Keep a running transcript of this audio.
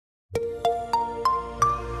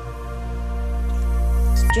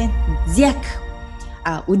явж байна. Зяк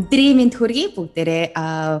өдрийн мэнд хүргэе бүгдээрээ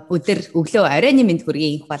өдөр өглөө оройн мэнд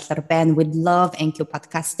хүргэе болор байна with love and you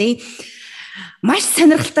podcast-ийн маш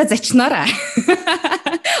сонирхолтой зочноор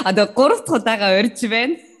одоо 3 дахь удаага урьж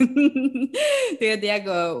байна. Тэгээд яг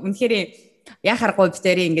үнэхээр яхаргүй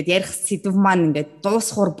битэрийн ингээд ярих сэдв маань ингээд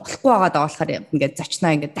дуусхуур болохгүй байгаа болохоор ингээд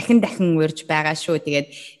зочноо ингээд дахин урьж байгаа шүү. Тэгээд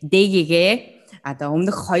дээгийгээ одоо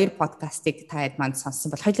өмнөх 2 подкастыг таад манд сонссон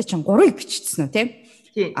бол хоёулаа чинь 3-ыг биччихсэн үү тийм?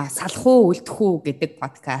 Салах уу үлдэх үү гэдэг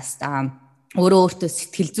подкаст өөртөө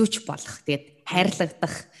сэтгэл зүйч болох тэгээд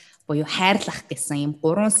хайрлагдах буюу хайрлах гэсэн юм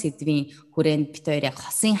 3 сэдвийн хүрээнд бит хоёр яг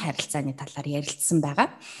хосын харилцааны талаар ярилцсан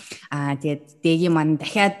байгаа. Тэгээд дэгийн маань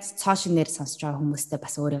дахиад цоо шинээр сонсож байгаа хүмүүстээ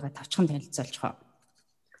бас өөрийгөө товчхон танилцуулж байгаа.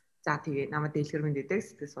 За тэгээд намайг Дэлгэр мэнд эдэг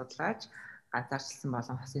сэтгэл судлаач ганцаарчлсан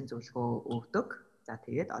болон хосын зөвлөгөө өгдөг. За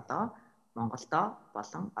тэгээд одоо Монголдо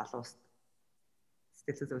болон олон улсад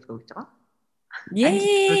сэтгэл зөвлөгөө өгж байгаа.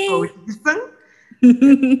 Гэсэн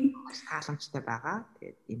халамжтай байгаа.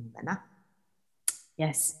 Тэгээд юм байна.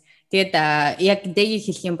 Yes. Тэгээд яг дэгийг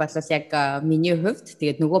хэлэх юм бол яг миний хувьд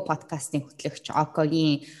тэгээд нөгөө подкастын хөтлөгч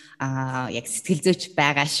Окогийн яг сэтгэл зүйч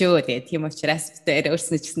байгаа шүү. Тэгээд тийм учраас бид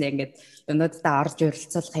өөрснөө ч гэсэн ингээд юмнуудаа орж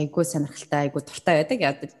өрөлцөх айгүй сонирхолтой айгүй дуртай байдаг.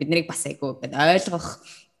 Яг биднийг бас айгүй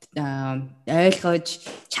ойлгож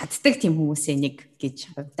чаддаг тийм хүмүүсээ нэг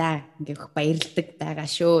гэж хувьдаа ингээд баярлдаг байгаа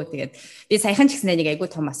шүү. Тэгээд би саяхан ч гэсэн нэг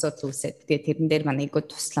айгүй том асуудал үүсээд тэгээд тэрэн дээр манай айгүй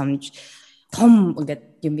тусламж том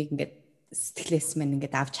ингээд юм ингээд сэтгэлээс мань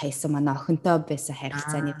ингээд авч хайсан манай охинтой байсан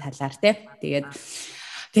харилцааны талаар тэгээд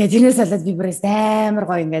тэрнээс болоод би бүрээс амар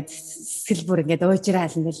гоё ингээд сэтгэл бүр ингээд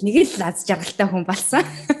уужраал ингээд нэг л аз жаргалтай хүн болсон.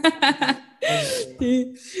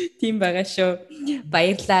 Тийм байгаа шүү.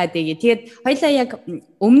 Баярлаа дэги. Тэгээд хоёлаа яг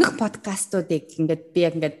өмнөх подкастуудыг ингээд би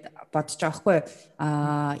яг ингээд бодож байгаа хгүй.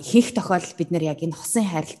 Ихэнх тохиолдолд бид нэр яг энэ хосын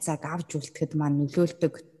харилцааг авч үлдэхэд маань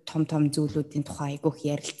нөлөөлдөг том зүйлүүдийн тухай айгүйх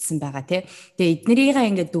ярилцсан байгаа тий. Тэгээ эднэрийгээ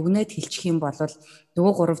ингээд дүгнээд хэлчих юм бол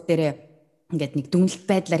нөгөө 3 дээрээ ингээд нэг дүгнэлт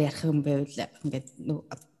байдлаар ярих юм байвал ингээд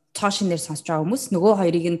цоо шинээр сонсож байгаа хүмүүс нөгөө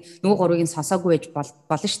 3-ыг нь сонсоогүй байж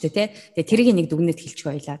болно шүү дээ тий. Тэгээ тэрийг нэг дүгнээд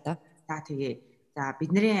хэлчих байлаа да. За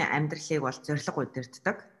бидний амьдралыг бол зорилго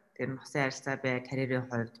удирддаг. Тэр нь хосын харилцаа бай, карьерийн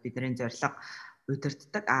хувьд бидний зорилго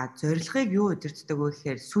удирддаг. Зорилгыг юу удирддаг вэ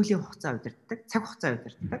гэхээр сүүлийн хугацаа удирддаг, цаг хугацаа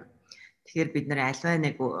удирддаг. Тэгэхээр бид нэр альва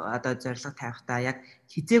нэг одоо зорилго тавихтаа яг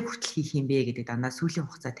хизээ хүртэл хийх юм бэ гэдэг дандаа сүүлийн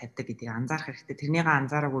хугацаа тавьдаг гэдгийг анзаарах хэрэгтэй. Тэрнийг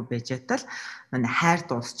анзаараагүй байж тал хайр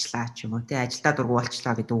дуусчлаа ч юм уу тий ажилдаа дургу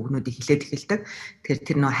болчлаа гэдэг үгнүүдийг хэлээд эхэлдэг.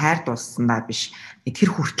 Тэр нөө хайр дууссандаа биш. Тэр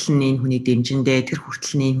хүртэл нь энэ хүний дэмжиндээ тэр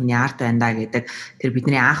хүртэл нь энэ хүний ард байна гэдэг тэр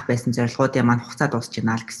бидний анх байсан зорилгоудын маань хугацаа дуусч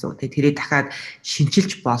байна л гэсэн. Тэрийг дахиад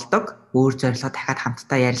шинчилж болдог. Өөр зорилго дахиад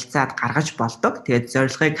хамтдаа ярилцаад гаргаж болдог. Тэгээд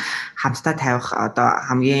зорилгыг хамтдаа тавих одоо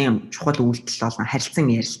хамгийн чухал үйлдэл бол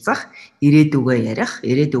харилцан ярилцах, ирээдүгөө ярих,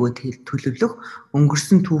 ирээдүгөө төлөвлөх,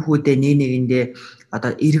 өнгөрсөн түүхүүдээ нэгэндээ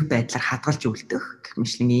одоо эрэг байдлаар хадгалж үлдэх гэх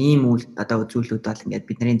мэтлэн ийм одоо зүйлүүд бол ингээд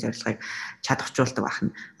бидний зорилгыг чадахжуулдаг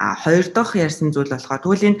байна. Хоёр дахь ярьсан зүйл болохоор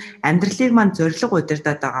тэгвэл энэ амьдралыг маань зорилго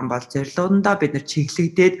удирдах байгаа юм бол зорилгондоо бид нар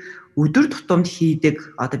чиглэгдээд өдөр тутамд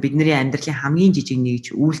хийдэг одоо бидний амьдралын хамгийн жижиг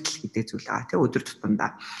нэгж үйлдэл гэдэг зүйл байгаа тийм өдөр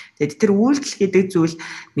тутамдаа. Тэгээд тэр үйлдэл гэдэг зүйл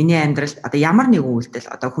миний амьдралд одоо ямар нэгэн үйлдэл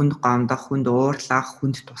одоо хүнд гомдох, хүнд уурлах,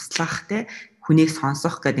 хүнд туслах тийм хүнийг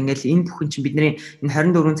сонсох гэдэг ингээл энэ бүхэн чинь бидний энэ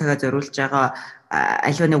 24 цагаа зориулж байгаа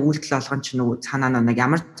аливаа нэг үйлдэл болгон ч нөгөө цаанаа нэг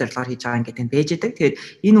ямар зорилгоор хийж байгаа гэдэг нь бэж идэг. Тэгээд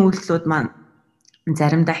энэ үйлдэлүүд маань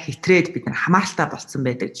заримдаа хэтрээд бид нар хамааралтай болцсон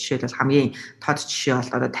байдаг. Жишээлбэл хамгийн тод жишээ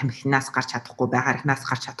бол одоо тамхинаас гарч чадахгүй байх, архинаас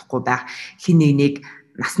гарч чадахгүй байх, хин нэг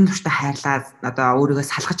насан туршдаа хайрлаад одоо өөрийгөө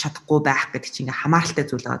салгаж чадахгүй байх гэдэг чинь ингээ хамааралтай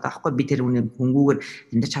зүйл байгаа даахгүй. Би тэр үнэ хөнгүүгээр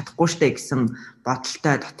амьдарч чадахгүй штэ гэсэн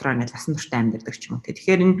бодолтой дотроо ингээ насан туршдаа амьдардаг ч юм уу.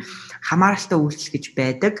 Тэгэхээр энэ хамааралтай үйлдэл гэж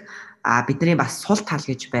байдаг. Бидний бас сул тал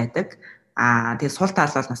гэж байдаг. Тэгээ сул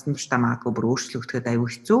тал бол насан туршдаа магадгүй бүр өөрчлөгдөхөд аюу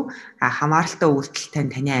хэцүү. Хамааралтай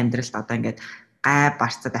үйлдэлтэй таны амьдралд одоо ингээ гай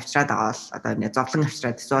барцад авчираад байгаа бол одоо нэг зовлон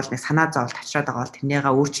авчираад эсвэл нэг санаа зовлт авчираад байгаа бол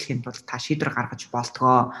тэрнийгээ өөрчлөхийн тулд та шийдвэр гаргаж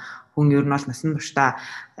болтгоо. Хүн ер нь бол насан туршдаа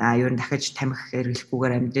ер нь дахиж тамхи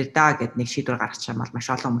хэрэглэхгүйгээр амьдрал да гэд нэг шийдвэр гаргачих юм бол маш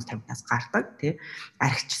олон хүмүүс тамхинаас гардаг тий.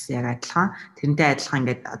 Архичсан яг адилхан. Тэрнтэй адилхан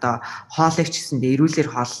ингээд одоо хоолыг ч гэсэндээ эрүүлэр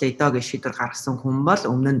хооллоо доо гэж шийдвэр гаргасан хүн бол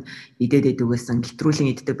өмнө нь идээд идэгсэн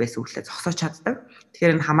гэлтрүүлэн иддэг байсан үйлдэлээ зогсоож чаддаг.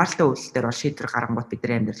 Тэгэхээр энэ хамааралтай үйлдэлээр бол шийдвэр гаргангууд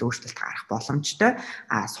бидний амьдрал өөрчлөлт гарах боломжтой.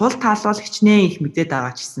 Сул тал бол хичнээн их мэдээд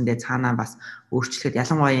байгаа ч гэсэндээ цаанаа бас өөрчлөлт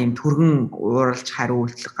ялангуяа юм түргэн ууралж хариу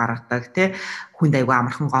үйлдэл гаргадаг тий хүнд айгүй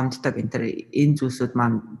амархан гомддог энэ зүйлсүүд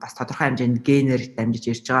маань бас тодорхой хэмжээнд генээр дамжиж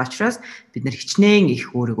ирж байгаа учраас бид нэр хичнээн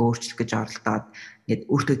их өөрийгөө өөрчлөх гэж оролдоод ингээд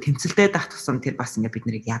өөртөө тэмцэлдээд ах тусам тэр бас ингээд бид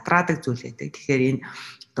нарыг ядраадаг зүйл байдаг. Тэгэхээр энэ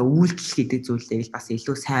одоо үйлдэл гэдэг зүйлийг бас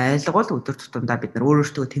илүү сайн ойлгол өдөр тутамдаа бид нар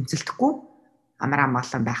өөртөө тэмцэлдэхгүй амар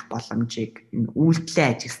амгалан байх боломжийг энэ үйлдэлээ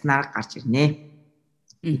ажигласнаар гарч ирнэ.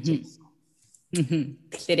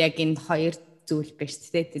 Тэгэхээр яг энэ хоёр зүйл биш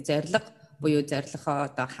тэ зориг буюу зорилгоо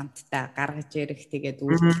одоо хамтдаа гаргаж ирэх тэгээд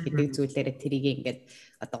үйлдэл гэдэг зүйлээрээ тэрийг ингээд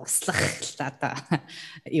одоо услах одоо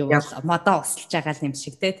юу модоо усалж байгаа юм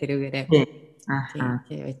шиг тэ тэрүүгээрээ тийм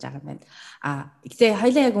байж байгаа юм байна. Гэтээ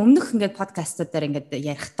хоёлаа яг өмнөх ингээд подкастуудаар ингээд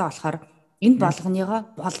ярихдаа болохоор энэ болгоныгоо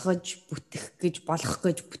болгож бүтэх гэж болох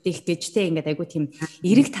гэж бүтээх гэж тэ ингээд айгу тийм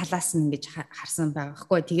эрэг талаас нь ингэж харсан байгаа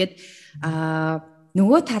байхгүй. Тэгээд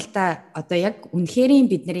нөгөө талдаа одоо яг үнэхэрийн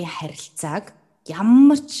бидний харилцааг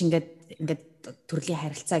ямар ч ингээд төрлийн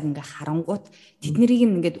харилцааг ингээ харангуут тэднийг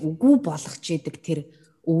ингээд үгүй болгож идэг тэр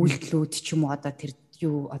үйлдэлүүд ч юм уу одоо тэр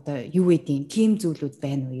юу гэдэг тийм зүйлүүд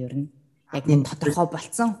байна уу ер нь яг нэг тодорхой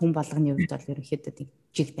болцсон хүн болгоны хувьд бол ерөнхийдөө тийм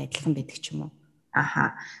жигд адилхан байдаг ч юм уу.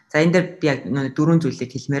 За энэ дээр би яг дөрвөн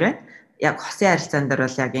зүйлийг хэлмээр байна. Яг хосын харилцаан дээр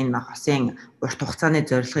бол яг энэ хосын урт хугацааны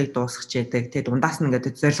зорилгыг дуусгах гэдэг. Тэгээд дундаас нь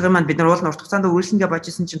ингээд зорилгын маань бид нар уул урт хугацаанд үргэлжлэнгээ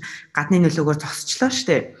божижсэн чинь гадны нөлөөгөөр зогсчлоо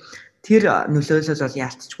штэ. Тэр нөлөөлөл бол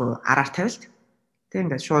яалтчгүй араар тавилт. Тэг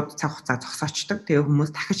ингээд шууд цаг хугацаа зогсоочдөг. Тэгээ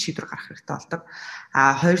хүмүүс дахиж шийдвэр гаргах хэрэгтэй болдог.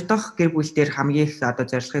 Хоёр дахь гэр бүл дээр хамгийн их одоо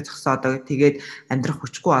зорилгыг зогсоодог. Тэгээд амьдрах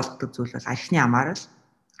хүчгүй болгодог зүйл бол архины амаарл.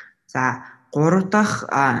 За гурав дахь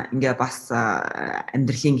ингээ бас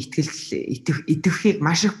амьдралын идэвхийг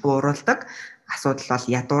маш их бууруулдаг асуудал бол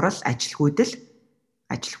ядуурл,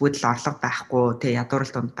 ажилгүйдэл орлого байхгүй тэг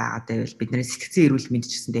ядуурл донд байгаа гэвэл бидний сэтгцэн эрүүл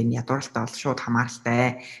мэнд ч гэсэндээ энэ ядууралтай бол шууд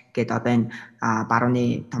хамааралтай гэдэг одоо энэ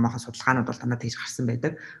барууны томоохон судалгаанууд бол танад тэгж гарсан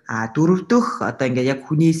байдаг. Дөрөв дэх одоо ингээ яг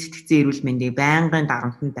хүний сэтгцэн эрүүл мэндийг байнгын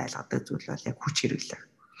дарамтнд байлгадаг зүйл бол яг хүч хэрэглэх.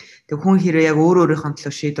 Тэг хүн хэрэг яг өөрийнхөө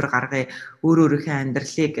төлөө шийдвэр гаргая, өөрийнхөө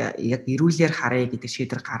амьдралыг яг эрүүлэр харъя гэдэг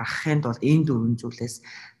шийдвэр гаргахын тулд энэ дөрвөн зүйлээс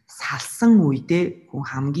салсан үедээ хүн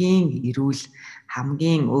хамгийн эрүүл,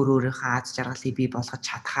 хамгийн өөрийнхөө аз жаргалыг бий болгож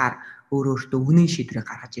чадхаар өөртөө үнэн шийдвэрийг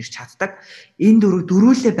гаргаж ирч чаддаг. Энэ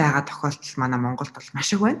дөрвөлээ байгаа тохиолдол манай Монголд бол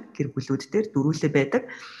маш их байна. Гэр бүлүүд дээр дөрвөлээ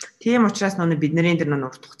байдаг. Тийм учраас бидний тэр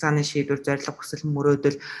урт хугацааны шийдвэр, зорилго, хүсэл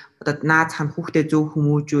мөрөөдөл одоо наад хам хүүхдээ зөв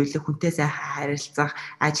хүмүүжүүлэх, хүнтэй сайхан харилцах,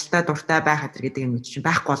 ажилдаа дуртай байх гэдэг юм чинь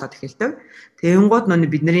байхгүй болоод эхэлдэг. Тэгэнгუთ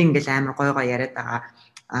бидний ингээл амар гой яриад байгаа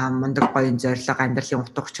мундаг гоё зорилго, амьдралын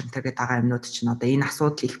утга учир гэдэг байгаа юмнууд чинь одоо энэ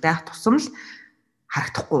асуудал их байх тусам л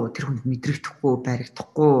харагдахгүй, тэр хүнд мэдрэгдэхгүй,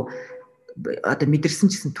 баригдахгүй одоо мэдэрсэн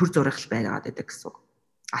ч гэсэн төр зурагл байгаад байдаг гэсэн.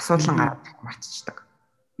 Асуудал гараад марцчихдаг.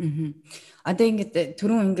 Одоо ингээд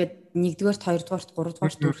түрүүн ингээд 1-р, 2-р, 3-р,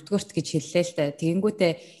 4-р гэж хэллээ л дээ.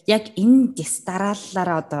 Тэгэнгүүтээ яг энэ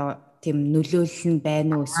дистараллаараа одоо тийм нөлөөлөл нь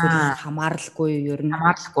байна уу эсвэл хамааралгүй юу ер нь?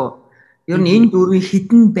 Хамааралгүй. Ер нь энэ дөрвийн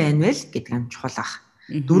хідэн байна вэ гэдэг юм чухал ах.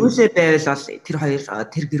 Дөрвөлээ байвал бол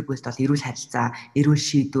тэр гэр бүлд бол эрүүл харилцаа, эрүүл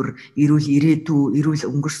шийдвэр, эрүүл ирээдүй, эрүүл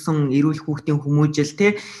өнгөрсөн, эрүүл хүүхдийн хүмүүжил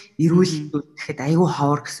тэ эрүүл гэхэд аюу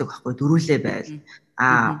ховор гэсэн үг байхгүй дөрвөлээ байвал.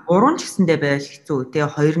 Гурван ч гэсэндээ байвал хэцүү тэ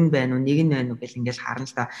хоёр нь байна уу, нэг нь байна уу гэл ингээл харна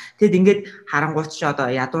л да. Тэгэд ингээд харангуйч одоо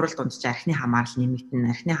ядуурл дунд чи архины хамаарал нэмэгдэн,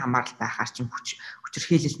 архины хамаарал байхаар чинь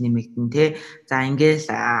хүчирхийлэл нэмэгдэн тэ. За ингээл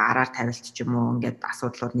араар тавилт ч юм уу ингээд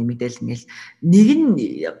асуудлууд нэмэгдээл ингээл нэг нь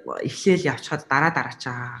эхлээл явчихад дараач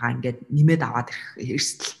байгаагаа ингээд нэмээд аваад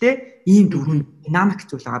эрсдэлтэй ийм дөрвөн динамик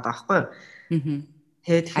зүйл байгаа байхгүй юу?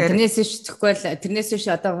 Тэгэхээр тэрнээс биш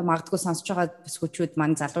одоо магадгүй сонсож байгаа бас хүчүүд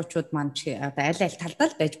маань залуучууд маань одоо аль талдаа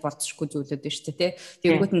л байж болцсохгүй зүйлүүд байна шүү дээ тий.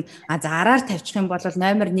 Тэгэнгүүт нь зараар тавьчих юм бол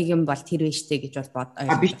номер 1 юм бол тэр вэ штэ гэж бол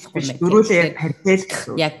ойлгохгүй юм байна. Дөрвөлээ яг параллел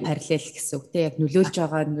гэсэн. Яг параллел гэсэн үг тий. Яг нөлөөлж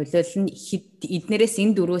байгаа нөлөөлөл нь эднэрээс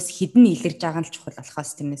энэ дөрвөөс хідэн илэрж байгаа нь чухал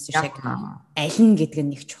болохоос тэрнээс биш яг аль нь гэдэг нь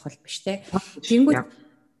нэг чухал биш тий. Тэгэнгүүт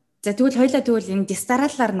за тэгвэл хоёлаа энэ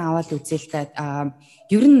дистараллаар нь аваад үзээ л та.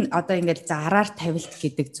 Ер нь одоо ингээд зараар тавилт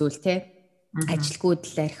гэдэг зүйл те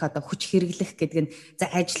ажилгүйдэл арих одоо хүч хэрэглэх гэдэг нь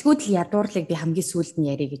за ажилгүйдэл ядуурлыг би хамгийн сүүлд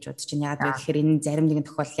нь ярих гэж бодож байна. Яг гэхээр энэ зарим нэгэн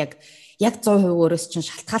тохиолдол яг 100% өөрөөс чинь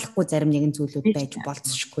шалтгааллахгүй зарим нэгэн зүйлүүд байж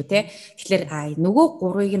болцсохгүй те. Тэгэхээр нөгөө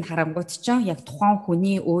гурвыг нь харангуйт чинь яг тухайн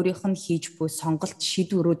хүний өөрийнх нь хийж буй сонголт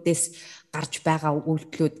шийдвэрүүдээс гарч байгаа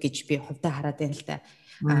үйлдэлүүд гэж би хувьдаа хараад байна л да.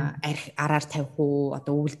 Араар тавих уу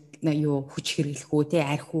одоо юу хүч хэрэглэх үү те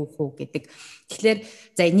арх уух уу гэдэг. Тэгэхээр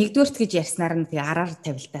за 1-р гэж ярьснаар нь тэгээ араар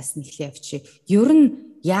тавилтаас нь эхлэе явчих. Ер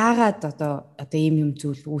нь яагаад одоо ийм юм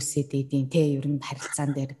зүйл үүсээд идэв те ер нь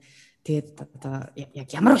харилцаан дээр тэгээд одоо яг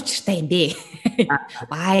ямар учиртай юм бэ?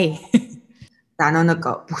 Бай. За нэг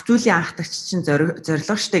бүх зүйлийн анхдагч чинь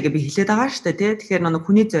зорилго штэ гэж би хэлээд байгаа штэ тий. Тэгэхээр нэг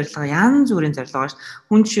хүний зорилго янз бүрийн зорилго байгаа штэ.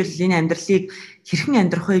 Хүн жишээл энэ амьдралыг хэрхэн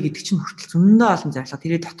амьдрах вэ гэдэг чинь хүртэл зөндөө олон зорилго.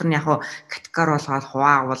 Тэрийг дотор нь яг категори болгоод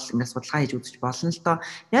хуваавал ингээд судалгаа хийж үзэж болно л доо.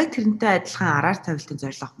 Яг тэрнтэй адилхан араар тавилтын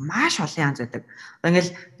зорилго маш олон янз байдаг.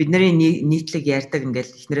 Ингээл бидний нийтлэг ярьдаг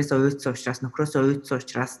ингээл эхнэрээсээ уйдсан учраас нөхрөөсөө уйдсан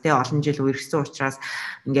учраас тий олон жил үерхсэн учраас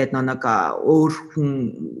ингээд нэг өөр хүн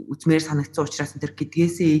үзмээр санагдсан учраас тэр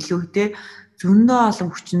гэдгээсээ илүү тий зөндөө олон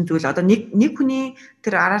хүчин зүйл одоо нэг хүний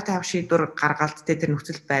тэр араар тавих шийдвэр гаргалт тэр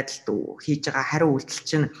нөхцөл байдалд хийж байгаа хариу үйлдэл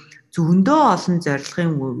чинь зөндөө олон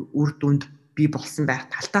зорилгын үр дүнд би болсон байх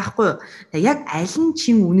талтай байхгүй юу. Тэгээ яг аль нь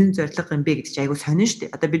чин үнэн зорилго юм бэ гэдэг чинь айгүй сонин шүү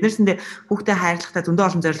дээ. Одоо бид нарсэндээ хүүхдээ хайрлахдаа зөндөө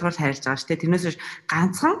олон зорилгоор хайрлаж байгаа шүү дээ. Тэрнээс биш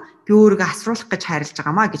ганцхан би өөрийгөө асруулах гэж хайрлаж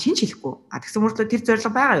байгаамаа гэж хин ч хэлэхгүй. Тэгсэн мөртлөө тэр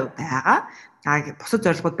зорилго байгаа юу? Байгаа. Бусад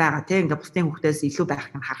зорилгууд байгаа тийм ингээд бусдын хүүхдээс илүү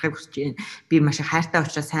байхыг нь харахыг хүсэж байна. Би маш их хайртай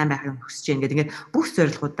учраас сайн байхыг хүсэж байна гэдэг ингээд бүх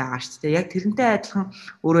зорилгууд байгаа шүү дээ. Яг тэрнтэй адилхан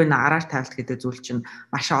өөрөө н араар тавилт гэдэг зүйл чинь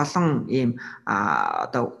маш олон ийм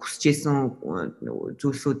одоо хүсэж исэн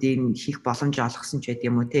зүйлсүүдийг хийх боломж олгосон ч байт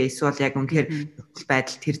юм уу тийм. Эсвэл яг үнэхээр нөхцөл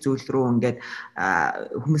байдал тэр зүйл рүү ингээд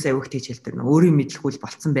хүмүүс аяух тийж хэлдэг. Өөрийн мэдлэггүй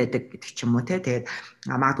болцсон байдаг гэдэг ч юм уу тийм. Тэгээд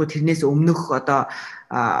магадгүй тэрнээс өмнөх одоо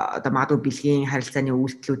магадгүй бэлгийн харилцааны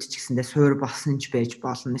үйлдэлүүд ч гэсэндээ суур болсон ч байж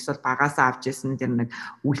болно. Эсвэл багаасаа авч ирсэн тэр нэг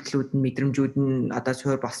үйлдэлүүд нь мэдрэмжүүд нь одоо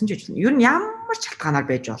суур болсон ч гэж. Ер нь ямар ч шалтгаанаар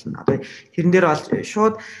байж болно. Одоо тэрэн дээр бол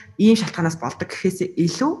шууд ийм шалтгаанаас болдог гэхээс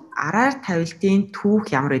илүү араар тавилтын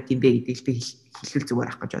түүх ямар байд юм бэ гэдгийг би хэлвэл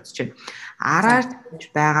зүгээр ах гэж бодож байна. Араар тавьж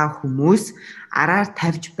байгаа хүмүүс араар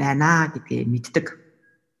тавьж байна гэдгийг мэддэг.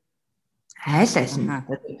 Айл нь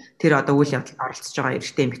тэр одоо үйл явдалд оролцож байгаа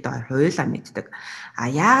эрэгтэй эмэгтэй хоёулаа мэддэг.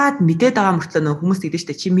 Яагаад мэдээд байгаа мөртлөө нөх хүмүүс гэдэг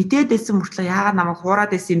чинь чи мэдээд байсан мөртлөө яагаад намайг хуураад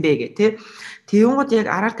байсан юм бэ гэх тий. Тэнгууд яг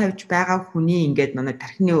араар тавьж байгаа хүний ингээд нэг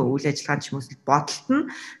тархины үйл ажиллагаанд ч юм уу бодолт нь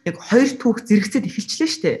яг хоёр түүх зэрэгцээд эхэлчихлээ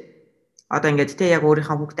шүү дээ. Одоо ингээд тий яг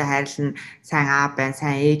өөрийнхөө хүүхдэд хайрлан сайн аав байна,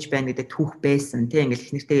 сайн ээж байна гэдэг түүх байсан. Тий ингээд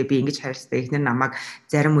их нэртэйгээ би ингэж хайрластай. Эхнэр намайг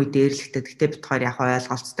зарим үе дээрлэхтэй. Гэтэ бит хоёр яг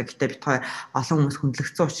ойлголцдог. Гэтэ бит хоёр олон хүмүүс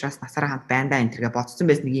хүндлэгдсэн учраас насаараа хамт байна да энэ төргээ бодсон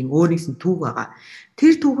байсан нэг юм өөрийнх нь түүх байгаа.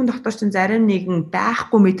 Тэр түүхэн дотор ч зарим нэгэн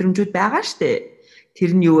байхгүй мэдрэмжүүд байгаа штэ.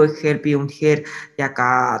 Тэр нь юу вэ гэхээр би үнэхээр яг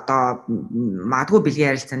одоо магадгүй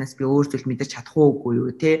бэлгийн харилцаанаас би өөр зүйл мэдэрч чадах уугүй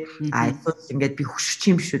юу те эсвэл ингээд би хөшөж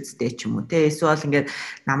юм биш үстэй ч юм уу те эсвэл ингээд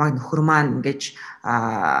намайг нөхөр маань ингээд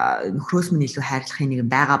нөхрөөс минь илүү хайрлахын нэг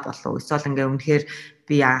байгаа болов эсвэл ингээд үнэхээр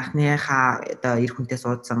би анхныхаа одоо эр хүнтэй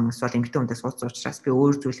суудсан эсвэл эмэгтэй хүнтэй суудсан учраас би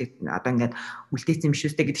өөр зүйлийг одоо ингээд үлдээсэн биш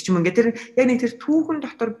үстэй гэдэг ч юм ингээд тэр яг нэг тэр түүхэн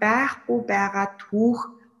дотор байхгүй байгаа түүх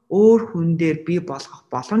өөр хүн дээр би болгох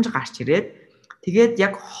боломж гарч ирээд тэгээд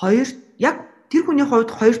яг тэр хүний хувьд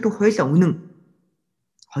хоёр түүх хоёулаа үнэн.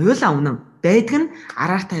 Хоёулаа үнэн. Байдаг нь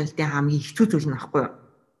араар тавилтын хамгийн хэцүү зүйл нь аахгүй юу?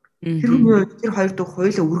 Тэр хүний хувьд тэр хоёр түүх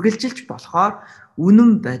хоёулаа үргэлжилж болохоор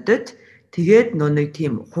үнэн бодит тэгээд нэг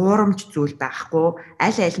тийм хуурамч зүйл байхгүй,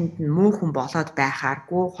 аль алинд нь муу хүн болоод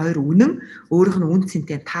байхааргүй хоёр үнэн өөрийнх нь үн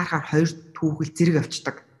цэнтэй таарахаар хоёр түүхэл зэрэг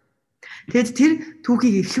авчдаг. Тэгэд тэр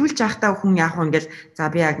түүхийг эхлүүлж байхдаа хүн яг ингээл за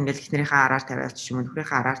би яг ингээл эхнэрийнхээ араар тавиад ч юм уу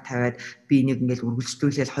нөхрийнхээ араар тавиад би нэг ингээл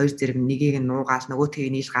үргэлжлүүлээл хоёр зэрэг нэгийг нь нуугаал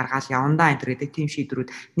нөгөөтгийг нийлж гаргаал явандаа энэ төр гэдэг тийм шийдвэрүүд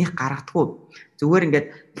нэг гаргадаггүй. Зүгээр ингээд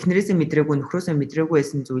эхнэрээсээ мэдрээгүй нөхрөөсөө мэдрээгүй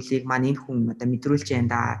байсан зүйлийг маань энэ хүн одоо мэдрүүлж байна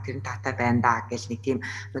да тэр нь таатай байна да гэл нэг тийм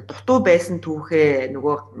дутуу байсан түүхээ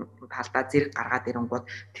нөгөө талдаа зэрэг гаргаад ирэнгууд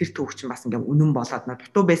тэр түүх чинь бас ингээм үнэн болоод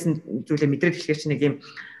дутуу байсан зүйлээ мэдрээд хэлэхэр чинь нэг юм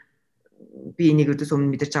би энийг өдөөс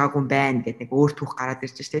өмнө мэдэрч байгаагүй юм байна гэдэг нэг өөр түүх гараад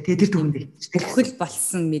ирж штэ. Тэгээ тэр түүхэнд тэр бүхэл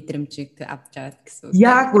болсон мэдрэмжийг авч аваад гэсэн үг.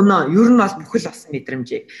 Яг үнэ. Ер нь бол бүхэл болсон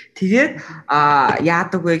мэдрэмжийг. Тэгээд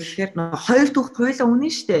яадаг вэ гэхээр хоёр түүх хоёулаа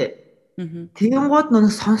үнэн штэ. Тэгэнгუთ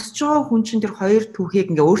нэг сонсож байгаа хүн чинь тэр хоёр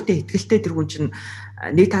түүхийг ингээ өөртөө ихтгэлтэй тэр хүн чинь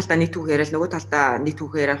нэг талдаа нэг түүх яриад нөгөө талдаа нэг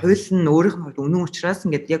түүх яриад хууль нь өөрийнх нь хувьд үнэн учраас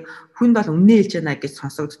ингээд яг хүнд бол үнэн хэлж байна гэж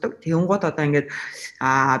сонсогддог. Тэгэнгუთ одоо ингээд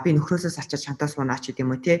би нөхрөөсөө салчаад шантаас унаач гэдэг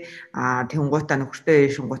юм уу те тэгэнгуутаа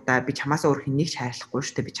нөхөртөө шунгуудаа би чамаас өөр хэнийг ч хайрлахгүй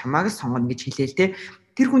шүү дээ би чамааг сонгоно гэж хэлээл те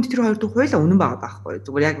тэр хүнд тэр хоёр дуу хоёлаа үнэн байгаа байхгүй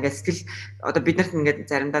зүгээр яг ингээд сэтгэл одоо бид нарт ингээд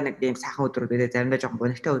заримдаа нэг юм сайхан өдрүүд байдаг заримдаа жоохон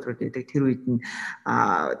гонигтай өдрүүд байдаг тэр үед нь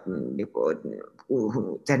нэг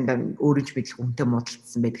заримдаа өөрөж мэдлэг үнтэй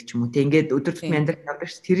муудалцсан байдаг ч юм уу те ингээд өдөр тутмын амьдрал явдаг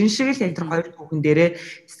ш тэрэн шиг л яг тэр хоёр түүхэн дээрээ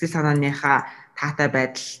сэтгэл санааныхаа таатай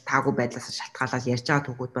байдал таагүй байдлаас шалтгаалаад ярьж байгаа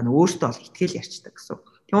түүхүүд байна өөртөө бол итгэл ярьцдаг гэсэн.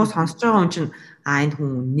 Тэгвэл сонсож байгаа хүн чинь энэ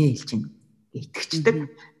хүн үнэ хэлж байна итгэждэг.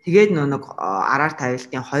 Тэгээд нэг араар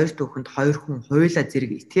тавилтын хоёр түүхэнд хоёр хүн хуйлаа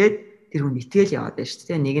зэрэг итгээд тэр хүн итгэл яваад байна шүү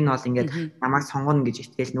дээ. Нэг нь бол ингээд намайг сонгоно гэж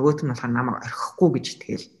итгэл нөгөөт нь болохоор намайг орхихгүй гэж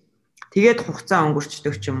итгэл. Тэгээд хугацаа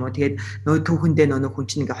өнгөрчдөг ч юм уу. Тэгээд нөө түүхэндээ нөө хүн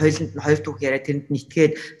чинь ингээ хоёуланд нь хоёр түүх яриа тэрэнд нь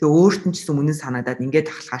итгээд өөрт нь ч гэсэн үнэн санагдаад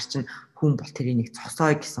ингээд ахлахаар чинь хүн бол тэрийг нэг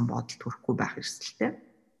цосоо гэсэн бодол төрөхгүй байх ёстой.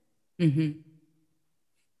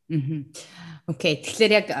 Окей.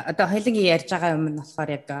 Тэгэхээр яг одоо хоёулангийн ярьж байгаа юм нь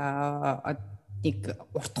болохоор яг нэг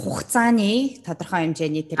урт хугацааны тодорхой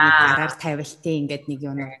хэмжээний тэр нэг араар тавилтын ингээд нэг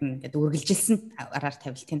юмнууд нь ингээд үргэлжилсэн араар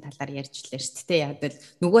тавилтын талаар ярьж лээ шүү дээ. Яг л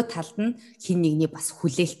нөгөө талд нь хин нэгний бас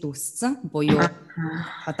хүлээлт үүссэн буюу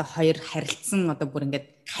одоо хоёр харилцсан одоо бүр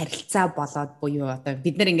ингээд харилцаа болоод буюу одоо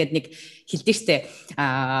бид нар ингээд нэг хэлдэг штэ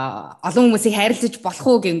олон хүмүүсийг хайрлаж болох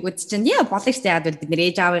уу гингүүд чинь яа болно штэ яг бид нар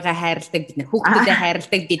ээж аавыгаа хайрладаг бид нар хүүхдүүдэд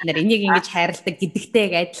хайрладаг бид нар энийг ингэж хайрладаг гэдэгтэй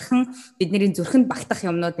адилхан бидний зүрхэнд багтах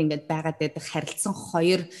юмнууд ингээд байгаад байдаг харилцсан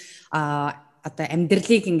хоёр одоо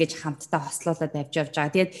амьдралыг ингэж хамтдаа хослуулаад авч явж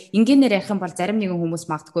байгаа. Тэгээд ингээнээр ярих юм бол зарим нэгэн хүмүүс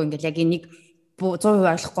магадгүй ингээд яг энийг 100%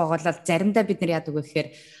 ойлгохгүй болол заримдаа бид нар яадаг вэ гэхээр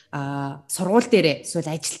сургууль дээрээ эсвэл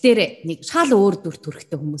ажил дээрээ нэг шал өөр дүр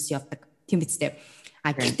төрхтэй хүмүүс явдаг. Тийм биз дээ.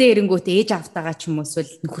 Гэхдээ эренгүүт ээж автагаа ч юм уу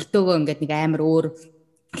эсвэл нөхөртөөгөө ингээд нэг амар өөр.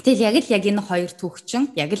 Гэтэл яг энэ хоёр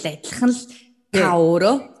түүхчин яг л адилхан л та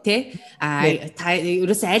өөрөө тий та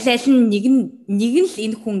ерөөсөө аль нэг нь л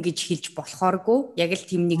энэ хүн гэж хэлж болохооргүй яг л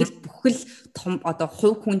тийм нэг л бүхэл том одоо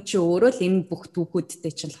хувь хүн чи өөрөө л энэ бүх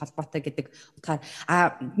түүхүүдтэй чинь холбоотой гэдэг утгаар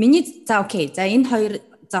миний за окей за энэ хоёр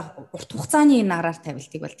за урт хугацааны энэ араар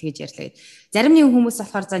тавилтыг бол тэгж ярьлаа гэж зарим нэгэн хүмүүс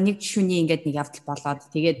болохоор за нэг шүний ингээд нэг явдал болоод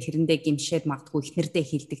тэгээд тэрэндээ гимшээд магадгүй ихнэрдээ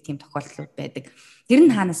хилдэг тийм тохиолдлууд байдаг. Тэр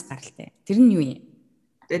нь хаанаас гаралтай? Тэр нь юу юм?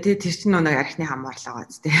 Тэгээд тэр чинь нэг архины хамаарлаа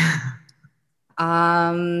гоц тий.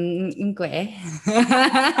 Ингүй.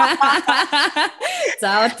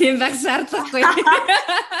 За тийм байх шаардлагагүй.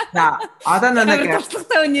 За одоо нэг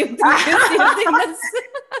туршлагатай үний юм.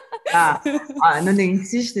 Нэг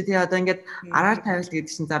ингэсэн шүү дээ тий одоо ингээд араар тавилт гэдэг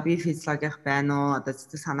чинь за бие физиологийнх байна уу одоо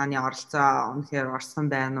цэцэг санааны оролцоо үнэхээр орсон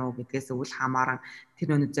байна уу гэдгээс үл хамааран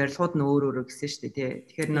тэр нэг зорилгууд нь өөр гэсэн шүү дээ тий.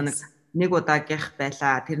 Тэгэхээр нэг удаагийнх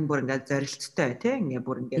байлаа тэр нь бүр ингээд зорилттой тий ингээд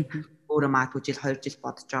бүр ингээд өөрөө магадгүй жил 2 жил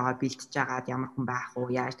бодож байгаа бэлтэж байгаад ямар хүн байх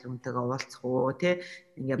уу яаж тэр хүнтэйгээ уулзах уу тий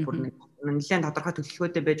ингээд бүр нэлээд тодорхой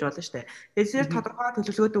төлөвлөгөөтэй байж болно шүү дээ. Тэгэхээр тодорхой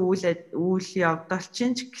төлөвлөгөөтэй үйл явдал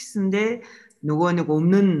чинь ч гэсэндээ нөгөө нэг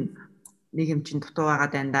өмнө нь нэг юм чинь дутуу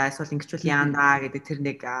байгаад байна да эсвэл ингэчүүл яандаа гэдэг тэр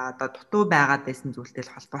нэг одоо дутуу байгаад байсан зүйлтэй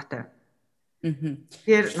л холбоотой.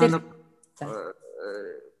 Тэгэхээр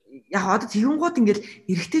яг одоо тэгэнгუთ ингээл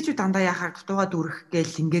эрэгтэйчүүд дандаа яхаар дутуугаа дүрх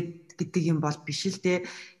гээл ингээд гэдэг юм бол биш л дээ.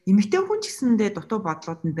 Эмэгтэй хүн ч гэсэндээ дутуу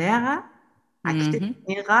бодлууд нь байгаа. Гэхдээ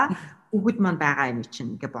нэга хүүхэд маань байгаа юм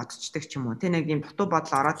чинь ингээд бодцдаг ч юм уу. Тэ нэг юм дутуу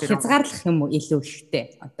бодол ороод ирэх. Хязгаарлах юм уу илүү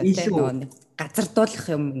ихтэй. Одоо тэ газардуулах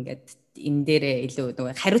юм ингээд энэ дээрээ илүү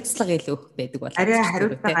нөгөө хариуцлага илүү их байдаг бол. Арай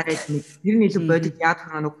хариуцлагаараа ер нь илүү бодит яад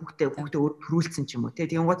хөрөө хүүхдээ өөр төрүүлсэн ч юм уу.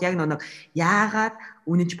 Тэгэнгუთ яг нөгөө яагаад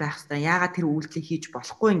үнэнч байх хэвээр яагаад тэр үйлдэлийг хийж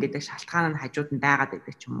болохгүй ингээд шалтгаан нь хажууд нь байгаад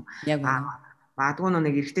байдаг ч юм уу. Магадгүй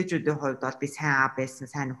нэг эрэгтэйчүүдийн хувьд бол би сайн аав байсан,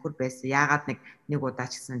 сайн нөхөр байсан. Яагаад нэг удаа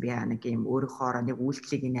ч гэсэн би нэг юм өөрийнхөө нэг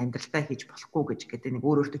үйлдэлийг энэ амьдралтаа хийж болохгүй гэж гэдэг нэг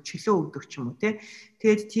өөртөө чөлөө өгдөг ч юм уу тий.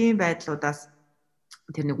 Тэгээд тийм байдлуудаас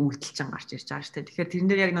тэр нэг үйлдэл чинь гарч ирж байгаа шүү дээ. Тэгэхээр тэрэн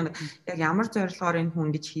дээр яг ямар зорилгоор энэ хүн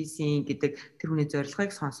гэж хийсэн гэдэг тэр хүний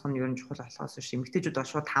зорилгыг сонсох нь ер нь чухал болохоос биш. Эмэгтэйчүүд бол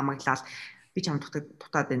шууд хамаглаад би чам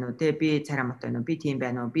дутаад байна уу те би царай мот байна уу би тийм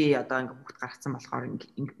байна уу би одоо ингээ хүүхд гаргацсан болохоор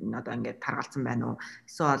одоо ингээ таргалцсан байна уу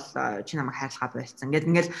эсвэл чи намайг хайрлахад байлцсан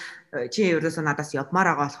ингээл чи ерөөсөө надаас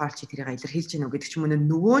явмаар байгаа болохоор чи тэрийг илэрхийлж гинөө гэдэг ч юм уу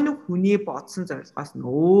нөгөө нэг хүний бодсон зорилгоос нь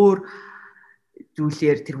өөр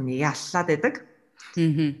зүйлээр тэр хүний яллаад байдаг.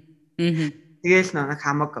 Тэгээл нэг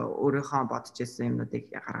хамаг өөрийнхөө бодож ирсэн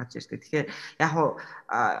юмнуудыг гаргаж ирдэг. Тэгэхээр яг уу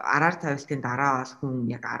араар тавилтын дараа бол хүн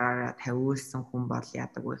яг араараа тавиулсан хүн бол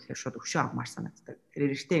яадаг вэ гэхээр шууд өшөө авмаар санагддаг.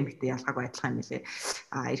 Тэр эрэгтэй эмэгтэй ялгаагүй адилхан юм лээ.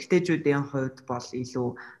 Эрэгтэйчүүдийн хувьд бол илүү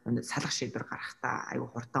салах шийдвэр гаргахтаа аюу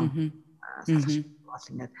хурдан салах шийдвэр бол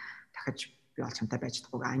ингээд дахиж би бол чамтай байж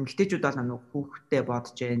чадахгүй. Эмэгтэйчүүд бол нэг хүүхдтэй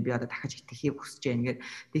бодож जैन би одоо дахиж итгэхийг хүсэж जैन гэдэг.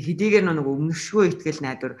 Тэгээ хэдийгээр нэг өмнөшгөө итгэл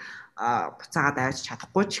найдвар буцаагаад авч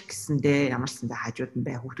чадахгүй ч гэсэндээ ямар ч сандаа хажууд нь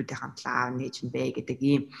бай хүүхдүүдийн хамтлаа нээж нь бай гэдэг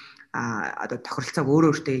ийм одоо тохиролцоог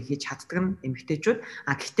өөртөө хийж чаддаг нь эмэгтэйчүүд.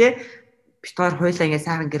 Гэхдээ бид хоёр хоёулаа ингээ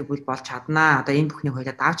сайхан гэр бүл болж чаднаа. Одоо энэ бүхнийг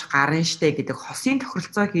хоёулаа давж гарна штэ гэдэг хосын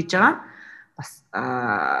тохиролцоо хийж байгаа бас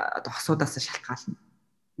одоо хосуудаас шалтгаална.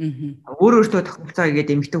 Өөртөө тохиролцоо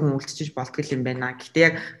хийгээд эмэгтэй хүн үлдчихэж болтгол юм байна. Гэхдээ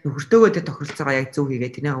яг нөхөртөөгөө тэр тохиролцоогоо яг зөв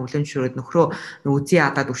хийгээд тэрний хүлэмжшөөрөд нөхрөө үзий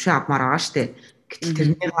хадаад өшөө авмаар байгаа штэ.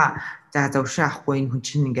 Гэтэл тэрнийг за өшөө авахгүй энэ хүн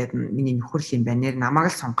чинь ингээд миний нөхөр л юм байна. Нэр намайг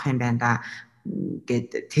л сонгох юм байна да гэд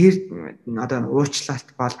тэр одоо уучлалт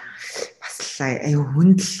бол бас аюу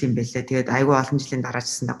хүндэл юм байлаа. Тэгээд аюу олон жилийн дараа ч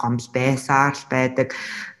гэсэндээ гомдол байсаар л байдаг.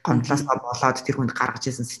 гомдлоосоо болоод тэр хүнд гаргаж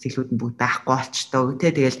ирсэн сэтгэлүүд нь бүгд байхгүй болчтой.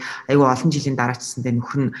 Тэгэл айгүй олон жилийн дараа ч гэсэндээ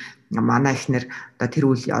нөхөр нь манай ихнэр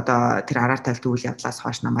одоо тэр араар тавилт үйл явдлаас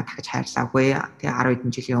хойш намайг дахиж хайрлаагүй. Тэгээ 10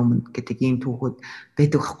 хэдэн жилийн өмнө гэдэг ийм түүхүүд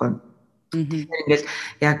байдаг байхгүй. Ингээл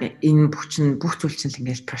яг энэ бүх зүйл чинь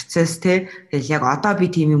ингээл процесс те. Тэгэл яг одоо би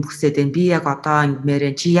тийм юм хүсээд байна. Би яг одоо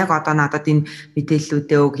ингэмээрэн чи яг одоо надад энэ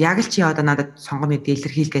мэдээллүүдээ өг. Яг л чи одоо надад сонгоно гэдэг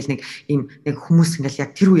илэрхийл гэл нэг хүмүүс ингээл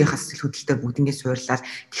яг тэр үеийнхээс сэтгэл хөдлөлтөөр бүгд ингээд суурлаад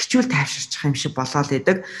тэгчүүл тайвширчих юм шиг болоод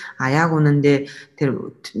идэг. А яг үнэндээ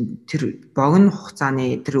тэр богино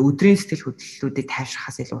хугацааны тэр өдрийн сэтгэл хөдлөлтүүдийг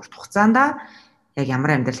тайвширхаас илүү урт хугацаанд яг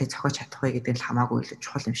ямар амьдралыг зохиож чадах вэ гэдэг нь хамаагүй илүү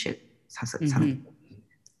чухал юм шиг санагдав.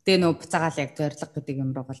 Тэгээ нөө буцаагаал яг зориг гэдэг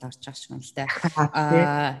юм руу бол орж байгаа шиг байна л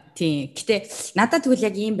да. Тийм. Гэтэ надад тэгвэл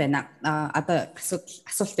яг ийм байна. Одоо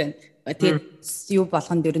асуулт байна. Тэгээд юу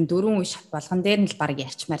болгон дээр нь дөрвөн үе шат болгон дээр нь л баг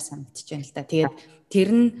ярьчмаар санагдаж байна л да. Тэгээд тэр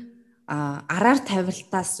нь араар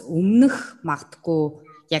тавилтаас өмнөх магадгүй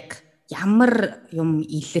яг ямар юм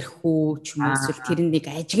илэрх үү ч юм уу эсвэл тэрнийг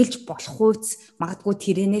ажиглаж болох үуц магадгүй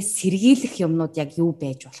тэрнээс сэргийлэх юмнууд яг юу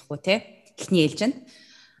байж болох вэ те? Эхний ээлжинд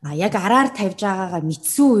яг араар тавьж байгаагаа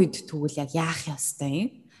мэдсэн үед тэгвэл яг яах ёстой юм.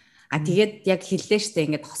 Тэгээд яг хэллээ штэ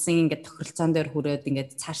ингээд хосын ингээд тохиролцоон дээр хүрээд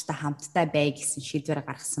ингээд цаашдаа хамтдаа бай гэсэн шийдвэр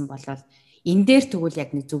гаргасан болол энэ дээр тэгвэл яг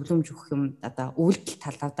нэг зөвлөмж өгөх юм одоо үйлдэл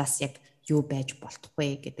талаадаас яг юу байж болтох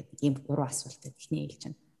вэ гэдэг ийм 3 асуулт эхний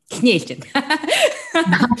ээлжинд.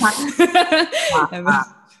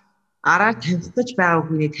 Араар тавьж байгаа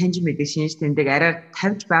хүний таньж мэдээ шинж тэмдэг араар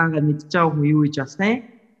тавьж байгаагаа мэдж байгаа хүн юу гэж болсон юм?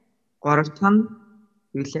 3 дахь нь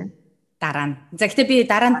юу лээ? Дараа нь. За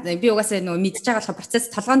гэхдээ би угаасаа нөгөө мэдж байгаа болохоор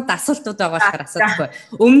процесс толгоонд асуултууд байгаа болохоор асуудаггүй.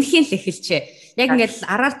 Өмнөхийн л эхэлчээ. Яг ингээд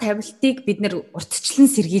араар тавилтыг бид нэр уртчлан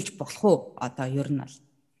сэргийлж болох уу? Одоо ер нь бол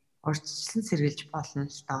уртчлан сэргийлж болно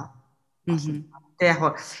л доо. Тэгээ яг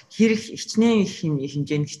хэрэг хичнээн их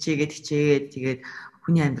хэмжээнд хичээгээд тэгээд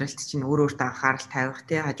хүний амьдралд чинь өөртөө анхаарал тавих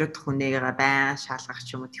те хажуудах хүнээгээ байн шалгах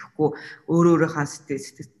ч юм уу тэгэхгүй өөрийнхөө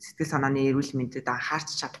сэтгэл санааны эрүүл мэндэд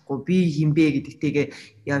анхаарч чадахгүй би хинбэ гэдэгтэйгээ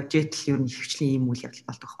явж итэл ер нь хөвчлийн юм үйл явдал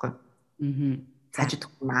болдог байхгүй.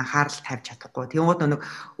 Хажуудах хүн анхаарал тавьж чадахгүй. Тэнгууд нэг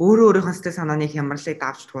өөрийнхөө сэтгэл санааны хямралыг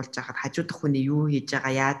давж туулж байхад хажуудах хүний юу хийж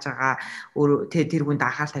байгаа, яаж байгаа, тэр хүнд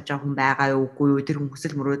анхаарал тавьж байгаа хүн байгаа юу, үгүй юу, тэр хүн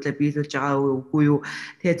хүсэл мөрөөдлөө биелүүлж байгаа юу, үгүй юу.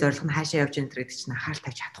 Тэгээ зорилго нь хаашаа явж байгаа гэдэг чинь анхаарал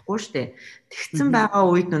тавьж чадахгүй шүү дээ. Тэгсэн байгаа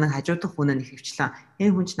үед нэг хажуудах хүн нь хөвчлэн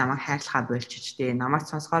энэ хүн ч намайг хайрлахаа болчих дээ. Намайг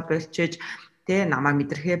сонсгоо болчих, тэгээ намайг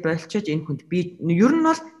мэдрэхээ болчих. Энэ хүнд би ер нь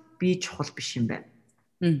бол би чухал биш юм байна.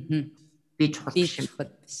 Би чухал биш юм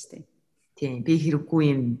байна. Тийм би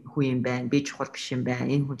хэрэггүй хүн юм байна. Би чухал биш юм байна.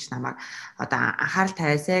 Энэ хүн ч намайг одоо анхаарал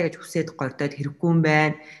тавиасаа гэж хүсээд гордоод хэрэггүй юм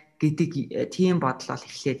байна гэдэг тийм бодол бол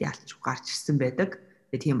эхлээд ялч гарч ирсэн байдаг.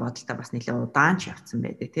 Тэгээ тийм бодолтой бас нэлээд удаан ч явцсан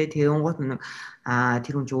байдаг. Тэгэнгუთ нэг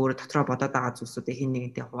тэр хүн ч өөрөө дотроо бодоод байгаа зүйлсүүдээ хин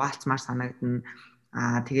нэгэнтэй хуваалцмаар санагдана.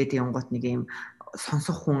 Тэгээ тэгэнгуთ нэг юм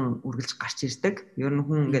сонсох хүн үргэлж гарч ирдэг. Ер нь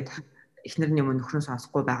хүн ингээд эхнэрний өмнө нөхрөө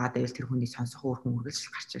сонсохгүй байгаад байвал тэр хүнийг сонсох өөр хүн үргэлж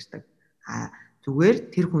гарч ирдэг. Зүгээр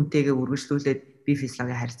тэр хүнтэйгээ үргэлжлүүлээд би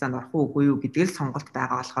физиологийн харилцаанд орох уугүй юу гэдгийг л сонголт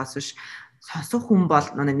байгаа болохоос биш сонсох хүн бол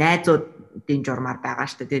найзуудын журмаар байгаа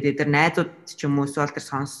шүү дээ. Тэр найзууд ч юм уу эсвэл тэр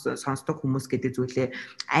сонсдог хүмүүс гэдэг зүйлээ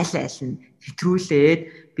аль нь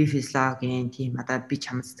хэтрүүлээд би физиологийн тийм одоо би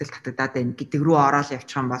чамд сэтгэл татагдаад байна гэдэг рүү ороод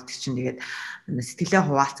явчих юм бол тэр чинь тэгээд сэтгэлээ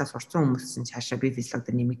хуваалцаа сурцсан хүмүүс чинь цаашаа би физиолог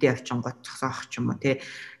дээр нэмэгдээ явчихсан гот зогсоох ч юм уу те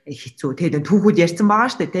хэцүү тэгээд түүхүүд ярьсан байгаа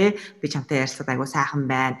шүү дээ те би чамтай ярьцлаад айгуу сайхан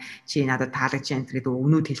байна чи надад таалагч энэ гэдэг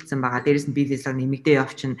өгнүүд хэлсэн байгаа дээрэс нь би физиолог нэмэгдээ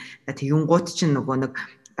явчихна тэгүн гут чинь нөгөө нэг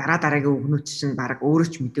дараагийн өгнүүд чинь баг өөрөө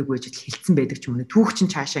ч мэдээгүй гэж хэлсэн байдаг ч юм уу түүх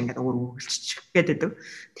чинь цаашаа ингээд өөр үргэлжчих гээд байдаг.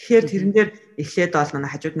 Тэгэхээр тэрэн дээр эхлээд бол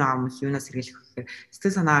нэг хажууд нэг хүмүүс юунаас сэргийлэх гэхээр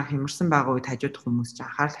сэтгэл санаагаар хямарсан байгаа үед хажуудах хүмүүс чинь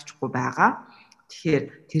анхаарал тавихгүй байгаа. Тэгэхээр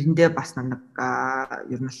тэрэндээ бас нэг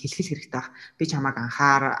ер нь хэлхэл хэрэгтэй баг. Би чамайг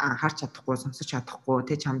анхаарч чадахгүй, сонсож чадахгүй,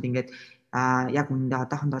 тэ чамд ингээд яг үнэндээ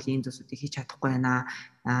одоохондоо ийм зүйлсүүдийг хийж чадахгүй байна.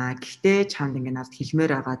 Гэхдээ чамд ингээд надад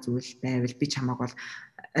хэлмээр байгаа зүйл байвал би чамайг бол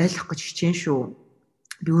ойлгох гэж хичээн шүү.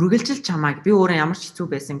 Би үргэлжил чамайг би өөрөө ямар ч хэцүү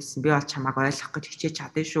байсан гэсэн би бол чамайг ойлгох гэж хичээж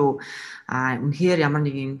чадсан шүү. Үнэхээр ямар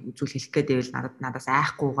нэгэн зүйл хэлэх гээд байвал надаас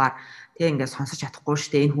айхгүйгээр тэг ингээд сонсож чадахгүй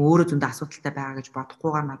штэ энэ хүн өөрөө зөндөө асуудалтай байгаа гэж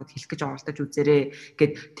бодохгүйгээр надад хэлэх гэж оролдож үзээрэй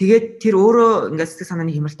гэд тэгээд тэр өөрөө ингээд сэтгэл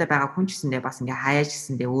санааны хямралтай байгаа хүн ч гэсэндээ бас ингээд хаяаж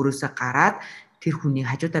гэсэндээ өөрөөсөө гараад тэр хүний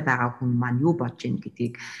хажуудаа байгаа хүн маань юу бодож ийн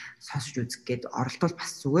гэдгийг сонсож үзэх гээд оролдвол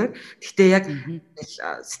бас зүгээр. Гэхдээ яг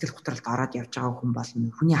сэтгэл готролд ороод явж байгаа хүн бол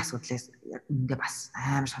хүний асуудлаас яг үндэ бас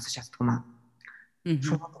амар сонсож чаддгүй маа.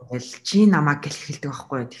 Шууд ингээл чи намайг гэл хэлдэг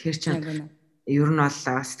байхгүй. Тэгэхээр чинь ер нь бол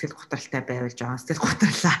сэтгэл готролтой байвал жоон сэтгэл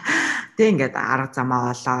готрлаа Тэг ингээд арга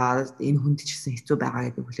замаа олоод энэ хүнд ч гэсэн хэцүү байгаа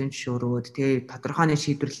гэдэг хүлэн зөвшөөрөөд тэгээ тодорхойны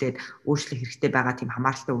шийдвэрлээд өөрчлөх хэрэгтэй байгаа тийм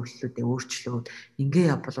хамааралтай үйлчлүүдээ өөрчлөөд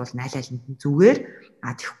ингээ явбал найл айланд нь зүгээр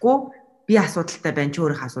тэгэхгүй би асуудалтай байна чи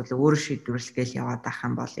өөрийнхөө асуудлыг өөрөө шийдвэрлэх гээл яваад байх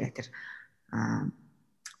юм бол яг тэр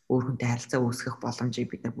өөр хүнтэй харилцаа үүсгэх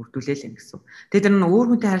боломжийг бид нар бүрдүүлээл юм гэсэн. Тэгээд тэр өөр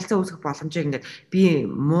хүнтэй харилцаа үүсгэх боломжийг ингээд би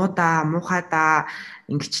муухайдаа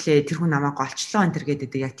ингэчлээ тэр хүн намайг голчлоо энэ төр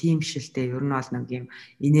гэдэг яг тийм шилтэй ер нь бол нэг юм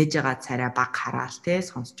инээж байгаа царай баг хараал те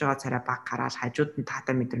сонсож байгаа царай баг хараал хажууд нь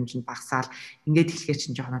таатай мэдрэмж нь багасаал ингээд хэлэхээр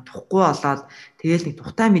чинь жоохон тухгүй болоод тэгээл нэг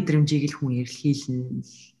тухтай мэдрэмжийг л хүн эрэлхийлнэ.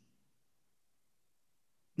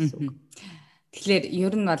 Тэгэхээр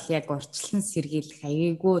ер нь бол яг урьдчилан сэргийлэх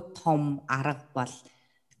аяйгуу том арга бол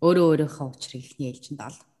өөрийнхөө учрыг нээлжинд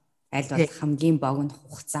ол аль болох хамгийн богино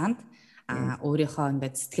хугацаанд өөрийнхөө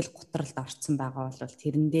ингээд сэтгэл готролд орцсон байгаа бол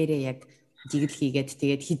тэрэн дээрээ яг жигэл хийгээд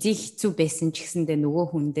тэгээд хизээ хэцүү байсан ч гэсэндээ нөгөө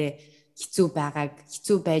хүндээ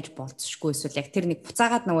хэцүү байж болцсохгүй эсвэл яг тэр нэг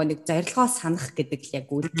буцаагаад нөгөө нэг зорилгоо санах гэдэг л яг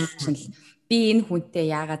үйлдэл чинь л би энэ хүнтэй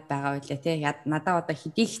яагаад байгаа вэ те надаа одоо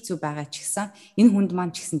хэдий хэцүү байгаа ч гэсэн энэ хүнд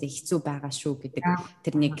маань ч гэсэндээ хэцүү байгаа шүү гэдэг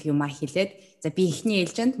тэр нэг юмаа хэлээд за би эхний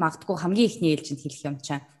ээлжинд магадгүй хамгийн эхний ээлжинд хэлэх юм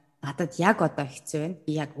чам надад яг одоо хэцүү байна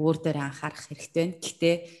би яг өөр дээрээ анхаарах хэрэгтэй байна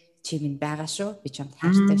гэхдээ чи минь байгаа шүү би чамд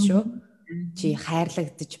хайртай шүү чи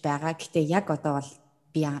хайрлагдаж байгаа гэхдээ яг одоо бол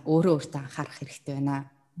би өөртөө анхаарах хэрэгтэй байна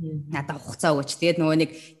надад хугацаа өгч тэгээд нөгөө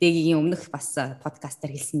нэг дэгийн өмнөх бас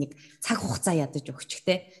подкастаар хэлсэн нэг цаг хугацаа ядаж өгч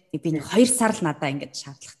те би нэг 2 сар л надаа ингэж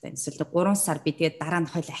шаардлагатай эсвэл 3 сар би тэгээд дараа нь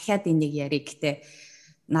хойл ахаад энийг яриг гэдэг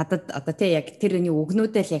надад одоо те яг тэр үний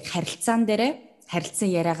өгнүүдэл яг харилцаан дээрээ харилцан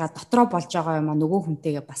яриагаа дотроо болж байгаа юм а нөгөө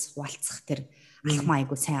хүнтэйгээ бас хуваалцах тэр алхам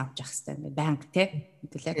айгу сайн авч явах хэрэгтэй юм байна те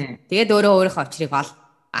хэвлээ тэгээд өөрийнхөө очрыг ол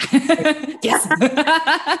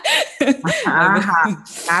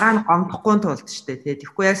дараа нь гомдохгүй тулд штэ тий.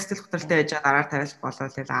 Тэгэхгүй яг сэтгэл хөдлөлтэй байж байгаа дараар тавиал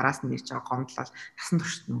болоод л араас нь ирж байгаа гомдлол насан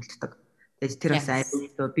туршид нь үлддэг. Тэгээд тэр бас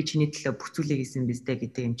аюул би чиний төлөө бүрцүүлэг хийсэн биз дээ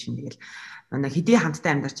гэдэг юм чинь тэгэл нэг хэдий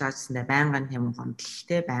хамттай амьдарч байгаа гэсэндээ байнгын юм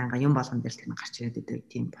гомдлолтэй байнгын юм болгон дээр тэр нь гарч ирээд идэг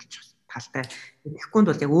тийм болчих талтай. Тэгэхгүй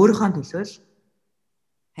бол яг өөрийнхөө төлөө л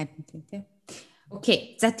харин тий.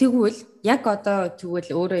 Окей. За тэгвэл яг одоо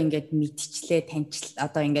өөрөө ингээд мэдчихлээ таньч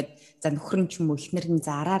одоо ингээд за нөхөр нь ч юм уу эхнэр нь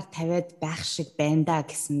зараар тавиад байх шиг байна да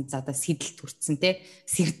гэсэн за одоо сэтэл төрцөн те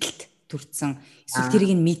сэрдэлт төрцөн эсвэл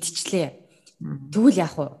тэрийг нь мэдчихлээ. Тэгвэл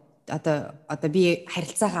яг одоо би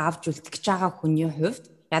харилцаагаа авч үлдэх гэж байгаа хүний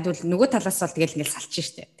хувьд яг бол нөгөө талаас бол тэгэл ингээд салчих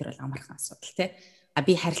штэ тэр бол амархан асуудал те.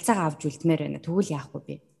 Би харилцаагаа авч үлдмээр байна. Тэгвэл яг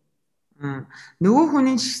би нөгөө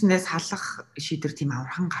хүний шигснээ салах шийдвэр тийм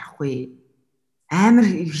амархан гарахгүй. Амар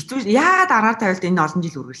хэцүү яагаад араар тавилт энэ олон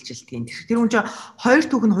жил үргэлжилдэг юм. Тэр хүн чинь хоёр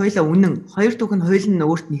түүх нь хоёлаа үнэн, хоёр түүх нь хоёул нь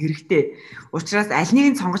өөрт нь хэрэгтэй. Учираас аль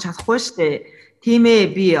нэгийг сонгож чадахгүй шүү дээ. Тийм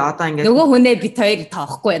ээ би одоо ингээд нөгөө хүнээ бит хоёр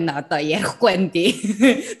тоохгүй байна одоо ярихгүй байна би.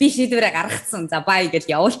 Би шийдвэрээ гаргацсан. За бай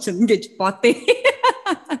гэж явуулчихна гэж бодъё.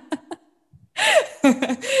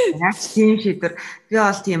 Яг тийм шийдвэр би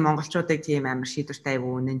бол тийм монголчуудыг тийм амар шийдвэртэй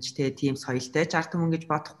айгу үнэнч тийм соёлтой ч ард түмэн гэж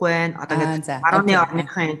бодохгүй байна. Одоо ингээд 10-ны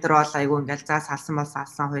орныхын энтер бол айгу ингээд за салсан бол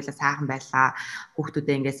салсан хоёлаа сайхан байлаа.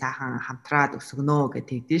 Хүүхдүүдээ ингээд сайхан хамтраад өсгөнөө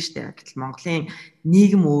гэдэг тэгдэж штэ. Гэтэл Монголын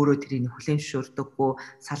нийгэм өөрөө тэрийг хүлээн зөвшөөрдөггүй.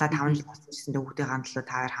 Салаа 5 жил болсон гэсэндээ хүүхдийн төлөө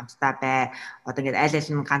та хоёр хамтдаа бай. Одоо ингээд аль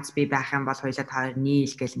аль нь ганц бие байх юм бол хоёлаа та хоёр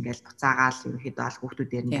нийл гэл ингээд буцаагаал ерөөхдөө бол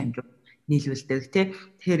хүүхдүүдээр нь амжуу нийлүүлдэг тий.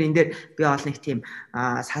 Тэгэхээр энэ дээр би ол нэг тийм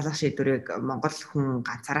салах шийдвэрийг Монгол хүн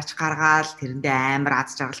ганцаараач гаргаал тэрэндээ амар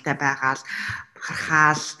аз жаргалтай байгаал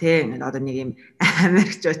харахаал тий. Одоо нэг юм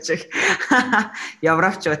Америкчууд шиг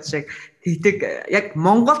Европчууд шиг тэгдэг яг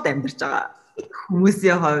Монголд амьдарч байгаа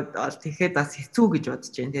хүмүүсийн хувьд бол тэгэхэд бас хэцүү гэж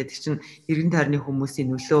бодож байна. Тэгээд тэр чинь эргэн тойрны хүмүүсийн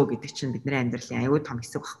нөлөө гэдэг чинь бидний амьдралын аюул том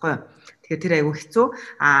хэсэг багхгүй юу. Тэгэхээр тэр аюул хэцүү.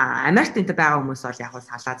 Америкт энэ байгаа хүмүүс бол яг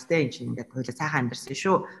салаад те энэ чинь ингээд хоёулаа сайхан амьдарсан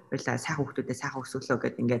шүү. Хоёулаа сайхан хүмүүстэй сайхан өсөглөө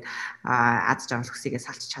гэд ингээд аз жаргал хүсийгээ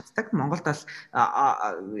салж чаддаг. Монголд бол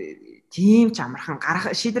тийм ч амархан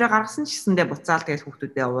шийдвэрээ гаргасан ч гэсэндээ буцаал тэгээд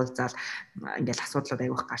хүмүүстэй уулзаал ингээд асуудлууд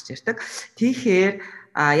аюул гарч ирдэг. Тэгэхээр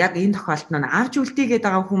яг энэ тохиолдолд нь авч үлдээгээд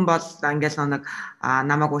байгаа хүн бол ингээл нэг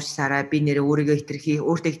намайг уучлаарай би нэрээ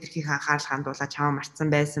өөртөө хитрхийг анхаарал хандуулаад чамаа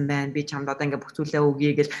марцсан байсан байна би чамд одоо ингээ бүх зүйлээ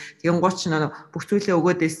өгье гэл тэгэн гооч бүх зүйлээ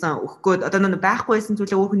өгөөд байсан өгөхгөөд одоо байхгүй байсан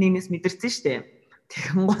зүйлээ өөр хүнээс мэдэрсэн шүү дээ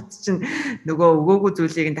тэгэн гооч чинь нөгөө өгөөгүй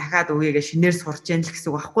зүйлийг дахиад өгье гэж шинээр сурч яан л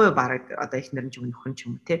гэсэн үг байхгүй юу баг одоо их нэрэн ч юм нөхөн ч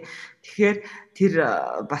юм уу те тэгэхээр тэр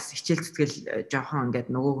бас хичээл зүтгэл жоохон ингээд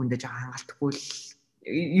нөгөө хүндээ жоохон хангалтгүй л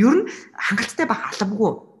ер нь хангалттай байх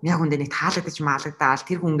албагүй. Яг үндэ нэг таалагдаж маалагдаад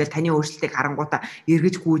тэр хүн ингээл таны өөрчлөлтийг харангуудаа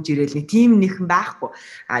эргэж гүйж ирээл нэг тийм нэхэн байхгүй.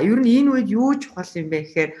 Ер нь энэ үед юу чухал юм бэ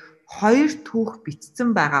гэхээр хоёр түүх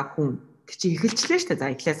бичсэн байгаа хүн чи эхэлчлээ шүү дээ. За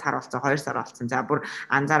эхлээс сар болсон, 2 сар болсон. За бүр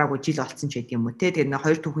анзаараагүй жил болсон ч гэдэг юм уу те. Тэгээд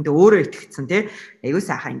хоёр түүхэндээ өөрөө итгэцсэн те. Айгуу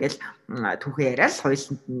сайхан ингээл түүхээ яриад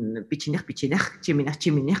хоёуланд би чинийх чи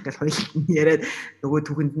минийх гэж хоёуланд яриад нөгөө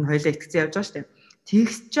түүхэнд нь хоёулаа итгэцэн явж байгаа шүү дээ.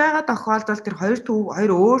 Тэгсэж байгаа тохиолдолд тэр хоёр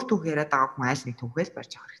өөр түүх яриад байгаа хүн айл нэг түүхээ л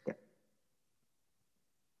барьж авах хэрэгтэй.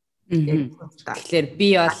 Тэгэхээр би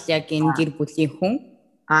бол яг энэ гэр бүлийн хүн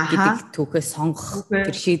гэдэг түүхээ сонгох,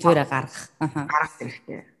 тэр шийдвэрээ гаргах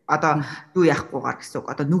хэрэгтэй. Одоо юу яахгүйгээр гэсэн үг.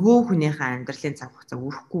 Одоо нөгөө хүнийхээ амьдралын цаг хугацаа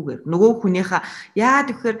өрөхгүйгээр нөгөө хүнийхээ яад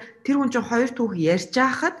гэхээр тэр хүн чинь хоёр түүх ярьж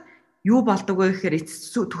байхад юу болдог вэ гэхээр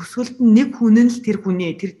төсөлд нь нэг хүн нь л тэр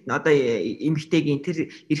хүний тэр одоо эмэгтэйгийн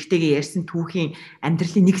тэр эрэгтэйгийн ярьсан түүхийн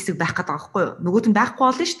амьдралын нэг хэсэг байх гэдэг байгаа байхгүй юу? Нөгөөт нь байхгүй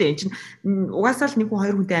болно шүү дээ. Энд чинь угаасаа л нэг хүн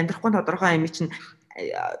хоёр хүнтэй амьдрахгүй тодорхой юм чинь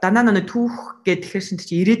данаа нэг түүх гэхээр чинь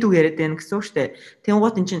ирээдүг яриад байна гэсэн үг шүү дээ.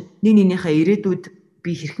 Тэнгуут эн чинь нэг нэгнийхээ ирээдүйд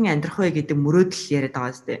би хэрхэн амьдрах вэ гэдэг мөрөөдөл яриад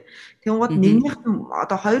байгаа зү. Тэнгууд нэгнийх нь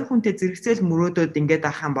одоо хоёр хүнтэй зэрэгцээл мөрөөдөөд ингээд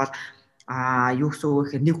авах юм бол юу гэсэн үг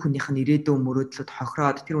гэхээр нэг хүнийх нь ирээдүйн мөрөөдлөд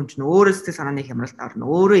хохироод тэр хүн чинь өөрөө сэтгэл санааны хямралд орно.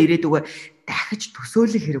 Өөрөө ирээдүгөө дахиж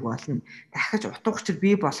төсөөлөх хэрэг болно. Дахиж утга учир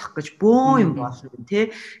бий болох гэж бөөн юм болно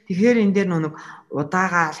тий. Тэгэхээр энэ дээр нэг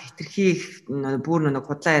удаагаал хитрхи бүр нэг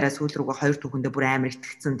худлаа яриа сүүл рүүгээ хоёр түүхэндээ бүр амар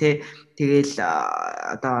итгэцэн тий. Тэгээл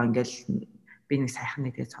одоо ингээл би нэг сайхан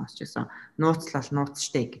нэг тэгээд сонсч байсан. Нууцлал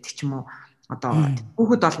нууцчтэй гэдэг ч юм уу. Одоо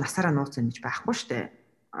хүүхэд бол насаараа нууцсан гэж байхгүй шүү дээ.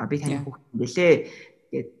 Би таны хүүхэд бэлээ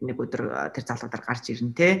гэд нэг өдөр тэр залуудаар гарч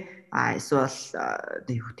ирнэ те. Эсвэл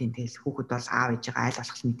одоо юу гэдэг тэгэл хүүхэд бол аав ээжигээ айл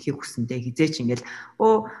болох мэдхийг хүсэндээ хизээч ингээл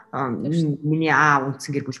миний аав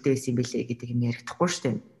үндсэн гэр бүлтэй байсан юм бэлээ гэдэг юм ярихдаггүй шүү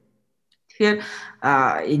дээ. Тэгэхээр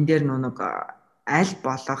энэ дээр нэг аль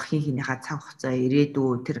болох хинхнийхээ цаг хугацаа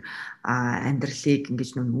ирээдүй тэр амьдралыг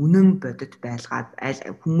ингэж үнэн бодит байлгаад аль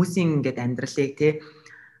хүмүүсийн ингэж амьдралыг тий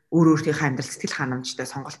өөр өөртөөхөө амьдрал сэтгэл ханамжтай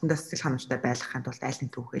сонголтондоо сэтгэл ханамжтай байлгахын тулд аль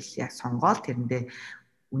нэг түүхэл яг сонгоод тэрэндээ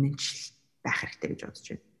үнэнчил байх хэрэгтэй гэж бодож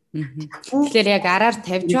байна. Тэгэхээр яг араар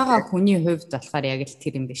тавьж байгаа хүний хувьд болохоор яг л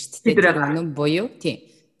тэр юм байна шүү дээ. Тэр үнэн буюу тий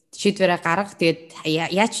шийдвэрээ гаргах тэгээд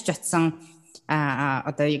яаж ч утсан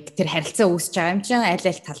одоо тэр харилцаа үүсэж байгаа юм чинь аль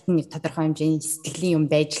талд нь нэг тодорхой хэмжээний сэтгэлийн юм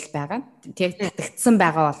байж л байгаа. Тэр татагдсан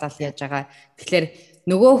байгаа болол яаж байгаа. Тэгэхээр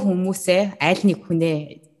нөгөө хүмүүсээ аль нэг хүнээ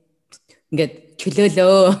ингээд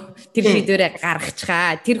чөлөөлөө тэр шийдвэрээ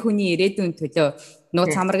гаргацгаа. Тэр хүний ирээдүйн төлөө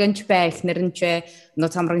нууц хамрагч бай, эхнэр нь ч бай,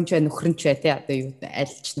 нууц хамрагч бай, нөхөр нь ч бай тий одоо юу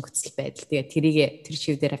аль ч нөхцөл байдал. Тэгээд тэр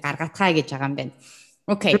шийдвэрээ гаргацгаа гэж байгаа юм байна.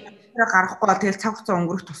 Окей. Гарахгүй бол тэгэл цаг хугацаа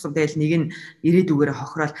өнгөрөх тусам тэгэл нэг нь ирээдүгээрээ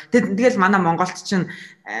хохирол. Тэгэл манай Монголд чинь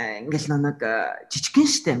ингээл нэг жижигхэн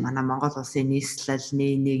штэ манай Монгол улсын нийслэл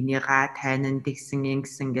нэгнийгаа тайнан тэгсэн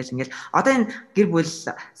ингэсэн ингээл одоо энэ гэр бүл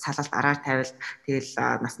салалт араар тавил тэгэл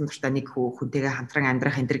насан туршдаа нэг хүнтэйгээ хамтран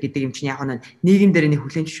амьдрах энэ гэдэг юм чинь яг нийгэм дээр нэг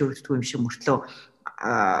хүлэн зөвшөөрөгддөг юм шиг мөртлөө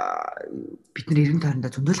бид нар эргэн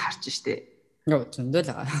тойрондоо зөндөл харж штэ. Зөндөл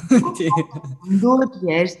байгаа. Зөндөл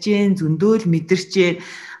ярьж гэн, зөндөл мэдэрч гэн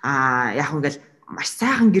яг ингээл маш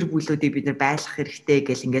сайхан гэр бүлүүдийг бид нар байлгах хэрэгтэй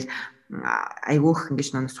гэл ингээл айгүйх ингэж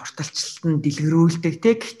нэг сурталчлалт нь дэлгэрүүлдэг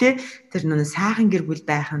те. Гэхдээ тэр нэг сайхан гэр бүл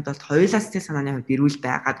байхын тулд хоёулаа сэтгэл санааны хувьд эрүүл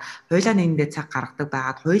байгаад, хоёулаа нэгнээ цаг гаргадаг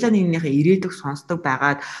байгаад, хоёулаа нэгнийхээ ирээдүг сонсдог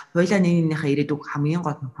байгаад, хоёулаа нэгнийхээ ирээдүг хамгийн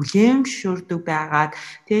гол нь хүлээн зөвшөөрдөг байгаад,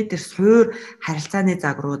 те тэр суур харилцааны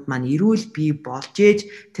загварууд маань эрүүл бий болж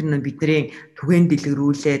ээж тэр нэг бидний түгээн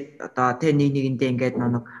дэлгэрүүлээд одоо те нэгэндээ ингээд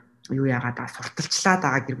нэг юу яагаад сурталчлаад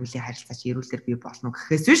байгаа гэр бүлийн харилцаач эрүүлэр бий болно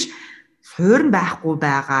гэхээс биш суурь нь байхгүй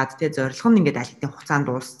байгаад тэгээ зорилго нь ингээд аль хэдийн хугацаанд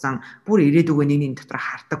дууссан бүр ирээдүгөө нэг дотор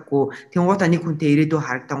хардаггүй тэнгуутаа нэг хүнтэй ирээдүй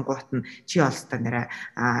харагдангуут нь чи олстой нэрэ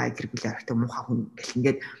гэр бүлийн харагдах муухай хүн гэл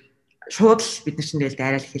ингээд шууд л бид нар чинь тэгэл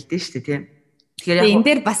дайраал хэлдэг шүү дээ тийм. Тэгэхээр энэ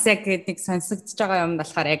дээр бас яг нэг сонсогдож байгаа юм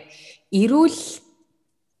болохоор яг эрүүл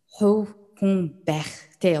хувь хүн байх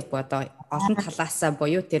тий одоо олон талаасаа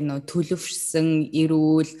буюу тэр нөө төлөвшсөн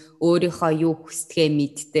эрүүл өөрийнхөө юу хүсдэгэ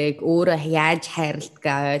мэддэг өөрөө яаж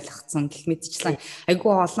хайрладгаа ойлгоцсон гэх мэтчлэн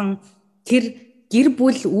айгүй олон тэр гэр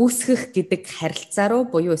бүл үүсгэх гэдэг харилцаа руу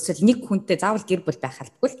буюу эсвэл нэг хүнтэй заавал гэр бүл байх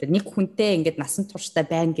албагүй л тэр нэг хүнтэй ингээд насан туршдаа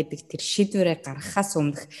байна гэдэг тэр шийдвэрээ гаргахаас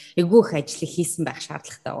өмнөх айгүй их ажлыг хийсэн байх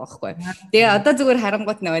шаардлагатай байгаа байхгүй. Тэгээ одоо зүгээр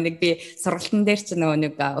харангуут нөгөө нэг би сургалтын дээр ч нөгөө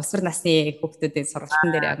нэг өсвөр насны хүүхдүүдийн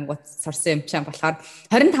сургалтын дээр ангууд сурсан юм чинь болохоор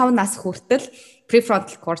 25 нас хүртэл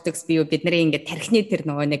prefrontal cortex буюу бидний ингээд тархины тэр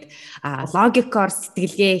нөгөө нэг логикоор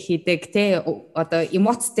сэтгэлгээ хийдэг тий одоо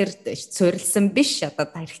эмоц дээр суурилсан биш одоо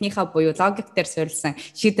тархиныхаа буюу логик дээр суурилсан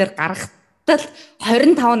шийдвэр гаргахад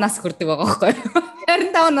 25 нас хүрдэг байгаа байхгүй.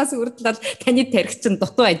 25 нас хүртэл таны тарих чинь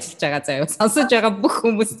дутуу ажиллаж байгаа заяа. Сонсож байгаа бүх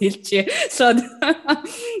хүмүүст хэлчихье.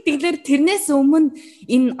 Тэгэхээр тэрнээс өмнө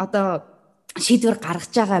энэ одоо шийдвэр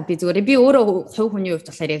гаргаж байгаа би зүгээр би өөрөө хувь хүний хувьд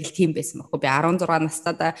болохоор яг л тийм байсан байхгүй. Би 16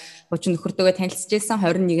 настайдаа хуучин нөхөртөөгөө танилцж байсан,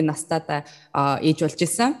 21 настайдаа ээж болж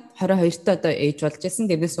исэн, 22-т одоо ээж болж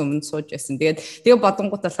исэн, тэрнээс өмнө сууж байсан. Тэгээ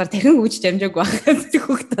бодонгууд болохоор дахин үуч дамжааг байхад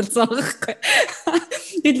хүүхд талсан байхгүй.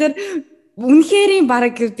 Тэгэхээр үнэхэрийн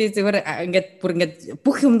бараг би зүгээр ингээд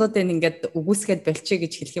бүх юмнуудыг ингээд үгүйсгээд болчих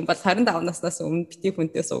гэж хэлэх юм бол 25 наснаас өмнө бити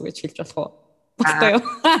хүнтэй суу гэж хэлж болох уу? Багтаа юу?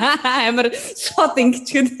 Амар шот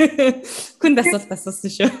ингэчгэн хүнд асуулт асуусан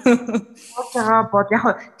шүү. Болж байгаа бод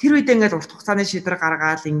яг тэр үед ингээд урт хугацааны шийдвэр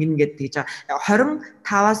гаргаад ингэн гэдэг гэж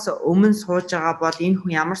 25-аас өмнө сууж байгаа бол энэ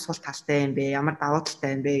хүн ямар сул талтай юм бэ? Ямар давуу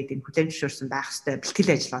талтай юм бэ гэдэг хүлээн зөвшөөрсөн байх хэрэгтэй.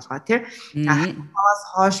 Бэлтгэл ажил болгоо тий. 25-аас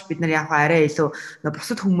хойш бид нар яг арай илүү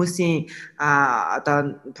бусад хүмүүсийн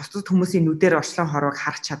бусад хүмүүсийн нүдээр орчлон хорвог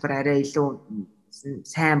харах чадвар арай илүү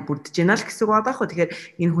сайн бүрдэж байна л гэсэн үг байна хөө. Тэгэхээр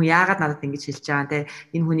энэ хүн яагаад надад ингэж хэлж байгаа те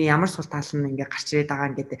энэ хүний ямар сул тал нь ингээ гарч ирээд байгаа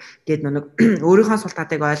ингээд нэг өөрийнхөө сул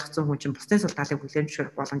талыг ойлгоцсон хүн чинь бусдын сул талыг хүлээн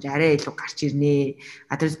зөвшөөрөх боломж арай илүү гарч ирнэ.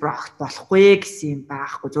 Адрес брохт болохгүй гэсэн юм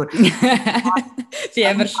байхгүй зүгээр. Би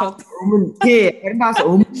ямар шууд өмнө тий харин бас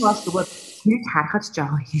өмнө бас зүгээр хэрэг харахад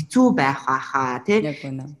жоохон хэцүү байх байхаа тий. Яг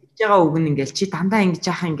үнэ. байгаа үг нь ингээл чи дандаа ингэж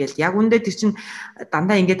яах юм гээл яг үндэ тэр чин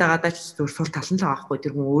дандаа ингэж байгаадаа ч зүгээр сул тал нь л байгаа хгүй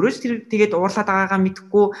тэр хүн өөрөө ч тэр тэгээд уурлаад байгаагаа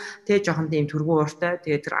мэдхгүй тэгээ жоохон тийм төргүү ууртай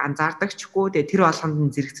тэгээд тэр анзаардаг чгүй тэгээд тэр болгонд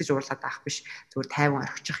нь зэрэгцэж уурлаад байх биш зүгээр тайван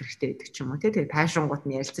орхичих хэрэгтэй гэдэг ч юм уу тэгээд тайшингууд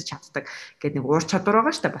нь ярилцаж чаддаг гэдэг нэг уур чадвар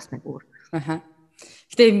байгаа штэ бас нэг өөр. Аха.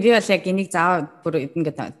 Гэтэ би бол яг энийг заавал бүр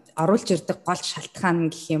ингээд оруулж ирдэг гол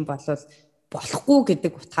шалтгаан гэх юм бол болохгүй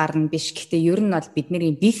гэдэг утгаар нь биш. Гэхдээ ер нь бол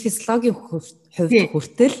бидний бие физиологийн хувьд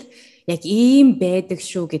хүртэл яг ийм байдаг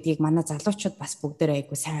шүү гэдгийг манай залуучууд бас бүгдээ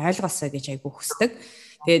айгу сайн ойлгосоо гэж айгу хүсдэг.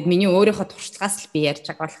 Тэгээд миний өөрийнхөө туршлагаас л би ярьж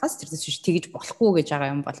байгаа болохоос тэрнээс биш тэгж болохгүй гэж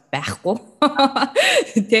байгаа юм бол байхгүй.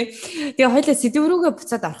 Тэгээ хоёлаа сэдв рүүгээ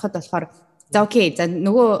буцаад ороход болохоор за окей за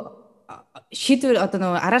нөгөө шийдвэр одоо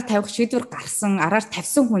нөгөө араар тавих шийдвэр гарсан араар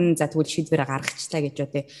тавьсан хүн за тэгвэл шийдвэрээ гаргачлаа гэж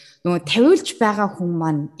үү. Нөгөө тавиулж байгаа хүн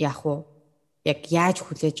маань яах вэ? Яг яаж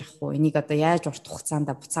хүлээж авах вэ? Энийг одоо яаж урт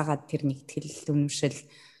хугацаанд буцаагаад тэр нэгтгэл үнэмшил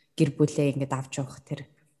гэр бүлээ ингээд авч явах тэр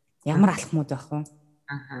ямар алхмууд байх вэ?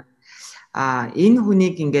 Энэ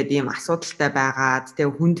хүнийг ингээд ийм асуудалтай байгаад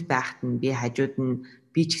тэг хүнд байхад нь би хажууд нь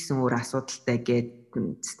би ч гэсэн өөр асуудалтай гээд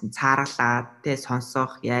цаарлаад тэг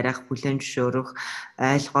сонсох, ярих, хүлээн зөвшөөрөх,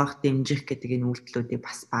 ойлгох, дэмжих гэдэг энэ үйлдэлүүдийг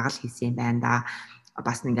бас бага л хийсэн юм байна да.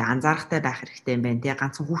 Бас нэг анзаарахтай байх хэрэгтэй юм байна. Тэгээ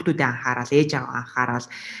ганцхан хүүхдүүдээ анхаарал, ээж аваа анхаарал,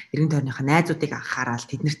 эргэн тойрныхоо найзуудыг анхаарал,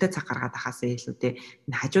 тэднэртэй цаг гаргаад ахаасаа илүүтэй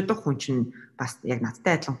энэ хажуудах хүн чинь бас яг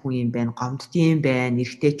надтай адилхан хүн юм байна, гомддгийн юм байна,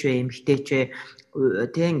 эрэгтэй ч вэ, эмэгтэй ч вэ,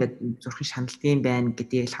 тэг ингээд зурхын шаналдгийн байна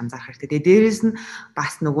гэдгийг л анзаарах хэрэгтэй. Тэгээ дээрэс нь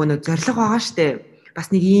бас нөгөө нэг зориг байгаа штэ.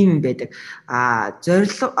 Бас нэг ийм юм байдаг.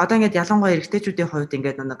 Зориг одоо ингээд ялангуяа эрэгтэйчүүдийн хувьд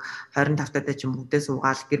ингээд нэг 25 таатай ч юм үдээ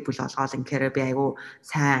суугаал гэр бүл олгоол ингээд би айгүй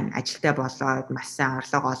сайн ажилтай болоод маш сайн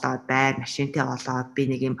орлого олоод байр машинтай болоод би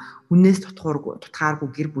нэг юм хүнээс тутгааргүй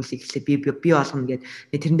гэр бүлийг эхлээ би олгоно гэдэг.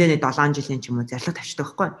 Тэрэндээ нэг 7 жилийн ч юм уу зориг тавьчихдаг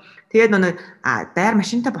байхгүй. Тэгээд нэг байр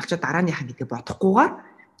машинтай болчоод дарааныхаа гэдэг бодохгүйгээр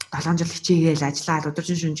 7 жил хичээгээл ажиллаад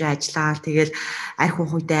өдөржин шөнөжин ажиллаад тэгэл арх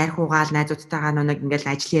ухуйтай арх угаал найзуудтайгаа нэг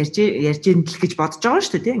ингээл ажил ярьж идэл гэж бодож байгаа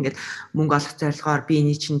шүү дээ. Ингээд мөнгө олох зорилгоор би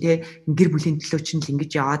эний чинь те гэр бүлийн төлөө чинь л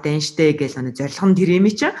ингэж яваад байна штэ гэж нэг зорилго нь тэр юм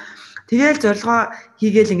чи. Тэгэл зорилгоо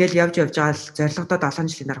хийгээл ингээл явж байгаа л зорилгодоо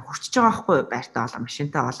 7 жилийн дараа хүрчихэж байгаа байхгүй байртаа олоо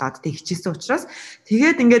машинтай олоод тэг хичээсэн учраас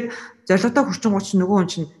тэгээд ингээд зорилгодоо хүрчин гооч нөгөө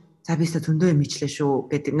хүн чинь за би өстө зөндөө юм ичлээ шүү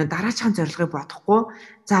гэдэг. Дараачихан зорилгыг бодохгүй.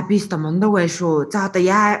 За би өстө мундаг бай шүү. За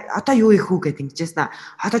одоо юу их үү гэдэг ингэжсэн.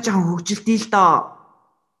 Одоо жоохон хөгжилтий л доо.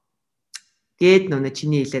 Гээд нөө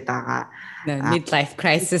чиний хэлээд байгаа midlife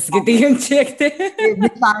crisis гэдэг юм чи яг тий.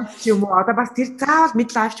 Midlife юм уу? Одоо бас тэр заавал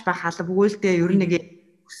midlife байх алба бүгээлдээ ер нь нэг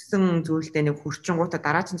өссөн зүйлдээ нэг хурцингуудаа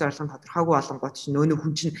дараагийн зорилго нь тодорхойгүй болонгууд чинь нөө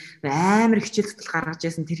хүн чинь амар хичээл зүтгэл гаргаж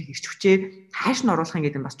яасан тэр хэрч хүчээ хааш нь оруулах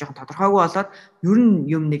гэдэг нь бас жоохон тодорхойгүй болоод ер нь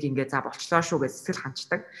юм нэг ингээ за болчлоо шүү гэж сэтгэл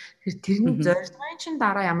ханчдаг. Тэрний зорилгын чинь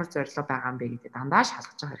дараа ямар зорилго байгаа юм бэ гэдэг дандаа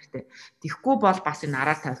шалгаж байгаа хэрэгтэй. Тэгэхгүй бол бас энэ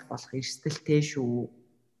араар тавих болох эрсдэлтэй шүү.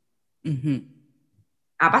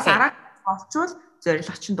 Бас араа болчвол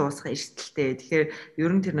зорилго чинь дуусах эрсдэлтэй. Тэгэхээр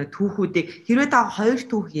ер нь тэр нэг түүхүүдийг хэрвээ та хоёр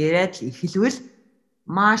түүх яриад л эхэлвэл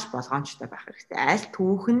маш болгоомжтой байх хэрэгтэй. Аль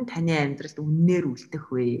түүх нь таны амьдралд үннээр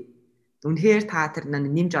үлдэх вэ? Үнэхээр та тэр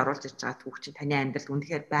нэмж оруулж ирж байгаа түүх чинь таны амьдралд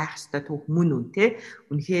үнэхээр байх ёстой түүх мөн үү те?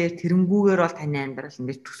 Үнэхээр тэрнгүүгээр бол таны амьдрал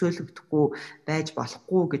ингэж төсөөлөгдөхгүй байж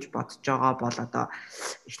болохгүй гэж бодож байгаа бол одоо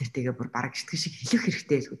их нэртэйгээ бүр бараг итгэж шиг хэлэх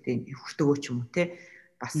хэрэгтэй л үү те? Хүртөгөө ч юм уу те?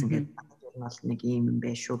 бас ингээд ер нь бол нэг юм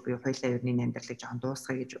байх шүү. Би хоёлаа ер нь амьдралыг жоохон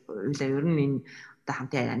дуусгая гэж хоёлаа ер нь энэ одоо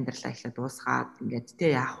хамтын амьдралаа ихлэ дуусгаад ингээд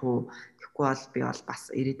тэ яах вэ? Тэгэхгүй бол би бол бас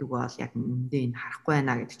ирээдүгөө бол яг үндэ энэ харахгүй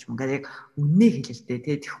байна гэдэг ч юм. Ингээд яг үннээ хэлэлтэй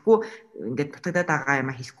тэ. Тэгэхгүй ингээд дутагдаад байгаа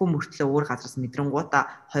юм хэлэхгүй мөртлөө өөр газраас мэдрэнгуудаа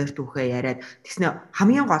хоёр түүхээ яриад тэгснэ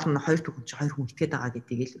хамгийн гол нь хоёр түүхэн чи хоёр хүн итгээд байгаа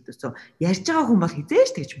гэдгийг л өдөөсөө ярьж байгаа хүн бол хизээж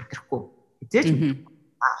тэгж мэдрэхгүй. Хизээж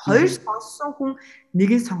хоёр сонссон хүн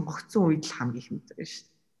нэгийг сонгогдсон үед л хамгийн их мэдэрнэ шүү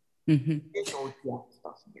дээ.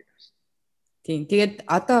 Тийм. Тэгээд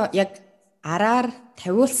одоо яг араар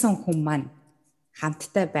тавиулсан хүн маань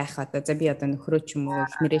хамттай байх одоо за би одоо нөхрөө ч юм уу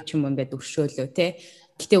эхнэрээ ч юм уу ингээд өршөөлөө тий.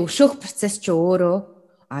 Гэтэ өршөөх процесс чи өөрөө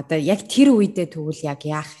одоо яг тэр үедээ тэгвэл яг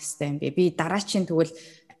яах ёстой юм бэ? Би дараачийн тэгвэл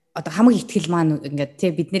одоо хамаг ихтгэл маань ингээд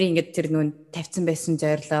тий бидний ингээд тэр нүүн тавьсан байсан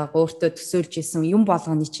зорилго өөртөө төсөөлж исэн юм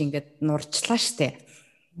болгоны чи ингээд нурчлаа штэ.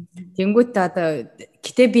 Тэнгүүт одоо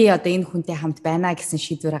гэтээ би одоо энэ хүнтэй хамт байна гэсэн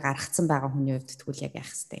шийдвэрээ гаргацсан байгаа хүний хувьд тэгвэл яг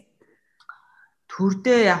яах ёстой?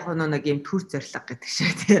 Төрдөө яг нэг юм төр зорилго гэдэг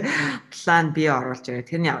шиг тий план бий оруулж байгаа.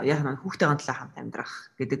 Тэр нь яг хүүхдийн талаа хамт амьдрах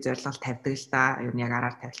гэдэг зорилго тавьдаг л да. Ер нь яг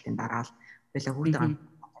араар тавилтын дараа л байлаа хүүхдийн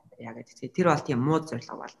яг гэдэг. Тэр бол тийм муу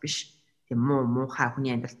зорилго бол биш. Тийм муухай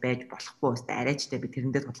хүний амьдралд байж болохгүй өстэй арайчтай би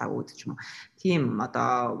тэрэндээ тулаа үүдч юм. Тийм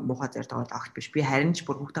одоо муухай зорилго бол огт биш. Би харин ч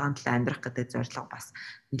бүр хүүхдийн талаа амьдрах гэдэг зорилго бас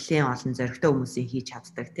нэлээд олон зоригтой хүмүүсийн хийж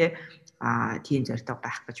чаддаг тий. Тийм зорилго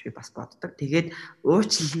байх гэж би бас боддог. Тэгээд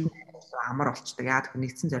уучлалт амар болчдөг. Яа тэгэхээр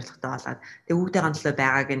нэгдсэн зорилготой болоод тэгээ хүүхдийн төлөө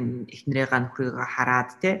байгааг нь эхнэрээ нөхрийгөө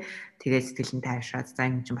хараад тэгээд сэтгэл нь тайвшраад за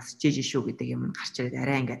юм чинь бас чийж шүү гэдэг юм гарч ирээд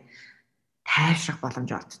арай ингээд тайвшрах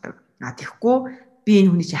боломж олддог. Тэгэхгүй би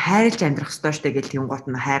энэ хүний чинь хайрлж амьдрах ёстой штэ гэж тэнгуут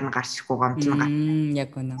нь хайр нь гарч ирэхгүй гомдлон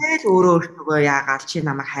яг үнэ. Тэгэл өөрөө өөртөө яагаад чи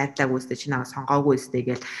намайг хайрлаагүй өстэй чи намайг сонгоогүй өстэй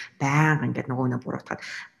гэж байнга ингээд нөгөө нэг буруутгаад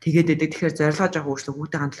тэгээд тэгэхээр зорилгоо жоох өөрчлөө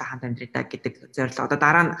хүүхдийн төлөө хамт амьдрий да гэдэг зорилго одоо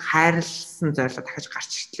дараа нь хайрлсан зорилго дахиж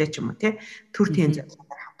гарч ирлээ ч юм уу тий төр тийм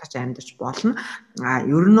зорилгоор хамтарч амьдарч болно.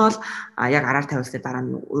 Ер нь бол яг араар тавьсны дараа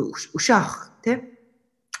нь өшөө авах тий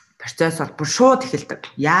процесс бол бүр шууд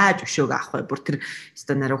эхэлдэг. Яаж өшөөг авах вэ? Бүр тэр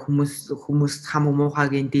стандараа хүмүүс хамаг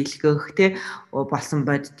муухайгийн дийлгэх те болсон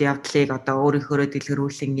бодит явдлыг одоо өөрийнхөө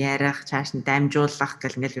дэлгэрүүлэн ярих, цааш нь дамжуулах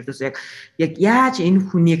гэл ингээл ердөөс яг яаж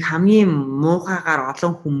энэ хүнийг хамгийн муухайгаар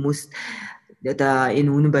олон хүмүүст одоо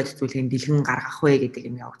энэ үнэн бодит зүйлийг дэлгэн гаргах вэ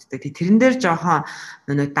гэдэг юм явагддаг. Тэрэн дээр жоохон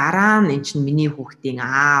нөгөө дараа нь эн чинь миний хүүхдийн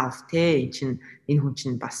аав те эн чинь энэ хүн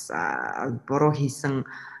чинь бас буруу хийсэн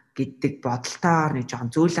гэдэг бодолтоор нэг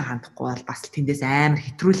жоохон зөөлөн хандахгүй бол бас тэндээс амар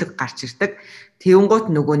хэтрүүлэг гарч ирдэг.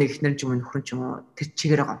 Тэнгуут нөгөө нэг ихнэр ч юм уу нөхөр ч юм уу тэр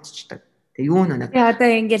чигээрээ гомцчдаг. Тэгээ юу нэг. Тэгээ одоо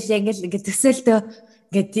ингээл төсөөлтөө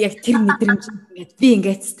ингээд яг тэр мэдрэмж ингээд би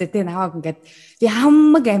ингээд зү тэ наваг ингээд би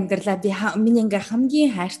хамаг амьдралаа би миний ингээд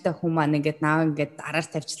хамгийн хайртай хүн маань ингээд наваг ингээд араар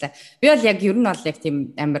тавьчлаа. Би бол яг ер нь бол яг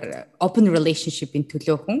тийм амар open relationship-ийн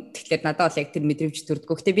төлөө хүн. Тэгэхээр надад бол яг тэр мэдрэмж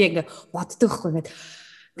төрдгөө. Гэтэ би ингээд боддог хгүй ингээд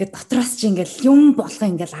дотроос чи ингээл юм болгоо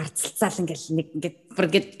ингээл арцалцаал ингээл нэг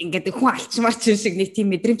ингээд хүн алчмаар ч шиг нэг тийм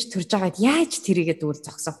мэдрэмж төрж байгаад яаж тэрийгээ дүүл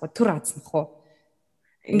зогсоох вэ? Түр азнах уу?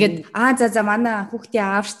 Ингээд за манай хүүхдийн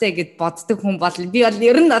аав штэ гэд боддог хүн бол би бол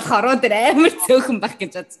ер нь болох ороо дээр амар цөөхөн байх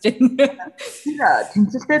гэж бодож байна.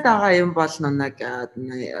 Тэмцэлтэй байгаа юм бол нэг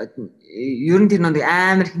ер нь тэр нэг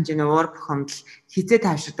амар хэмжээний уур бухимдал хизээ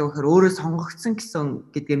тайвширдаг гэхээр өөрөө сонгогдсон гэсэн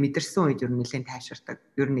гэдгээ мэдэрсэн үед ер нь нэлээд тайвширдаг.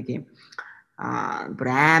 Ер нь нэг юм бүр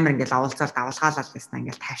амар ингээл авалцал давалгаалал гэсэн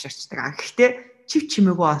ингээл тайвширчдаг. Гэхдээ чив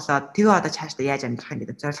чимээгүй болоод тэгээ одоо цаашдаа яаж амьдрах юм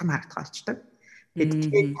гэдэг зорилго нь харагдах болчдөг.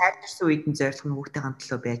 Тэгээд тайвширсан үед нь зорилго нь хүүхдийн хамт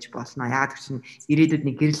төлөө байж болно. Ягаад гэвэл чинь ирээдүйд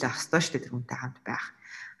нэг гэрэл авах ёстой шүү дээ тэр хүнтэй хамт байх.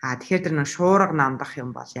 Тэгэхээр тэр нэг шуурга намдах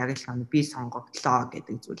юм бол яг л би сонгогдлоо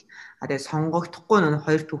гэдэг зүйл. Тэгээд сонгогдохгүй нэг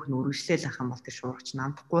хоёр түүх нь үргэлжлээл ах юм бол тэр шуургач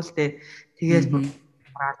намдахгүй л дээ. Тэгээл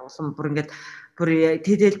улам бүр ингээд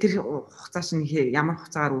тэгэл тэр хугацаа чинь ямар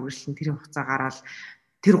хугацаагаар үргэлжлэн тэр хугацаагаар л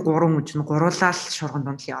тэр гурван хүн чинь гуруулаад шурган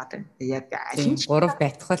дунд л яваад байна. Яг аль нь гурав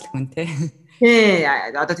байтгал хүн тий.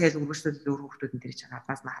 Одоо тэгэл үргэлжлүүлэл өөр хүмүүсд нь тэр чинь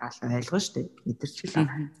гаднаас нь хараал ойлгоо шүү дээ. Мэдэрчлээ.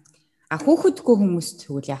 Хүүхэдгүй хүмүүс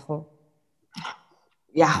тэгвэл яах вэ?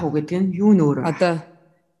 Яах вэ гэдэг нь юу нөөрэ?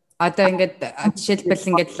 Одоо ингээд жишээлбэл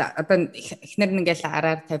ингээд одоо эхнэр нь ингээд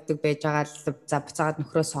араар тавьдаг байж байгаа л за буцаагаад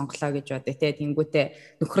нөхрөө сонглоо гэж бодё те.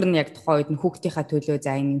 Тэнгүүтээ нөхөр нь яг тухайн үед нь хүүхдийнхаа төлөө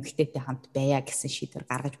за энэ эмэгтэйтэй хамт байя гэсэн шийдвэр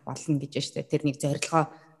гаргаж болно гэж байна шүү дээ. Тэр нэг зорилгоо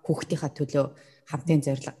хүүхдийнхаа төлөө хамтын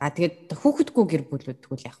зорилго. Тэгээд хүүхэдгүй гэр бүлүүд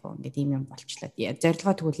тэгвэл яах вэ? Ингээд ийм юм болчлаа.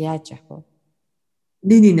 Зорилгоо тэгвэл яаж яах вэ?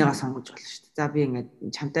 Нeenийгээ сонгож болно шүү дээ. За би ингээд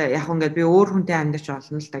чамтай яг ингээд би өөр хүнтэй амьдарч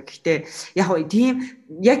болно л да. Гэхдээ яг тийм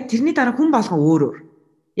яг тэрний дараа хүн болгон өөр.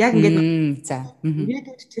 Яг ингээд за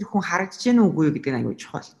ирээдүйд тэр хүн харагдаж гэнэ үгүй гэдэг нь аюул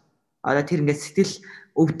чухал. Одоо тэр ингээд сэтгэл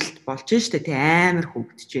өвдөлт болж штэ тий амар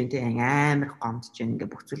хөвгдөж जैन тий амар гомдож जैन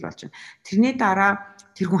ингээ бүх зүйл болж байна. Тэрний дараа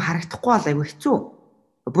тэр хүн харагдахгүй бол айгүй хэцүү.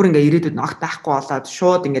 Бүр ингээ ирээдүйд огт байхгүй болоод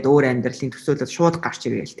шууд ингээ өөр амьдралын төсөөлөд шууд гарч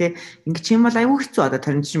иргээл тий. Ингээ ч юм бол айгүй хэцүү одоо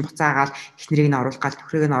тэр чинь буцаагаал эхнэрийг нь оруулах гал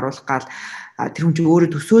төхрийг нь оруулах гал тэр хүн чинь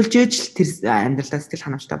өөрөө төсөөлж ээж л тэр амьдралаа сэтгэл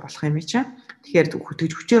ханамжтай болох юм чи. Тэгэхээр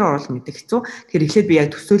хөтөж хүчээр оруулах мэдээ хэцүү. Тэгэхээр эхлээд би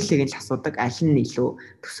яг төсөөллийг нь л асуудаг аль нь илүү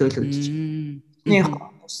төсөөлөгдөж. Нэг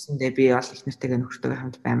хөөсөндөө би бол их нэртэйгээ нөхөртөөгөө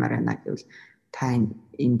хамт баймаар байна гэвэл та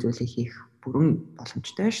энэ зүйлийг хийх бүрэн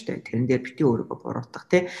боломжтой шүү дээ. Тэрэн дээр бити өөрийгөө буруутгах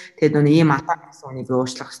тий. Тэгээд нөгөө ийм атаа асууныг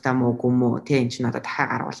уучлах хэрэгтэй мó гүм үү тий энэ чинь одоо дахиад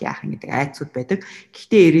гарвал яах юм гэдэг айцуд байдаг.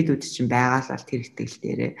 Гэхдээ ирээдүйд чинь байгаа л тэр итгэл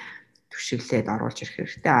дээрээ түшиглээд оруулж ирэх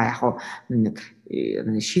хэрэгтэй. Яг хуу нэг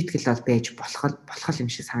шийтгэл бол байж болох юм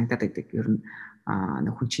шиг санагдаад байдаг. Ер нь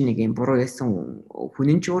хүн чинь нэг юм буруу яасан хүн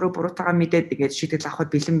нь ч өөрөө буруутайгаа мэдээд тэгээд шийтгэл авахд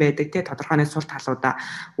бэлэн байдаг тий. Тодорхой нэг сул талуудаа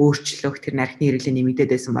өөрчлөх тэр нархны хэрэглээ нэмэгдээд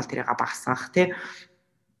байсан бол тэрийг багасгах тий.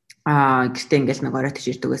 Гэхдээ ингээл нэг оройтж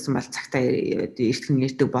ирдэг байсан бол цагтаа эртгэн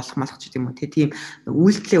ирдэг болох малах ч гэдэм үү тийм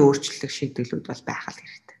үйлдэлээ өөрчлөх шийдвэрлүүд бол байх л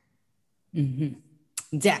хэрэгтэй.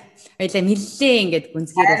 За, ойлаа нэлээ ингээд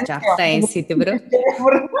гүнзгийрүүлж авлаа энэ сэдвэр.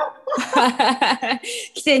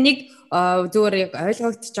 Гэхдээ нэг зүгээр яг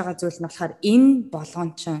ойлгогдож байгаа зүйл нь болохоор энэ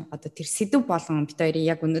болгоон чинь одоо тэр сэдв болгон бид хоёрын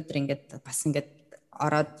яг өнөөдөр ингээд бас ингээд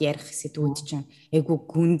ороод ярих сэдвүүд чинь айгу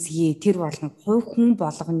гүнзгий тэр болгон хүн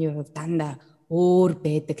болгоны хувьд дандаа өөр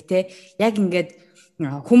байдаг те яг ингээд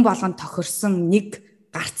хүн болгон тохирсон нэг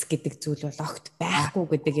гарц гэдэг зүйл бол огт байхгүй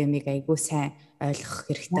гэдэг ямиг айгүй сайн ойлгох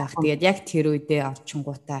хэрэгтэй баг. Тэгээд яг тэр үедээ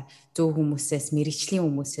орчингуудаа зөв хүмүүсээс мэрэгчлийн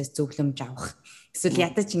хүмүүсээс зөвлөмж авах эсвэл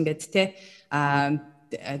ядаж ингээд те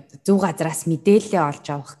зөв газраас мэдээлэл олж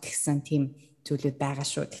авах гэсэн тийм зүйлүүд байгаа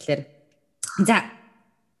шүү. Тэгэхээр за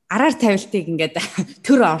араар тавилтыг ингээд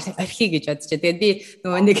төр орхий гэж бодож. Тэгээд би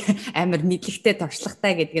нөгөө нэг амар нийтлэгтэй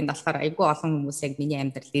туршлагатай гэдгийг нь болохоор айгүй олон хүмүүс яг миний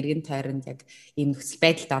амьдралд эргэн тойронд яг ийм нөхцөл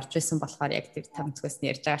байдалд орж исэн болохоор яг тэр томцгоос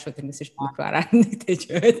нь ярьж байгаа шүү. Тэрнээс ч микро араа нэгтэж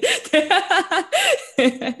байд.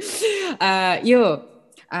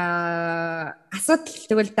 Асуудал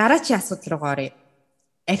тэгвэл дараачийн асуудал руу оръё.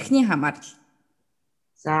 Архины хамаарал.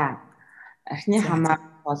 За архины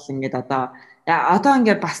хамаарал бол ингээд одоо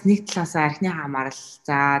ингээд бас нэг талаас архины хамаарал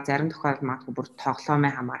за зарим тохиолдолд магадгүй бүр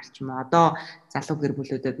тоглоомын хамаарал ч юм уу одоо залуу гэр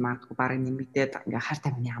бүлүүдэд магадгүй барыг нэмэгдээд ингээд хар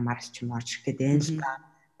тамхины хамаарал ч юм уу орж ирэх гэдэг л та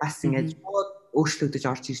бас ингээд өөрчлөгдөж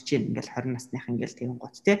орж ирж байна ингээд 20 насных ингээд тэгэн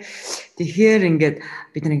гот тий. Тэгэхээр ингээд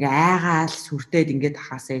бид нэг айгаал сүрдээд ингээд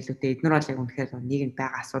хахаасаа илүүтэй эднэр бол яг үнэхээр нийгэмд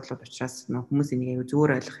байгаа асуудлууд учраас хүмүүс энийг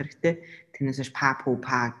зөвөр ойлгох хэрэгтэй. Тэрнээс па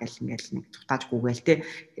гэл ингээд нэг тутааж гүгээл тий.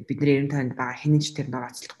 Бидний эрен тойронд байгаа хинэж тэр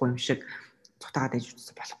нураацлахгүй юм шиг цутаагаад ээж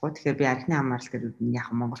үзсэн болохгүй. Тэгэхээр би архины хамаарал гэдэг нь яг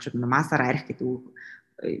монголчууд масаар арх гэдэг үг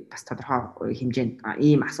бас тодорхой хэмжээнд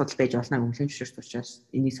ийм асуудал байж болсноо өвлөмжшөрч учраас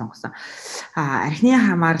энийг сонгосон. Архины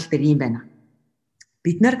хамаарал дээр ийм байна.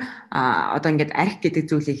 Бид нар одоо ингээд арх гэдэг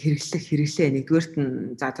зүйлийг хэрэглээ нэгдүгээрт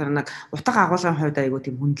нь за тэр нэг утга агуулгын хувьд айгуу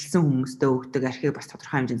тийм хүндэлсэн хүмүүстэй өгдөг архийг бас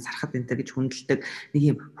тодорхой хэмжээнд сархад энэ гэж хүндэлдэг нэг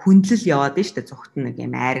юм хүндлэл яваад байна шүү дээ зүгт нэг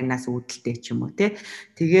юм айрнаас үүдэлтэй ч юм уу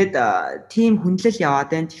тэгээд тийм хүндлэл яваад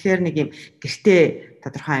байна. Тэгэхээр нэг юм гэртээ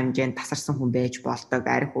тодорхой хэмжээнд тасарсан хүн байж болдог,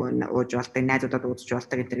 арх ууж болдог, найзуудад уудж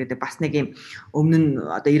болдог гэдэг бас нэг юм өмнө нь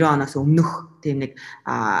одоо 90 оноос өмнөх тийм нэг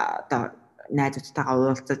одоо найзуудтайгаа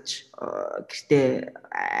уулзаж гэртээ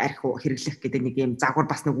арх хэрэглэх гэдэг нэг юм загвар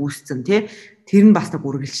бас нэг үүсцэн тий. Тэр нь бас нэг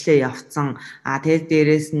үргэлжлээ явцсан. Тэгээд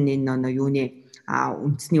дээрэс нь энэ юуны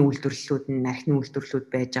үндэсний үйлдвэрлэлүүд нь архины үйлдвэрлэлүүд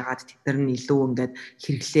байж байгаад тэд нар нь илүү ингээд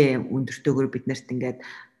хэрэглээ өндөртөөгөр биднэрт ингээд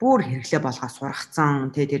бүр хэрэглээ болгоо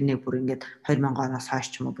сургацсан. Тэгээ тэрнийг бүр ингээд 2000 оноос хойш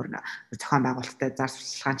ч юм уу бүр зохион байгуулалттай зар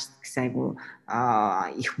сурталчилгаанч гэсэн айгу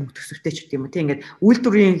их мөнгө төсөвтэй ч гэдэг юм уу. Тэг ингээд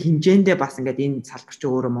үйлдвэрийн хэмжээндээ бас ингээд энэ салбар чи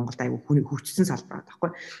өөрөө Монголд айгу хөгжсөн салбар байхгүй.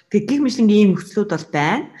 Тэг гих мэтлэн ийм нөхцлүүд бол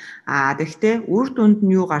байна. Тэгэхдээ үр дүнд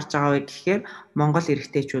нь юу гарч байгаа вэ гэхээр Монгол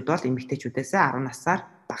эрэгтэйчүүд бол эмэгтэйчүүдээс 10 насаар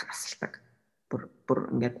бага насалдаг. Бүр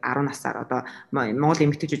ингээд 10 насаар одоо Монгол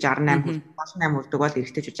эмэгтэйчүүд 68 хүрдэг, 78 хүрдэг бол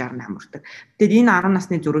эрэгтэйчүүд 68 хүрдэг. Тэгэд энэ 10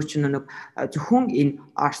 насны зөрүү чинь нэг зөвхөн энэ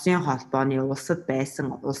Оросын холбооны улсад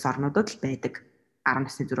байсан улс орнуудад л байдаг 10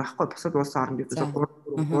 насны зөрүү байхгүй. Бусад улс орнууд гэдэг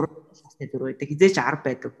 3 насны зөрүү байдаг. Хизээч 10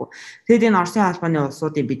 байдаггүй. Тэгэд энэ Оросын холбооны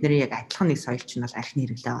улсуудын бидний яг адилхан нэг соёл чинь бол архины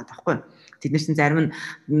хэрэглээ байгаа байхгүй. Тэд нар чинь зарим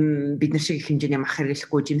нь бид нар шиг их хэмжээний мах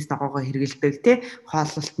хэрэглэхгүй, жимс ногоогоо хэрэглэдэг тий.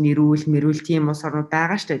 Хооллолт, мэрүүл тийм улс орнууд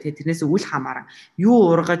байгаа шүү дээ. Тэрнээс үл хамааран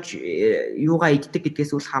юу ургаж юугаа иддэг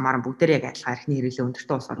гэдгээс үл хамааран бүгдээ яг адилхан архины хэрэглээ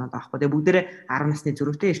өндөртэй улс орнууд байгаа байхгүй. Тэгээ бүгдээ 10 насны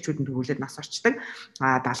зөрүүтэй эрчүүдэн төгөөлөд нас орчдөг.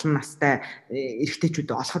 70 настай эрэгтэйчүүд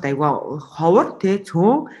олоход аюугаа ховор тий. те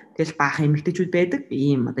цөөн тэгэл баахан эмэгтэйчүүд байдаг.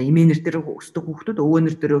 Ийм одоо эмээнэр дээр өсдөг хүүхдүүд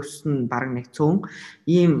өвөөнөр дээр өссөн баг нэг цөөн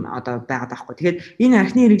ийм одоо байгаад байхгүй. Тэгэхээр энэ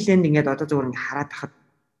архины хэрэглээнд ингээд одоо зөвхөн ингээд хараад байхад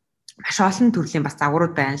маш олон төрлийн бас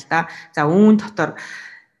загварууд байна л да. За үүн дотор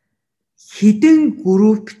хэдэн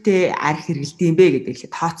групптэй арх хэрэгэлдэг юм бэ гэдэг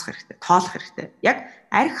их тооцох хэрэгтэй, тоолох хэрэгтэй. Яг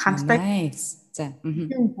арх хамтдаа за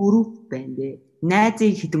хэдэн групп байна бэ?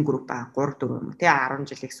 Найзын хэдэн групп байгаа 3 4 юм те 10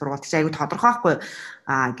 жил их сургууль чи айгу тодорхой байхгүй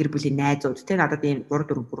гэр бүлийн найзууд те надад ийм 3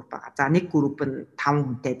 4 групп байгаа. За нэг групп нь 5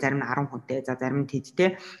 хүнтэй, зарим нь 10 хүнтэй, за зарим нь тэд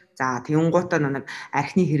те. За тэгэнгуутаа нэг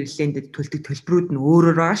архины хэрэглээнд төлдөг төлбөрүүд нь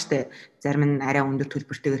өөрөөр байгаа штэ. Зарим нь арай өндөр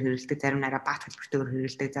төлбөртэйгээр хэрэглэдэг, зарим нь арай бага төлбөртэйгээр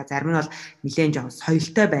хэрэглэдэг. За зарим нь бол нэлээд жоохон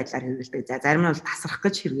соёлтой байдлаар хэрэглэдэг. За зарим нь бол тасрах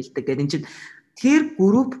гэж хэрэглэдэг гэдэг. Энд чинь тэр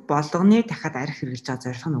групп болгоны дахиад арх хэрэглэж байгаа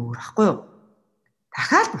зорилго нь өөр байхгүй юу?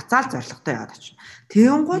 Дахиад буцаал зорилготой яваад очив.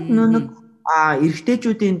 Тэгэнгუთ нэг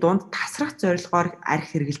эрэгтэйчүүдийн дунд тасрах зорилгоор арх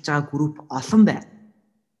хэрэглэж байгаа групп олон байна.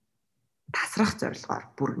 Тасрах зорилгоор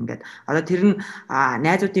бүр ингээд одоо тэр нь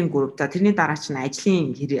найзуудын групп за тэрний дараа чинь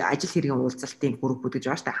ажил хэргийн уулзалтын группүүд гэж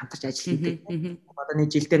байгаа шүү дээ хамтарч ажил хийдэг. Одоо нэг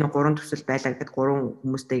жилдээ нэг 3 төсөл байлаа гэхэд 3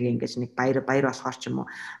 хүмүүстэйгээ ингээд нэг баяр болохоор ч юм уу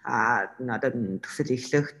одоо төсөл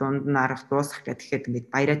эхлэх дунд нь арах дуусах гэхэд ингээд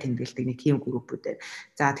баяраа тэмдэглэдэг нэг тийм группүүд байна.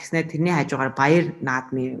 За тэгснээр тэрний хажуугаар баяр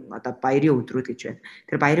наадмын одоо баярын өдрүүд гэж байна.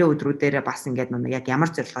 Тэр баярын өдрүүдээр бас ингээд нэг яг ямар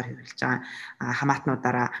зорилгоор хэрэглэж байгаа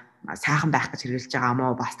хамаатнуудаараа сайхан байх гэж хэрэглэж байгаа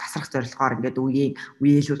мó бас тасрах зорилгоор ингээд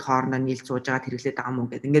үеэлүүд хоорондоо нийлж сууж байгаа хэрэглээд байгаа мó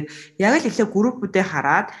гэдэг. Ингээд яг л эхлээ группүүдээ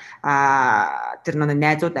хараад тэр нэг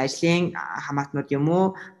найзууд ажлын хамаатнууд юм уу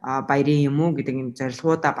баярын юм уу гэдэг юм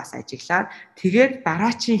зорилгоудаа бас ажиглаад тэгээд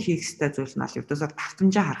дараачийн хийх ёстой зүйл нь бол ердөөсөө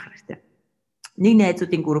давтамжаа харах хэрэгтэй. Нэг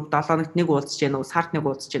найзуудын групп 7 хоногт нэг уулзж гэнэ үү, сард нэг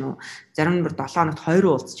уулзж гэнэ үү, зарим нь 7 хоногт 2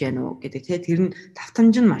 уулзж гэнэ үү гэдэг. Тэгээд тэр нь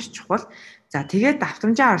давтамж нь маш чухал. За тэгээд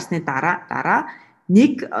давтамжаа харсны дараа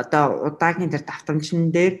нэг одоо удаагийн тэр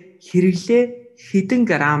давтамжин дээр хэрэглээ хэдэн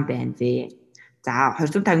грамм байна вэ? За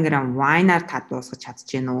 250 г вайнаар та дуусгаж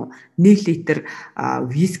чадчихэв үү? 1 литр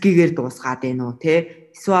вискигээр дуусгаад байна уу те?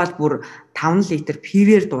 Эсвэл бүр 5 литр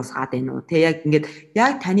пивээр дуусгаад байна уу те? Яг ингээд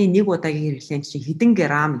яг таны нэг удаагийн хэрэглээнд чинь хэдэн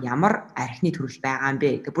грамм ямар архины төрөл байгаа юм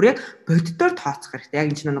бэ? Тэг бүр яг боддоор тооцох хэрэгтэй. Яг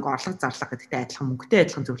энэ чинь нэг орлого зарлага гэдэгтэй адилхан мөнгөтэй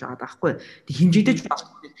адилхан зүйл байгаа байхгүй. Тэг хэмжигдэж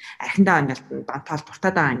архиндаа ингээд донтоол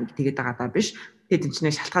дуртаад байгаа юм тэгээд байгаа даа биш. Тэгээд энэ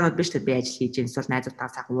чинь шалтгаанууд биш тэгээд би ажил хийж гэн эсвэл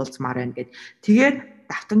найзуудтайгаа сайхан уулзмаар байна гэд. Тэгээд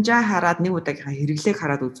давтамжаа хараад нэг удаагийнхаа хэрэглээг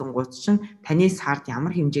хараад үзэнгууд чинь таны сард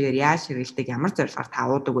ямар хэмжээгээр яаж хэрэглэдэг, ямар зорилгоор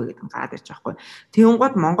та уудаг вэ гэдэг нь гараад ирж байгаа байхгүй.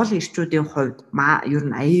 Тэгэнгუთ Монгол ирчүүдийн хувьд ер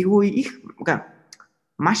нь аюулгүй их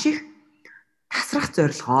маш их тасрах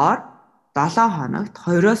зорилгоор 7 хоногт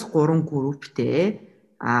 2-3 групптэй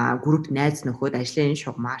групп найз нөхөд ажлын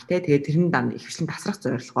шугамар тэгээд тэрний дам ихвчлэн тасрах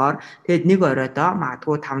зорилгоор тэгээд нэг оройдоо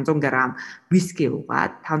магадгүй 500 г виски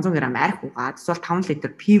уугаад 500 г арх уугаад эсвэл 5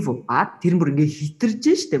 литр пив уугаад тэр бүр ингээ хитэрж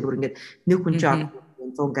штэ бүр ингээ нэг хүн чинь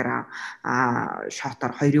 100 г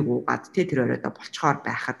шотоор 2-ыг уугаад тэр оройдоо болцохоор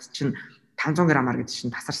байхад чинь 500 г-аар гэдэг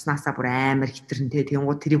чинь тасарснаасаа бүр амар хитэрнэ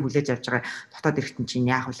тэгэнгუთ тэрийг хүлээж авч байгаа дотоод эргэтэн чинь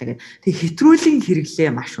яах вэ гэдэг. Тэг хэтрүүлийн хэрэглээ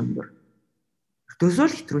маш өндөр.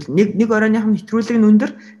 Төсөөл хэтрүүл нэг оройныхон хэтрүүлэг нь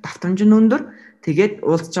өндөр, давтамж нь өндөр. Тэгээд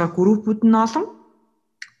уулзж байгаа группүүд нь олон.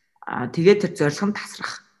 Тэгээд тэр зорилго нь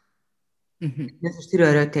тасрах. Нэгээс тэр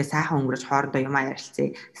оройтой сайхан өнгөрөж хоорондоо юм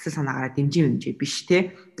ярилцъя. Эсвэл санаагаараа дэмжээ биш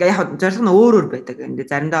те. Яг зорилго нь өөр байдаг. Энд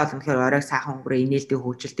заримдаа бол үнэхээр оройг сайхан өнгөрөө инээлтэй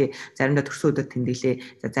хөөжилтэй, заримдаа төрсөн өдөр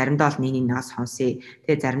тэмдэглээ. За заримдаа бол нэг наас сонсъё.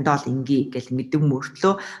 Тэгээ заримдаа бол ингийн гэл мэддэг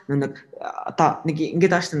мөртлөө нэг одоо нэг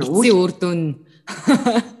ингэж ааш нэг үр дүн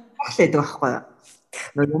хэлээд байгаа байхгүй юу?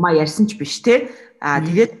 Юмаа ярьсан ч биш те.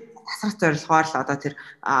 Тэгээд тасрах зорилгоор л одоо тэр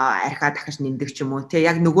архиа дахиж нэмдэг ч юм уу те.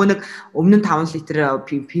 Яг нөгөө нэг өмнө нь 5 литр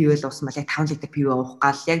пивэл уусан бол яг 5 литр пив уух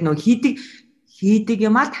гал яг нөгөө хийдэг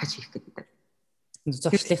юм аа дахиж хийх гэдэг.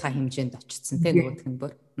 Зуршлынхаа хэмжээнд очсон те нөгөөх нь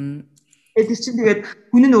бүр. Тэр чинь тэгээд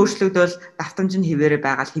хүн нь өөрчлөгдөл давтамж нь хിവэрэ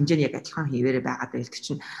байгаа л хэмжээ нь яг адилхан хിവэрэ байгаад байл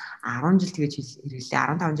чинь 10 жил тэгэж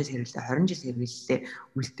хэрэглээ 15 жил хэрэглээ 20 жил хэрэглээ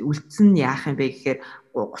үлдсэн нь яах юм бэ гэхээр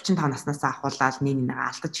 35 наснаас ахуулаад нэг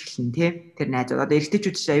алдаж эхэлнэ тий тэр найзууд одоо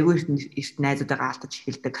эрэгтэйчүүд чинь аягүй эрт найзуудаа алдаж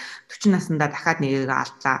эхэлдэг 40 наснда дахиад нэгийг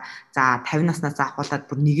алдлаа за 50 наснаас ахуулаад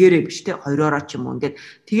бүр нэгээрээ биш тий хоёроороо ч юм уу ингээд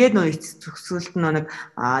тэгээд нөө эцэцгэлт нэг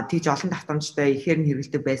тэгж олон давтамжтай ихээр нь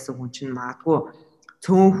хэрэглэдэг байсан хүн чинь магадгүй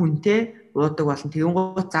цөөн хүнтэй уудаг болон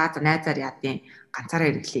тэгэнгუთ за найзаар яадیں۔ Ганцаараа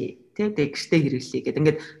хэрэглэе. Тэ гэртээ хэрэглэе гэдэг.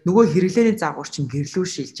 Ингээд нөгөө хэрэглээний заагуур чинь гэрлүү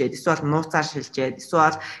шилжээд эсвэл нууцаар шилжээд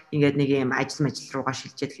эсвэл ингээд нэг юм ажил руугаа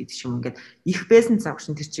шилжээд гэдэг юм ингээд их байсан заагуур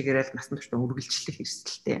чинь тэр чигээрэл насан туршдаа үргэлжлэх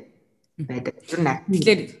эрсдэлтэй байдаг.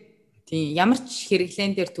 Тэгэхээр тийм ямар ч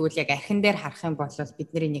хэрэглээн дээр тэгвэл яг архин дээр харах юм бол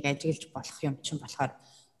бидний нэг ажиглаж болох юм чинь болохоор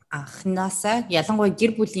анхнаасаа ялангуяа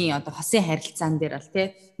гэр бүлийн одоо хосын харилцаан дээр бол тий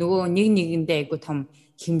нөгөө нэг нэгэндээ айгу том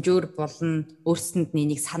хэмжүүр болно, өөрсөнд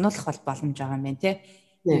нэгийг сануулах бол боломж байгаа юм байна тий.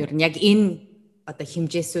 Ер нь яг энэ одоо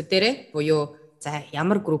хэмжээсүүдээрээ буюу за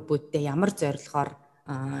ямар группүүдтэй ямар зорилгоор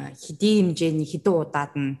хэдийн хэмжээний хэдэн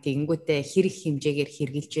удаад нь тэгэнгүүтээ хэрэг хэмжээгээр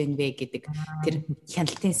хэрэгжилж байна вэ гэдэг тэр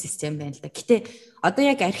хяналтын систем байна л да. Гэтэ одоо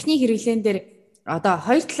яг архины хэрэглэн дээр одоо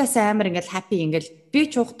хоёр талаас амар ингээл happy ингээл би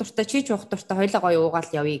чуух дуртай чи чуух дуртай хоёлаа гоё уугаал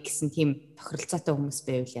явъя гэсэн тийм тохиролцоотой хүмүүс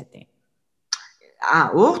байвал яа дээ.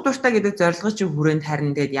 Уух дуртай гэдэг зорилго чинь хүрээнд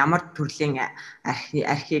харин тэгээд ямар төрлийн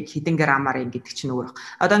архийг хэдэн грамаар ингэдэг чинь өөр.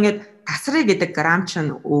 Одоо ингээд тасрыг гэдэг грамм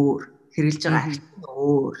чинь өөр хэрэгжилж байгаа архи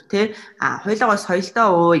өөр тий хоёулаа соёлтой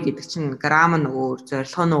ууя гэдэг чинь грамм нь өөр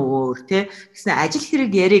зорилго нь өөр тий гэсэн ажил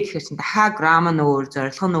хэрэг ярэ гэхээр чинь дахиад грамм нь өөр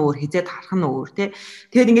зорилго нь өөр хизээд харах нь өөр тий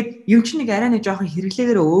тэгээд ингээд юм чинь нэг арай нэг жоохон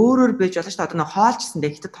хэрэглээгээр өөрөөр байж болно шүү дээ одоо нэг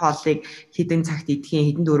хоолчсандээ хятад хоолыг хідэн цагт идэхийн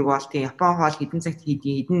хідэн дүүрэг болтгийн япон хоол хідэн цагт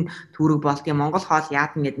хийдгийн хідэн түүрэг болтгийн монгол хоол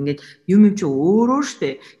яадан гэдэг ингээд юм чи өөрөөр шүү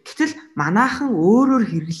дээ гэтэл манаахан өөрөөр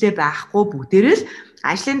хэрэглээ байхгүй бүгдээрээ л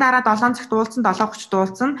ажлын дараа 7 цагт уулзсан 7:30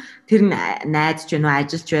 дуулсан тэр найдаж байна уу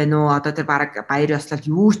ажиллаж байна уу одоо тэр баг баяр ёслол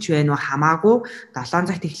юу ч байна уу хамаагүй 7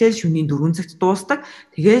 цагт эхлээл шөнийн 4 цагт дуустдаг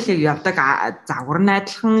тэгээл явдаг загвар нь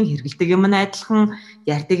адилхан хэрэгэлдэг юм нь адилхан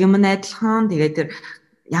ярьдаг юм нь адилхан тэгээд тэр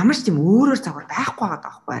ямар ч тийм өөрөөр загвар байхгүй байгаа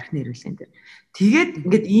даахгүй архины хэрэглэн дээр тэгээд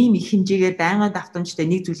ингээд ийм их хэмжээгээр байнгын давтамжтай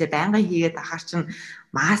нэг зүйлээ байнгын хийгээд ахаар чинь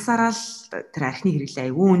маасаараа л тэр архины хэрэглээ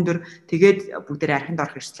айгүй өндөр тэгээд бүгдээр архинд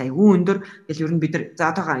орох эрсдэл айгүй өндөр тэгэл ер нь бид нар за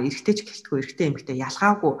одоогоо эргэтэй ч гэлтгүй эргэтэй эмэгтэй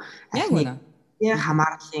ялгаагүй архины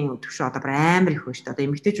хамаарлын төвшөө одоо амар их байна шүү дээ. Одоо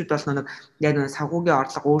эмэгтэйчүүд бол нэг яг нэг савгуугийн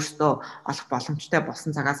орлого өөрсдөө олох боломжтой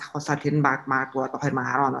болсон цагаас ахуулаад тэр нь магадгүй одоо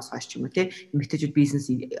 2010 оноос хойш ч юм уу тий эмэгтэйчүүд бизнес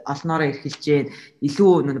олноороо эрхэлж जैन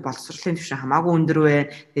илүү нэг боловсролын төвшөө хамаагүй өндөр байна.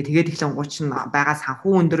 Тэгээд эхлэн 30 байгаа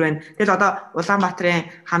санхүү өндөр байна. Тэгэл одоо Улаанбаатарын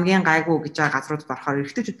хамгийн гайгүй гэж байгаа газруудад орохоор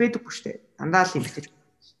эрэгтэйчүүд байдаггүй шүү дээ. Дандаа л эмэгтэйчүүд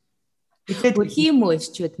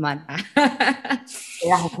хиймөөчүүд маань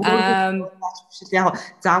яг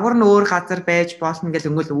загвар нь өөр газар байж болно гэл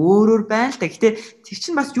өнгөл өөрөөр байна л та. Гэтэ тэр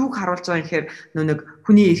чинь бас юуг харуулж байгаа юм гэхээр нэг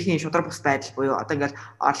хүний эрхийн шудраг бус байдал буюу одоо ингээл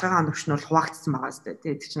орлогын төвшнөл хуваагдсан байгаа зү.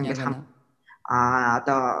 Тэр чинь ингээл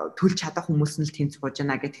одоо төлж чадах хүмүүс нь л тэнц сууж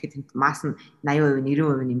байна гэхэд маас нь 80%,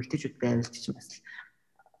 90% нэмэгтэйчүүд байвал чинь бас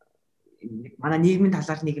манай нийгмийн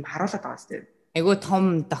талаар нэг юм харуулдаг байгаа зү. Айгуу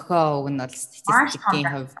том дохио уг нь бол статистикийн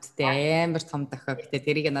хувьд амар том дохио. Гэтэ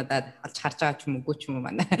тэрийг надад олж харж байгаа ч юм уу ч юм уу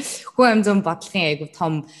манай хүн амь зүүн бодлогын айгуу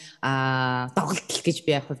том доголдол гэж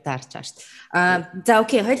би яг хувьдаа харж байгаа шүү дээ. За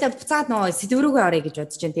окей, хоёлаа буцаад нөгөө сэдв рүүгээ оръё гэж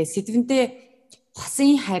бодож байна. Тэгээ сэдвэнтэй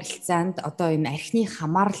хосын харилцаанд одоо энэ архины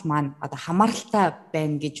хамаарал маань одоо хамааралтай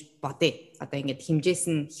байна гэж бодъё. Одоо ингээд хэмжээс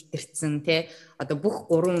нь хитэрсэн тий. Одоо бүх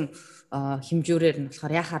гурван хэмжүүрээр нь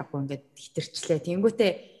болохоор яхааргүй ингээд хитэрчлээ.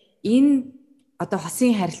 Тэнгүүтээ энэ одоо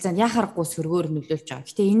хосын харилцаанд яхааргүй сөргөөр нөлөөлж байгаа.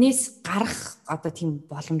 Гэтэ энэс гарах одоо тийм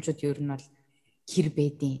боломжууд ер нь бол хэр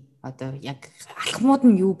бэдیں۔ Одоо яг алхмууд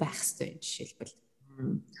нь юу байх ёстой вэ жишээлбэл.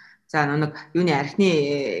 За нэг юуны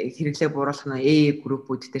архины хэрэглээ бууруулах нь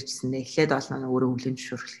группүүд дээр ч гэсэн эхлээд бол өөрөө өвлөмж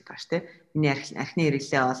шүрхлэх байгаа шүү дээ. Миний архины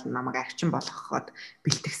хэрэглээ бол намайг архичин болгоход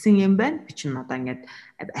бэлтгэсэн юм байна. Би чинь одоо ингээд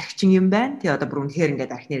архичин юм байна. Тэгээ одоо бүр үнэхээр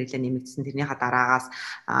ингээд архины хэрэглээ нэмэгдсэн. Тэрнийхээ дараагаас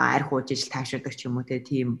архи ууж ижил тайвширдаг ч юм уу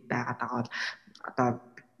тийм байгаад байгаа бол одоо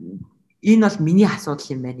энэ бол миний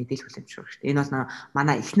асуудал юм байна гэдэл хүлэмжшүүр шүү дээ. Энэ бол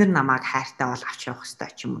манай эхнэр намайг хайртай бол авч явах хэрэгтэй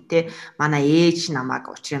ч юм уу те. Манай ээж намайг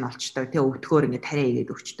учрыг нь олчдаг те өвдгөөр ингээд тариа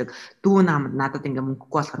игээд өгчдөг. Дүү надад ингээд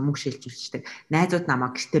мөнгөгүй болохоор мөнгө шилжүүлчихдэг. Найзууд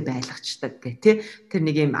намайг гэртээ байлгачдаг гэх те. Тэр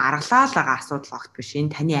нэг юм аргалаа л байгаа асуудал огт биш.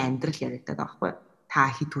 Энэ таны амьдрал яриад байгаа байхгүй юу? Та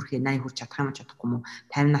хит хүрхээ 80 хүрч чадах юм уу чадахгүй юм уу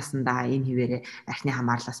 50 наснда энэ хിവэрэ архины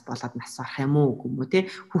хамаарлаас болоод нас орох юм уу үгүй юм уу те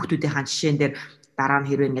хүүхдүүдийн жишээн дээр дараа нь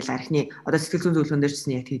хэрвээ ингээл архины одоо сэтгэл зүйн зөвлөгөөн дээр ч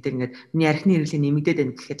гэсэн яг тийдэр ингээд миний архины хэрэглээ нэмэгдээд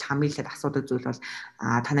байна гэхэд хамгийн ихэд асуудаг зүйл бол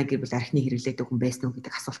танай гэр бүл архины хэрэглээтэй хүн байсан уу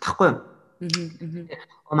гэдэг асуулт тахгүй юу.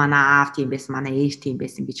 Манай аав тийм байсан, манай ээж тийм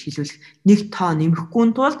байсан гэж хэлүүлэх нэг тоо нэмэхгүй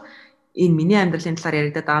тулд энэ миний амьдралын талаар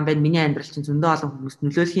яригадаад байгаа юм байна. Миний амьдрал чинь зөндөө олон хүмүүст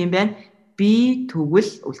нөлөөлөх юм байна. Би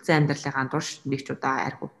тэгвэл үлцэн амьдралынхаа турш нэг ч удаа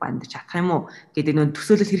арх уухгүй амьдарч чадах юм уу гэдэг нөө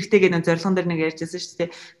төсөөлөл хэрэгтэй гэдэг нөө зорилгон дээр нэг ярьжсэн шүү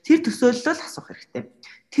дээ. Тэр төсөөлөл асуух хэрэгтэй.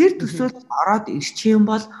 Тэр төсөөлөл ороод ирчих юм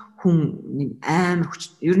бол хүн амар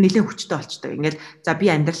хүч ер нь нэлээд хүчтэй болчтой. Ингээл за би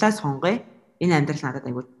амьдралаа сонгоё. Энэ амьдрал надад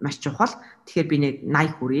айгүй маш чухал. Тэгэхээр би нэг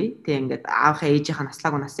 80 хүрье. Тэг ингээд аавынхаа ээжийнхээ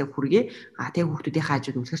наслаагүй насыг хүрье. Тэг хүүхдүүдийн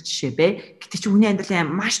хажууд үлгэр жишээ бэ. Гэтэ чи хүний амьдралын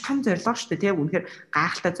маш том зорилго шүү дээ. Тэг үнэхээр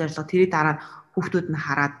гайхалтай зорилго. Тэрийг дараа хүүхдүүд нь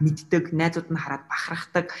хараад мэддэг, найзууд нь хараад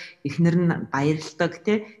бахархдаг, эхнэр нь баярлдаг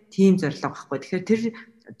тийм зорилго байхгүй. Тэгэхээр тэр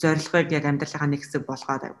зорилгыг яг амьдралынхаа нэг хэсэг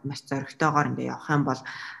болгоод маш зоригтойгоор ингээ явах юм бол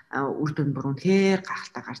үр дүн бүр үнэхээр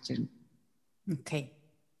гайхалтай гарч ирнэ. Okay.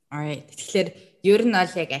 Alright. Тэгэхээр ер нь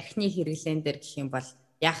бол яг архины хэрэглэн дээр гэх юм бол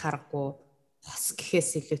яах аргагүй хос гэхээс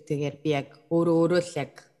илүүтэйгээр би яг өөрөө л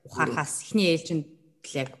яг ухаарахаас эхний ээлжинд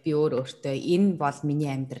яг би өөртөө энэ бол миний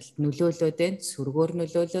амьдралд нөлөөлөд байна, сүргөөр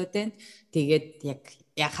нөлөөлөд байна. Тэгээд яг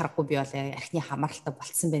яах аргагүй би бол архины хамааралтай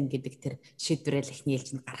болцсон байна гэдэг тэр шийдвэрэл эхний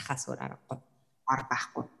ээлжинд гаргахаас өөр аргагүй. Ар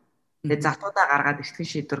байхгүй. Тэгээд затуудаа гаргаад эртхэн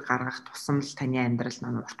шийдвэр гаргах тусам л таны амьдрал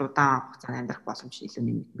урт удаан хугацаанд амьдрах боломж илүү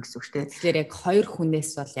нэмэгдэнэ гэсэн үг шүү дээ. Тэгэхээр яг хоёр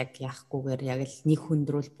хүнээс бол яг яахгүйгээр яг л нэг хүн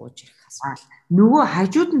рүү л бууж ирэх асуудал. Нөгөө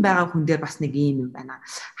хажууд нь байгаа хүн дээр бас нэг юм байна.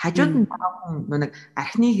 Хажууд нь байгаа хүн нэг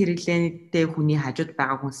архины хэрэглээтэй хүний хажууд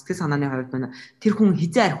байгаа хүн сэтгэл санааны хувьд тэр хүн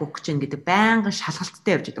хизээ архих гэж байна гэдэг байнгын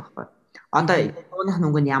шалгалттай явж байгаа байхгүй. Одоо ууных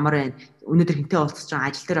нүг нь ямар байна? Өнөөдөр хинтээ уулзч байгаа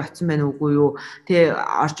ажил дээр очсон байна уугүй юу? Тэ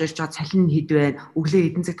орж ирж байгаа цалин хэд байна? Өглөө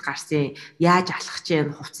хэдэн цагт гарсан? Яаж алхах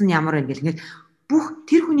чинь? Хувцас нь ямар байна гэл ингээд бүх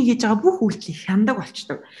тэр хүний хийж байгаа бүх үйлдэлийг хяндаг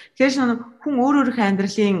болчдөг. Тэгэхээр хүн өөрийнхөө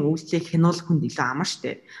амьдралын үйлдэлийг хянуулах хүнд илүү амар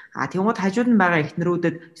штэ. Тэгмээд хажууд нь байгаа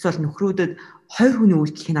эхнэрүүдэд эсвэл нөхрүүдэд хоёр хүний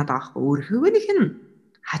үйлдэл хянаад байгаа байхгүй. Өөрийнхөө нэг хин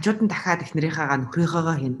хажууд нь дахиад эхнэрийнхээгаа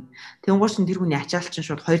нөхрийнхээгаа хийнэ. Тэнгуүш нь тэр хүний ачаалал чинь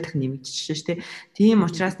шууд хоёр дахин нэмэгдчихэж штэ. Тийм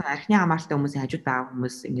учраас архины хамааралтай хүмүүсийн хажууд байгаа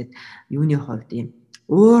хүмүүс ингээд юуны хувьд юм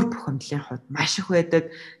өөр бухимдлын хувьд маш их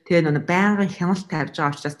байдаг. Тэгээ нэг байнгын хяналт тавьж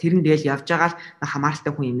байгаа учраас тэрэн дээл явж байгаа л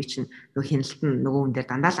хамааралтай хүн юм чинь нөгөө хяналт нь нөгөө хүн дээр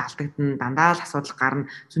дандаа л алдагдана, дандаа л асуудал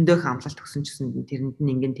гарна, зөндөөх амлалт өгсөн ч гэсэн тэрэнд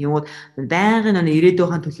нь ингээд тэгмүүд байнгын нөгөө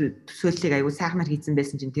ирээдүйн төсөөллийг аягүй сайхнаар хийсэн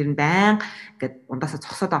байсан чинь тэр нь байнга ингээд ундаасаа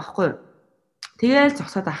зогсоод байгаа хгүй юу? Тэгэл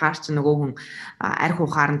зогсоод ахаар чи нөгөө хүн арх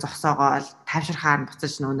ухаар нь зогсоогоол тайвширхаар нь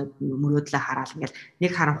буцаж нөгөө мөрөөдлөө хараал ингээл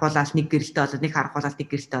нэг харанхуулаад нэг гэрэлтэй болоод нэг харанхуулаад нэг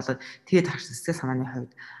гэрэлтэй болоод тэгээд харсдаг санааны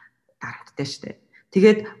хувьд дарамттай штэ.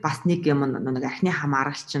 Тэгээд бас нэг юм нэг архины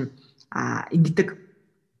хамаарал чинь ингэдэг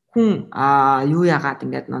хүн юу яагаад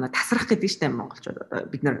ингээд нөгөө тасрах гэдэг штэ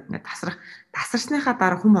монголчууд бид нар ингээд тасарсныхаа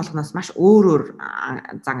дараа хүн болгоноос маш өөр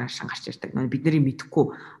зан шан гарч ирдэг. Бид нарыг мэдэхгүй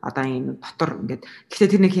одоо юм дотор ингээд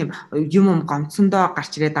гэхдээ тэр нэг юм гомцондоо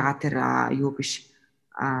гарч ирээд байгаа тэр юу биш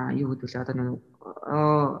юу гэдүүлээ одоо нөгөө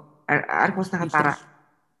арх усныхаа дараа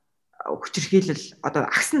хүчирхийлэл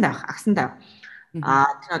одоо агсан давах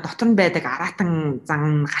тэр дотор нь байдаг аратан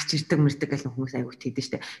зан гарч ирдэг мэрдэг гэх хүмүүс айгуу тэгдэж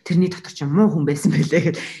штэ. Тэрний дотор ч муу хүн байсан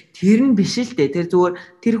байлээ гэхэд тэр нь биш л дээ. Тэр зүгээр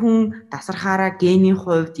тэр хүн тасархаараа генийн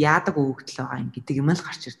хувьд яадаг өгөгдөл байгаа юм гэдэг юм л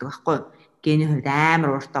гарч ирдэг байхгүй юу? Генийн хувьд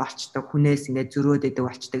амар уртаа болчдөг, хүнээс ингээд зөрөөд идэг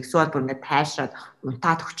болчдөг. Эсвэл бүр ингээд тайшраад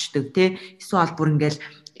унтаад өгчдөг тий. Эсвэл бүр ингээд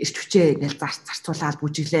эрч хүчээ ингээл зарцуулаад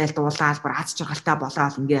бүжиглээл дуулаад бүр аз жаргалтай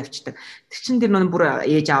болоод ингээ явцдаг. Тэр чин тэр нөө бүр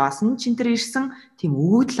ээж аваас нь чин тэр ирсэн тийм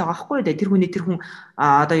өгөөдөл байгаа байхгүй дээ. Тэр хүний тэр хүн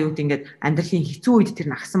одоо юу гэдэг ингээд амьдралын хэцүү үед тэр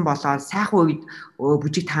нагсан болоод сайхан үед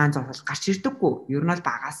бүжиг таан зовлол гарч ирдэггүй. Ер нь бол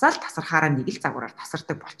багасаа л тасархаараа нэг л загвараар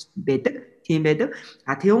тасардаг байдаг. Тийм байдаг.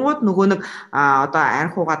 Тэнгууд нөгөө нэг одоо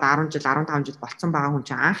арх угаад 10 жил 15 жил болцсон байгаа хүн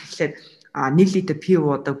чинь анх эхлээд 1 литр пив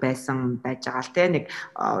уудаг байсан байж байгаа л те нэг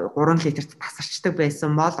 3 литрт тасарчдаг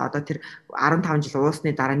байсан бол одоо тэр 15 жил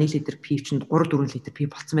уусны дараа 1 литр пив чинь 3 4 литр пив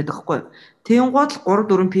болцсон байдаг хгүй. Тэнгууд 3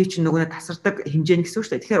 4 пив чинь нөгөө тасардаг хэмжээ нь гэсэн үг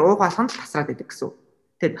шүү дээ. Тэгэхээр ууг болгонд л тасраад байдаг гэсэн үг.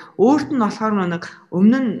 Тэгэд өөрт нь болохоор нэг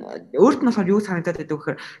өмнө нь өөрт нь болохоор юу санагдаад байдаг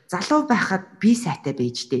вэхээр залуу байхад би сайтай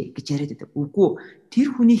байжтэй гэж яриад байдаг. Үгүй тэр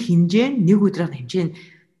хүний хэмжээ нэг өдрийн хэмжээ нь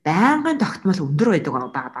байнгын тогтмол өндөр байдаг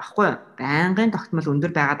байгаа байхгүй юу? Байнгын тогтмол өндөр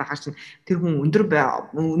байгаад байгаа чинь тэр хүн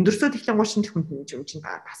өндөрсөө тэхлэн гуйшин тэр хүн чинь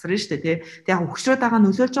тасарна шүү дээ тий. Тэгээ яг хөшрөөд байгаа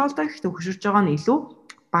нөлөөлж байгаа л да. Гэхдээ хөшөрж байгаа нь илүү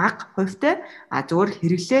бага хувьтай зөвөр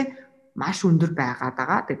хэрэглээ маш өндөр байгаад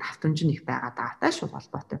байгаа. Тэгээ давтамж нь их байгаад байгаатай шууд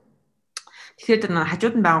холбоотой. Тэгэхээр тэр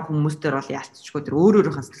хажууд нь байгаа хүмүүстээр бол яалтчгүй тэр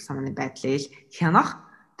өөрийнхөө сэтгэл санааны байдлыг хянах,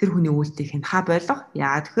 тэр хүний үйлдэлийг хянахаа болгох.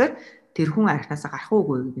 Яагаад тэгэхээр тэр хүн архинасаа гарах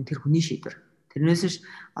уугүй гэдэг нь тэр хүний шийдвэр. Тэрнээс ш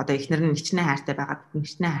одоо эхнэр нь хичнээн хайртай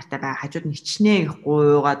байгаа хажууд нь хичнээн их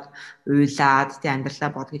гуйгаад уйлаад тий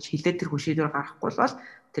амьдралаа бод гэж хэлээд тэр хүн шийдвэр гаргахгүй бол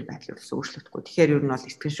тэр байдлыг ус өөрчлөгдөхгүй. Тэгэхээр ер нь бол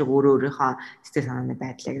сэтгэл шиг өөрийнхөө сэтгэл санааны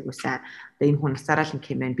байдлыг айгуусан одоо энэ хүн насаараа л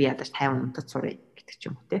юм би ядаж 50 унтад сурыг гэдэг ч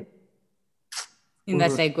юм уу тий. Энэ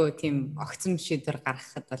л айгуу тийм огцом шийдвэр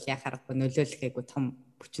гаргахад бол яхаарахгүй нөлөөлөх айгуу том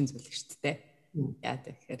хүчин зүйл шүү дээ. Яа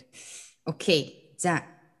тэгэхээр окей. За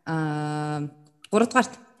 3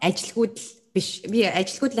 дугаарт ажилгүйдэл биш. Би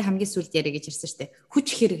ажилгүйдлээ хамгийн сүүлд яриа гэж ирсэн шүү дээ. Хүч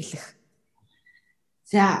хэрэглэх.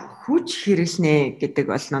 За хүч хэрэглэнэ гэдэг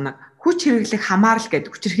бол нэг хүч хэрэглэх хамаарал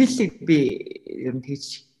гэдэг хүчирхийллийг би ер нь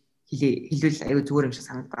тэгж хэлвэл аюу зүгээр юм шиг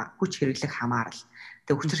санагдаа. Хүч хэрэглэх хамаарал.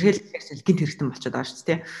 Тэгээ хүчирхийлэл гинт хэрэгтэн болчиход байгаа шүү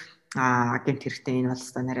дээ. Гинт хэрэгтэн энэ бол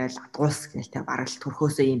өстой нарай л адгуус гээл тэ бараг л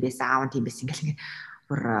төрхөөсөө юм байсан, аав нь тийм байсан ингээл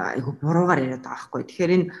бүр айгу буруугаар яриад байгаа байхгүй.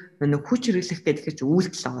 Тэгэхээр энэ нэг хүч хэрэглэх гэдэг чинь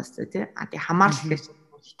үйлдэл байгаа шүү дээ тий. Тэгээ хамаарал гэдэг чинь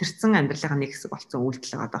хитэрсэн амьдралынхаа нэг хэсэг болсон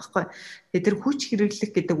үйлдэл байгаа байхгүй. Тэгээд тэр хүч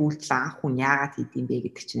хэрэглэх гэдэг үйлдэл анх хүн яагаад хийдэм бэ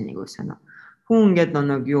гэдэг чинь нэг үе сонио. Хүн ингээд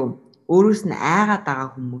нэг юу өөрөөс нь айгаад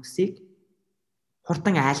байгаа хүмүүсийг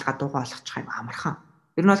хурдан айлгаа дуугаа болгочих юм амархан.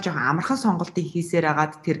 Ер нь бол жоохон амархан сонголтыг хийсээр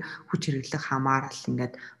агаад тэр хүч хэрэглэх хамаарал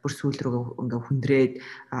ингээд бүр сүүл рүү ингээд хүндрээд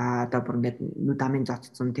одоо бүр ингээд нүд амын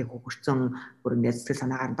зодцсон тэг хөгөрцөн бүр ингээд сэтгэл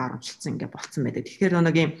санаагаар дарамжилсан ингээд болцсон байдаг. Тэгэхээр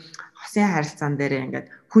нэг юм хосын харилцаан дээр ингээд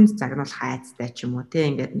хүнд загнуулах айцтай ч юм уу те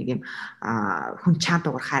ингээд нэг юм хүн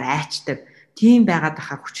чанад уурахаар айчдаг. Тийм байгаад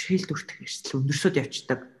байхаар хүч хэрэглэх эрсдэл өндөрсөд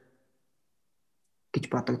явцдаг гэж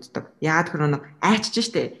бодогддог. Яагаад гэвэл нэг айчж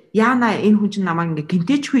штэ. Яана энэ хүн чинь намайг ингээ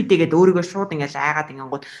гинтээч хүйдээгээд өөрийгөө шууд ингээл айгаад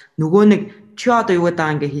ингэнгууд нөгөө нэг чи одоо юу гэдэг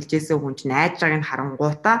ингээ хэлжээсэн хүн чинь айж байгааг нь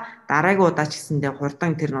харангуйта дараагийн удаа ч гэсэндээ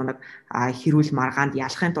хурдан тэр нэг хэрүүл маргаанд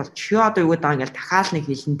ялахын тулд чи одоо юу гэдэг ингээл дахиад нэг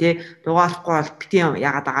хэлэн те дугаалахгүй бол битэн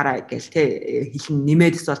яагаад байгаараа гээл те хэлэн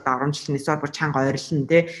нэмээд эсвэл даврамжлан эсвэл бүр чанга ойрлон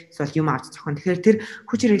те эсвэл юм авч зохион. Тэгэхээр тэр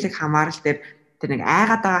хүч хэрэглэх хамаарал дээр тэр нэг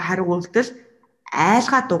айгаад байгаа хариу үйлдэл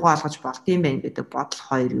айлгаа дугаа олгож болт юм байна гэдэг бодол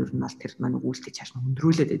хоёр ер нь бол тэр нэг үйлдэл чааш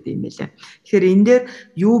хөндрүүлээд байд юм байлаа. Тэгэхээр энэ дээр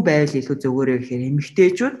юу байвал илүү зөвгөөрэй гэхээр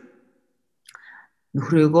эмэгтэйчүүд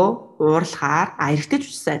нөхрөөгөө уурлахаар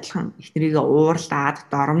эрэгтэйчүүдс адилхан эхнэрийгээ уурлаад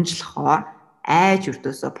доромжлохоор айж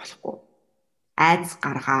өртөөсөө болохгүй. Айц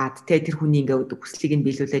гаргаад тэр хүний ингээ хүслийг нь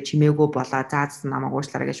биелүүлээ чимээгөө болоо заасан намайг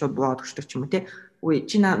уушлаараа гэж шууд боод өгчдөг ч юм уу те. Үгүй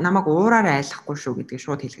чи намайг уураар айлахгүй шүү гэдгийг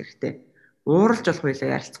шууд хэлэх хэрэгтэй. Ууралж болох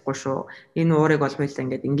байлаа ярилцахгүй шүү. Энэ уурыг бол байлаа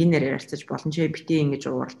ингээд энгийнээр ярилцаж болно ч битээ ингэж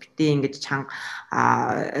уурал битээ ингэж чанга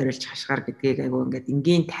орилж хашгаар гэдгийг айгу ингээд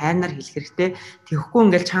энгийн тайнаар хэлэх хэрэгтэй. Тэгэхгүй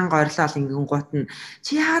ингээд чанга орилол ингэн гут нь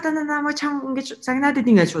чи яагаад намайг чанга ингэж загнаад идэх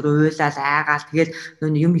ингээд шууд уйлал айгаал тэгэл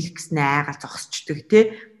нөө юм хэлэх гэснээ айгаал зогсчдөг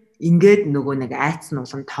те. Ингээд нөгөө нэг айц нь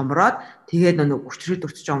улам томроод тэгээд нөгөө өчрөөд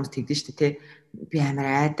өртөж байгаа хүмүүс тэгдэж штэ те. Би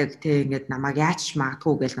амар айдаг те ингээд намайг яаж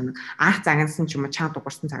магадгүй гэж нэг анх загнасан ч юм уу чанга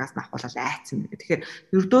дуурсан цагаас нь авахвал айцсан гэдэг. Тэгэхээр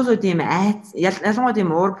ердөөсөө тийм айц ялангуяа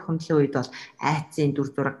тийм уур бухимдлын үед бол айцын дүр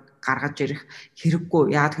зураг гаргаж ирэх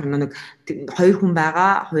хэрэггүй. Яагаад гэвэл нэг хоёр хүн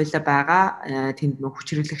байгаа, хуйлаа байгаа тэнд нэг хүч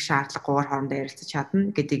хэрэглэх шаардлагагүйгээр хоорондоо ярилцаж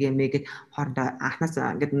чадна гэдэг юмэгэд хоорондоо анхнаас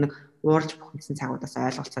ингээд нэг уурж бухимдсан цагуудаас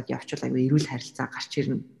ойлголцоод явчихвал аюу эрүүл харилцаа гарч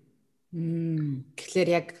ирнэ. Тэгэхээр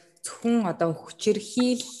яг зөвхөн одоо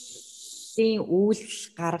хүчирхийллийн үйл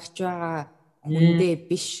гаргаж байгаа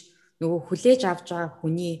хүндээ биш нөгөө хүлээж авч байгаа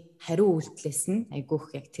хүний хариу үйлдэлээс нь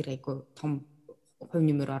айгүйх яг тэр айгүй том хувь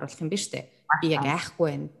нэмэр оруулах юм биш үү? Би яг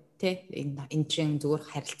айхгүй байна те энэ чинь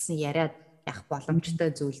зүгээр харилцсан яриад яах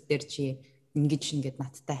боломжтой зүйл дээр чи ингэж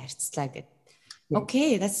надтай харьцлаа гэд.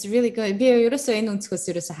 Okay, that's really good. Би ерөөсөө энэ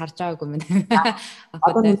өнцгөөс ерөөсөө харж байгаагүй юм.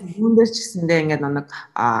 Одоо нэг хүн дээр ч гэсэндээ ингээд нэг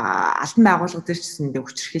алтан байгууллага дээр ч гэсэндээ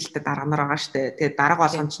хүчирхийлэлтэй дарга нар байгаа штэ. Тэгээд дарга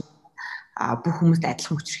болгон чинь бүх хүмүүст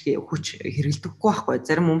адилхан хүч хэрэглэдэггүй байхгүй.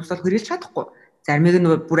 Зарим хүмүүс бол хэрэглэж чадахгүй. Заримыг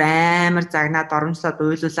нь бүр амар загнаад оромжлоод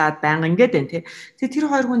уйлуулад байнга ингээд байна тий. Тэгээд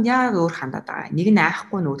тэр хоёр хүн яг өөр хандаад байгаа. Нэг нь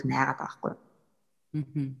айхгүй нөгөөд нь айгаад байгаа байхгүй.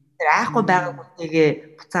 Тэр айхгүй байгаа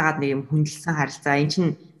хүнтэйгээ буцаагаад нэг юм хүндэлсэн харилцаа. Энд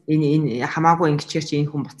чинь энэ хамаагүй ингэчээр чи энэ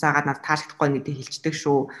хүн буцаагаад надад таалагдахгүй гэдэг хэлцдэг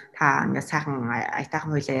шүү. Та ингээ сайхан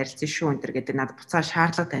аятайхан хуйлаа ярилцсан шүү энэ төр гэдэг надад буцаа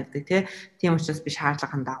шаардлага тавьдаг тий. Тийм учраас би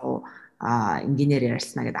шаардлагахан дагуу инженеэр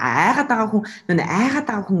ярьснаа гэдэг. Айгаад байгаа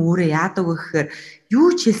хүн өөрөө яадаг вэ гэхээр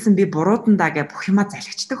юу ч хэлсэн би буруудандаа гэж бүх юма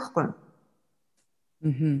залхичдаг байхгүй юу?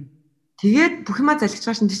 Тэгээд бүх юма залхиж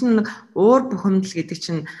байгаа чинь нэг уур бухимдал гэдэг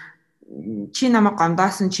чинь чи намайг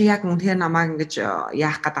гомдоосон чи яг үнэхээр намайг ингэж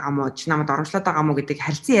яах гээд байгаа мó чи намайг оромжлоод байгаа мó гэдэг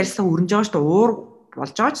харилцан ярилцлага өрнөж байгаа шүү дээ. Уур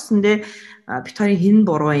болж байгаа ч гэсэндээ бит хоёрын хэн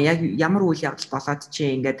буруу яг ямар үйл явдал болоод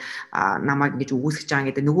чи ингээд намайг ингэж үгүйсгэж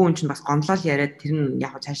байгаа гэдэг нөгөө хүн чинь бас гомдлол яриад тэр нь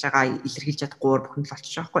яг цаашаагаа илэрхийлж чадахгүй уур бухимдал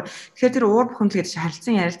болчих жоохгүй. Тэгэхээр тэр уур бухимдал гэдэг чинь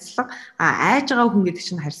харилцан ярилцлага айж байгаа хүн гэдэг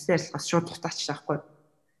чинь харилцан ярилцлагаас шууд дутаачих жоохгүй.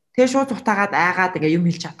 Тэгээ шууд дутаагаад айгаад ингээ юм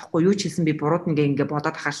хэлж чадахгүй юу ч хэлсэн би бурууд ингээ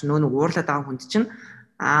бодоод ахааш нөө нэг уурлаад байгаа хүн чинь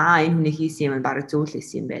энэ хүний хийсэн юм баг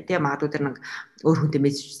зөвлөсөн юм байна. Тэгээ магадгүй тэр нэг өөр хүнтэй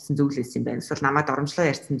мессежсэн зөвлөсөн юм байна. Эсвэл намайг оромжлоо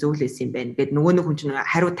ярьсан зөвлөсөн юм байна. Гэт нөгөө нэг хүн чинь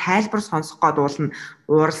хариу тайлбар сонсох гээд уулна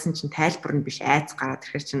ууралсан чинь тайлбар нь биш айц гараад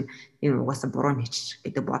ирэхээр чинь энэ угаасаа буруу хийчих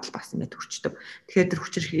гэдэг бодол бас ингээд төрчдөг. Тэгэхээр тэр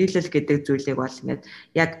хүчирхийлэл гэдэг зүйлийг бол ингээд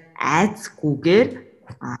яг айцгүйгээр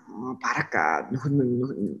бараг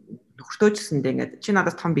нөхөртөө ч гэсэндээ ингээд чи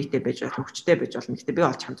надаас том биетэй байж болно, хүчтэй байж болно. Гэхдээ би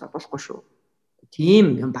олж хамт зодуулахгүй шүү.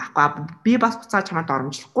 Тийм юм байхгүй. Би бас буцааж чамд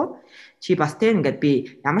оромжлохгүй. Чи бас тийм ингээд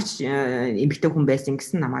би ямар ч эмэгтэй хүн байсан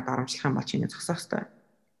гэсэн намайг оромжлох юм бол чиний зогсоох хэрэгтэй.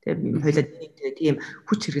 Тэгээ хоёлаа тийм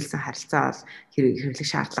хүч хэрэглэсэн харилцаа бол хэрэглэх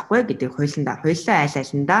шаардлагагүй гэдэг хуулиндаа айл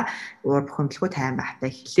айлндаа уур бухимдалгүй тайван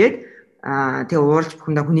байхтай хэлээд тэгээ уурж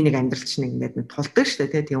бүхэндээ хүний нэг амьдрал чинь ингээд тулдаг шүү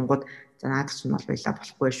дээ тий. Тэнгууд за наад чинь бол байлаа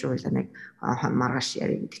болохгүй шүү байлаа нэг маргааш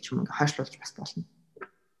яри гэдэг ч юм ингээд хойшлуулж бас болно.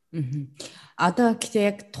 Одоо гэхдээ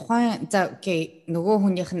яг тухайн за окей нөгөө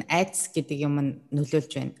хүнийх нь айдас гэдэг юм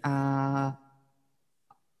нөлөөлж байна.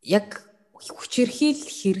 Яг хүчирхийл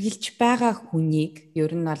хэрглэж байгаа хүнийг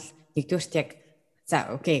ер нь бол нэгдүгээрт яг за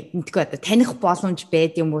окей мэдгүй одоо таних боломж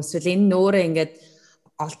байд юм уу эсвэл энэ нөөрэ ингээд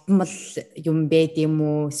олдмол юм байд юм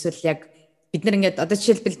уу эсвэл яг бид нар ингээд одоо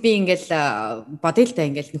жишээлбэл би ингээд бодъё л да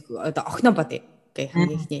ингээд одоо охиноо бодъё гэх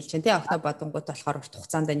хамгийн ихний хэлж байна тий охиноо бодонгууд болохоор урт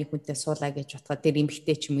хугацаанд нэг хүнтэй суулаа гэж бодоход тэр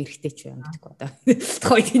эмэгтэй ч юм эрэгтэй ч юм гэдэггүй одоо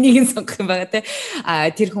тухайд энийг нь сонгох юм байгаа тий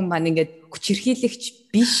тэр хүн маань ингээд хүчирхийлэгч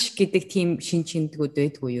биш гэдэг тийм шин чимдгүүд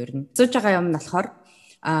байдгүй ер нь зууж байгаа юм нь болохоор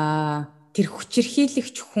тэр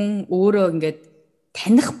хүчирхийлэгч хүн өөрөө ингээд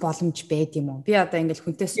таних боломж байд юм уу би одоо ингээд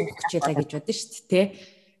хүнтэй суух хичээлээ гэж бодсон шүү дээ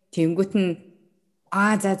тий тэнгүүт нь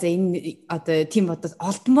за энэ одоо тийм одоо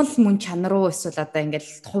олдмол мөн чанар уу эсвэл одоо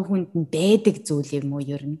ингээл хувь хүнд нь байдаг зүйл юм уу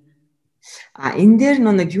ер нь энэ дээр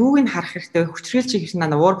нэг юуг нь харах хэрэгтэй хүчрхийлж гэж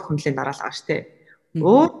наа уур бухимдлын дараалал байгаа шүү дээ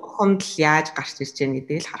уур бухимдал яаж гарч ирж байгаа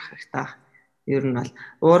гэдгийг л харах хэрэгтэй байна ер нь бол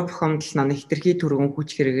уур бухимдал нэг хитрхи түргэн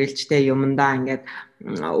хүч хэрэгэлжтэй юмдаа ингээд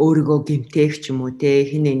өөрийгөө гэмтээх ч юм уу те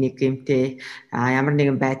хин нэг гэмтээ ямар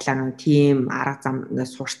нэгэн байдлаар тийм арга зам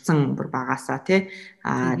ингээд сурцсан бүр багасаа те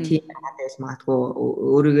тийм хадаас магадгүй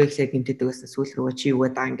өөрийгөө ихлэ гэмтээдээс сүүл рүү чи юу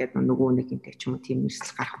гэдэг ингээд нөгөө нэг гэмтэх ч юм уу тийм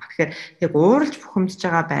нэрсэл гарах. Тэгэхээр яг ууралж бухимдж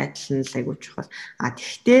байгаа байдал нь л айгуу чухал.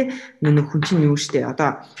 Тэгэхдээ нэг хүн чинь юу штэ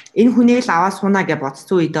одоо энэ хүнийг л аваа сууна гэж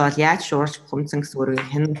бодсон үедээ бол яаж ууралж бухимдсан гэсэн өөрийгөө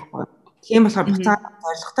хянах вэ? Тийм болохоор буцаад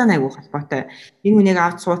зорилготой айгуу холбоотой. Энэ хүнийг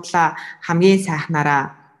авч суудлаа хамгийн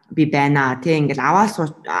сайхнараа би байна тий ингээл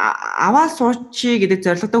аваа суучи гэдэг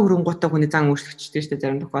зорилготой хөрөнгөтэй хүний зан өөрчлөгчтэй шүү дээ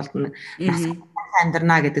зарим тохиолдолд нас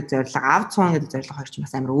амьдрнаа гэдэг зорилго авч суун гэдэг зорилго хоёр ч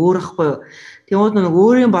бас амар өөр ахгүй юу. Тэгвэл нэг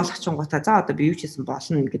өөрийн болох чингуудаа за одоо би юу ч хийсэн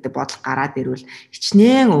болно гэдэг бодол гараад ирвэл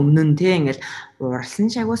хичнээн өмнө нь тий ингээл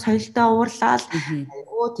ууралсан ч айгуу соёлтой уурлаад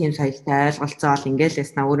айгуу тийм соёлтой ойлголцоол ингээл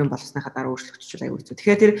яснаа өөрийн болсныхаа дараа өөрчлөгччихвэл айгуу хэцүү.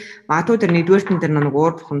 Тэгэхээр тэр магадгүй тэр нэгдүгээрт нь тэр нэг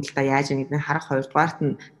уур бухимдалтай яаж нэгдэн харах хоёрдугаарт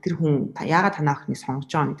нь тэр хүн яагаад танаа охиныг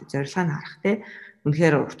сонгож байгаа гэдэг зорилгыг нь харах тий.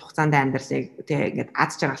 Үнэхээр урт хугацаанд амьдралыг тий ингээд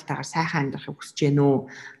аз жаргалтайгаар сайхан амьдрахыг хүсэж гэнэ үү?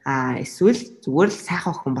 Эсвэл зүгээр л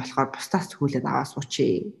сайхан охин болохоор бусдаас цогцолоод аваа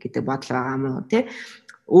суучи гэдэг бодол байгаа юм уу тий?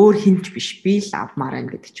 Өөр хинч биш би л авмаар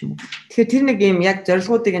байна гэдэг ч юм уу. Тэгэхээр тэр нэг юм яг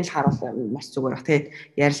зорилгоодыг нь л харуулах маш зүгээр баг. Тэгээд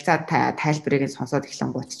ярилцаа тайлбарыг нь сонсоод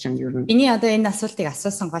эхлэнгуут чинь ер нь. Миний одоо энэ асуултыг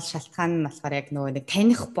асуусан гол шалтгаан нь болохоор яг нөгөө нэг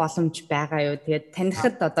таних боломж байгаа юу. Тэгээд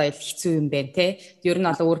танихад одоо хэцүү юм байна те. Ер нь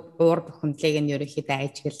бол уур бухимдлыг нь ерөөхдөө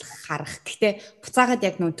ажиглах харах. Гэхдээ буцаагаад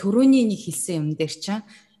яг нөгөө төрөний нэг хэлсэн юм дээр чинь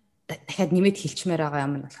дахиад нэмэт хэлчмээр байгаа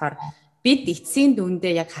юм нь болохоор бид эцсийн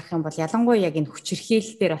дүндээ яг харах юм бол ялангуяа яг энэ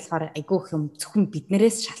хүчирхийлэл дээр болохоор айгүй их юм зөвхөн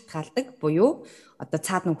биднээс шалтгаалдаг буюу одоо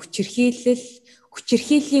цаад нэг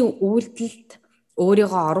хүчирхийллийн үйлдэлд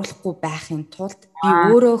өөрийгөө оруулахгүй байхын тулд би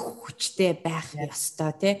өөрөө хүчтэй байх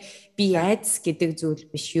ёстой тий би айдас гэдэг зүйл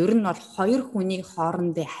биш ер нь бол хоёр хүний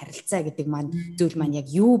хоорондын харилцаа гэдэг зүйл маань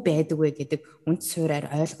яг юу байдаг вэ гэдэг үнд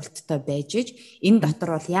суурьаар ойлголттой байж иж энэ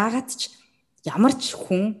дотор бол яагаад ч ямар ч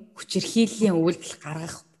хүн хүчирхийллийн үйлдэл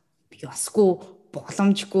гаргах ёсгүй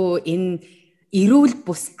боломжгүй энэ эрүүл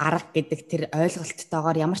бус арга гэдэг тэр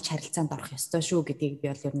ойлголттойгоор ямар ч харилцаанд орох ёстой шүү гэдгийг би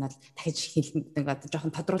бол ер нь дахиж хэлмэдэг одоо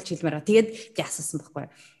жоохон тодруулж хэлмээр. Тэгээд би асуусан байхгүй.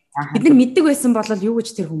 Бид нар мэддэг байсан бол юу гэж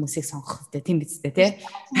тэр хүмүүсийг сонгох вэ? Тийм биз дээ, тий?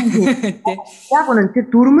 Яг үнэн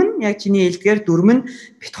тэр дүрм нь яг чиний хэлдгээр дүрм нь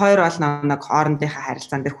бит хоёр бол нэг хоорондынхаа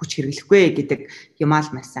харилцаан дээр хүч хэрэглэхгүй гэдэг юмаа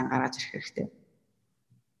л маш сайн гаргаж ирэх хэрэгтэй.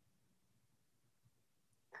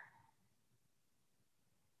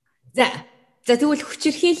 За тэгвэл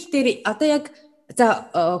хүчирхийлэл дээр одоо яг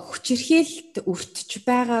хүчирхийлэлд өртөж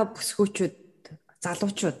байгаа бүсгүүчүүд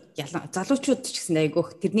залуучууд ч гэсэн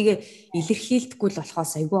айгүйх тэрнийг илэрхийлдэггүй л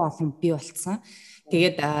болохоос айгүй олон бий болцсон.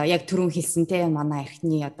 Тэгээд яг түрүүн хэлсэнтэй манай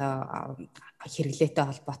эрхний одоо хэрэглээтэй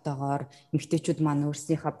холбоотойгоор эмэгтэйчүүд маань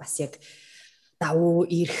өөрснийхөө бас яг давуу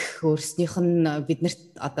эрх өөрснийх нь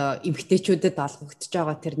биднэрт одоо эмэгтэйчүүдэд олгогдож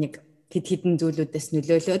байгаа тэр нэг хэдэн зүйлүүдээс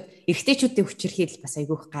нөлөөлөөд эрэгтэйчүүдийн хүчирхийлэл бас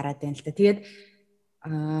айгүйх гараад байна л да. Тэгээд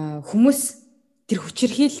хүмүүс тэр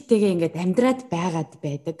хүчирхийлэлтэйгээ ингээд амьдраад байгаад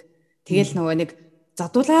байдаг. Тэгэл нөгөө нэг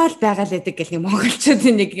задуулаад байгаа л байдаг гэх нэг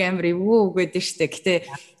монголчуудын нэг амар өвөө өгөөд штэ. Гэтэ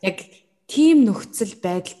яг тийм нөхцөл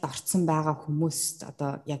байдалд орсон байгаа хүмүүст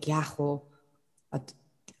одоо яг яах вэ?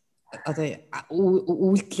 Одоо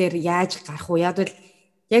үйлдэлээр яаж гарах вэ?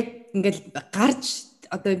 Яг ингээд гарч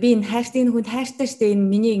одоо би энэ хайртай энэ хүнд хайртай штэ энэ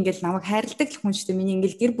миний ингээл намайг хайрладаг хүн штэ миний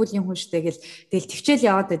ингээл гэр бүлийн хүн штэ гэл тэгэл төвчэл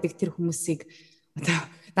яваад байдаг тэр хүмүүсийг одоо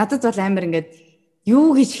надад бол амар ингээд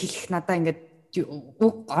юу гэж хэлэх надаа ингээд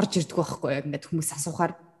үг орж ирдэг байхгүй яг ингээд хүмүүс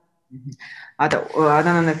асуухаар.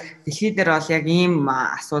 Одоо нэг дэлхий дээр бол яг ийм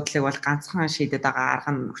асуудлыг бол ганцхан шийдэд байгаа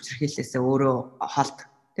арга нь хүчирхийллээсээ өөрөө холд.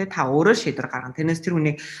 Тэгээ та өөрөө шийдвэр гаргана. Тэрнээс тэр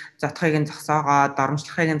хүнийг зотхойг нь зогсоогоод,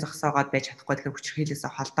 доромжлохыг нь зогсоогоод байж чадахгүй тэгэхээр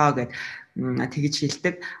хүчирхийллээсээ холдоо гэд тэгж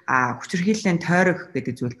хэлдэг. Хүчирхийллийн тойрог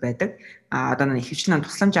гэдэг зүйл байдаг. Одоо нэг ихэвчлэн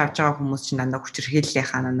тусламж авч байгаа хүмүүс чинь дандаа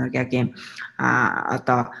хүчирхийллийнхаа нэг яг ийм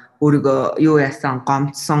одоо өөрийгөө юу яасан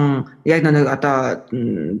гомдсон яг нэг одоо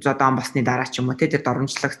зодон босны дараа ч юм уу тэр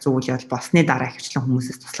доромжлох зүйл бол босны дараа ихэвчлэн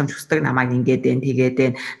хүмүүсээс тусламж хүсдэг намайг ингээд тэгээд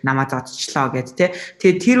намаа зодчлоо гэд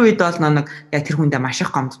тэгээ тэр үед бол нэг яг тэр хүндээ маш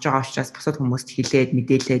их гомдож байгаа учраас бусад хүмүүст хэлээд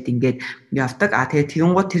мэдээлээд ингээд явдаг. Тэгээ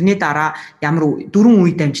тэгэнгუთ тэрний дараа ямар дөрвөн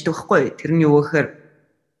үе дамждаг байхгүй. Тэр нь юу гэхээр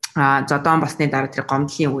зодон босны дараа тэр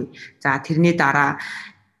гомдлын үе. За тэрний дараа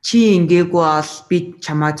чи ингээгүй бол би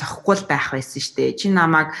чамаа зохгүй л байх байсан штэ. Чи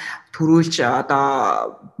намайг төрүүлж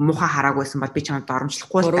одоо муухай хараагүйсэн бол би чамд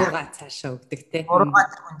доромжлохгүй л байх. Урууга цаашаа өгдөг те. Урууга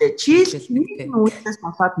хүндээ чи нүүлээс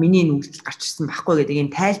болоод миний нүүлсэл гарч ирсэн байхгүй гэдэг ийм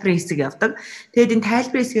тайлбарын хэсэг явдаг. Тэгээд энэ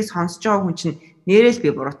тайлбарын хэсгээс сонсож байгаа хүн чинь нэрэл би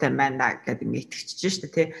буруутай байна гэдэг ингэ итгэж штэ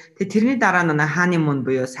те. Тэгээд тэрний дараа нэг хааны мөн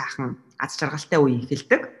буюу сайхан аз жаргалтай үе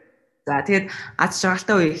эхэлдэг. За тэгээд аз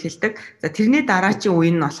жаргалтай үе эхэлдэг. За тэрний дараачийн үе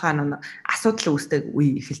нь болохоор асуудал үүсдэг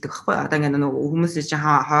үе эхэлдэг байхгүй. Одоо ингээд хүмүүсийн чинь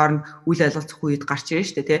хооронд үйл ойлголцох үед гарч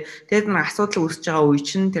ирж штэ тий. Тэгээд нэг асуудал үүсэж байгаа үе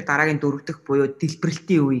чинь тэр дараагийн дөрөвдөх буюу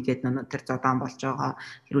дэлбэрэлтийн үе гэдэг тэр зодон болж байгаа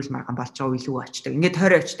хэрүүл маргаан болж байгаа үе лүү очдөг. Ингээд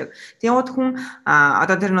тойроо очдөг. Тэгээд хүн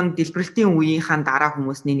одоо тэр нэг дэлбэрэлтийн үеийнхэн дараа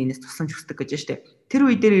хүмүүс нээс тусламж хүсдэг гэж штэ. Тэр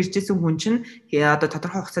үе дээр иржсэн хүн чинь одоо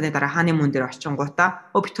тодорхой хугацааны дараа хааны мөн дээр очингуудаа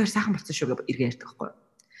бит хоёр сайхан болсон шүү гэж иргэн ярьдаг байхгүй.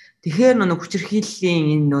 Тэгэхээр нэг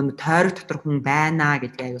хүчирхийллийн энэ тойрог дотор хүн байна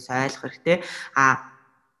гэдгийг аюус ойлгох хэрэгтэй.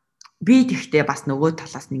 Би тэгтээ бас нөгөө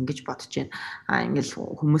талаас нь ингэж бодож байна.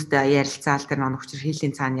 Ингээл хүмүүстэй ярилцаал тэр нэг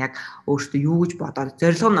хүчирхийллийн цаана яг өөртөө юу гэж бодоод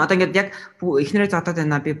зорилго нь одоо ингээд яг эхнэрээ зодоод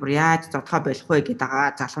байна би бүр яаж зодохоо болох вэ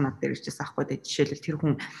гэдэг залуунууд дээр ирчихсэн аахгүй. Тэгээд жишээлбэл тэр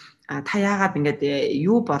хүн та яагаад ингээд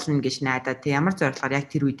юу болно гэж найдаад те ямар зорилгоор яг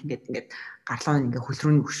тэр үед ингээд гарлуу ингээд хөл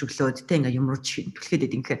рүү хөшөглөөд те ингээд юм руу түлхээд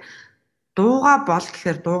идэв ингээд дууга бол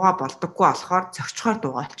гэхээр дууга болдоггүй болохоор зөгчхоор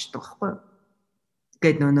дууга болчдөг байхгүй юу?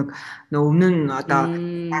 Гэт нөгөө өмнө нь одоо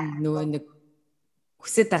нөгөө нэг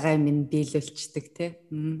хүсэж байгаа юм биелүүлчихдэг тий.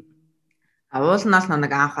 Уулнаас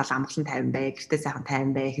нэг анх бол амгалан 50 бай, гэртээ сайхан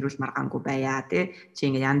 50 бай, хэрүүл маргаангүй байя тий.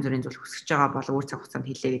 Чи ингээ янз бүрийн зүйл хүсэж байгаа бол өөр цаг хугацаанд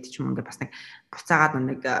хэлээ гэдэг ч юм ингээ бас нэг буцаагаад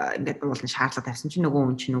нэг ингээ уулын шаардлага тавьсан чинь нөгөө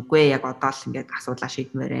хүн чинь үгүй яг одоо л ингээ асуудлаа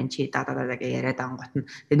шийдмээр энэ чи дададаг яриад ангууд нь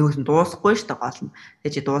тэгээ нөгөөс нь дуусахгүй шүү дээ гол нь.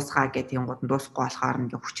 Тэгээ чи дуусгаа гэдэг юмгууд нь дуусахгүй болохоор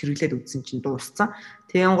ингээ хүч хэрэглээд үдсэн чинь дууссан.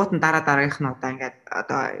 Тэгээ юмгууд нь дараагийнх нь удаа ингээ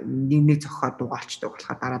одоо нэг зохиод дугаалчдаг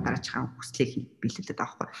болохоор дараачихан хүслийг биелүүлээд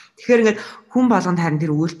байгаа байхгүй. Тэгэхээр ингээ хүн болгонд харин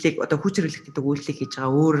тэр үйлдэлийг одоо хүч хэрэглэх гэдэг үйлдэлийг хийж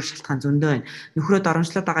байгаа өөр шалтгаан зөндөө байна. Нөхрөө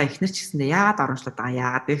доромжлоод байгаа эхнэр ч гэсэндээ яагаад доромжлоод байгаа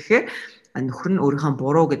яагаад гэхээр нөхөр нь өөрийнхөө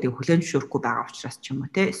буруу гэдэг хүлээн зөвшөөрөхгүй байгаа учраас ч юм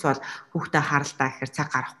уу те эсвэл хүүхдээ харалтаа гэхээр цаг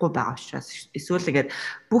гарахгүй байгаа учраас эсвэл ингээд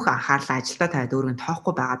бүх анхаарлаа ажилдаа тавиад өөргөө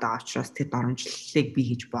тоохгүй байгаа учраас тэр доромжлолыг би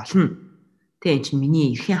хийж болно. Тэ энэ чинь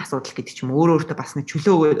миний эрхийн асуудал гэдэг ч юм өөртөө бас нэг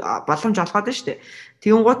чөлөө боломж олгоод байна шүү дээ.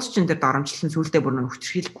 Тэгэнгუთ чинь тэр доромжлол нь сүултээ бүр нэг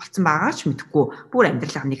хүчрхийл болцсон байгаа ч мэдэхгүй бүр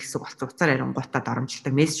амьдралын нэг хэсэг болцсон уцаар ярингуудаа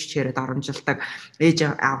доромжилдаг, мессеж чирээ доромжилдаг, ээж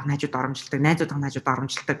аав найзууд доромжилдаг, найзууд найзууд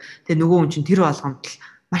доромжилдаг. Тэгээ нөгөө хүн чинь тэр болгоомд л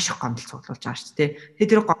маш их гомдол цуглуулж байгаа шүү дээ.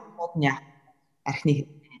 Тэгээ тэр гомдлууд нь архины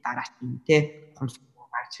хэвний дараа чинь тэ гомдол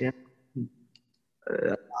гарч ирээд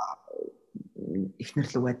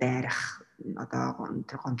ихнэрлүүгээ дайрах одоо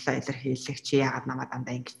тэр гомдлоо илэрхийлэх чи яагаад намайг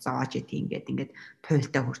дандаа ингэж зоож идэв ингээд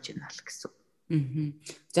туйлтаа хурж ийн бол гэсэн.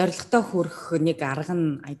 Зорилготой хүрэх нэг арга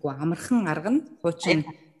нь айгу амархан арга нь хуучин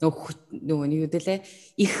нөгөө юу гэлээ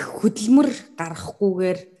их хөдөлмөр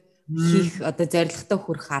гаргахгүйгээр хийх одоо зорилготой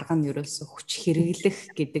хүрэх арга нь ерөөсө хүч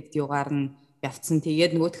хэрэглэх гэдэг югаар нь явцсан.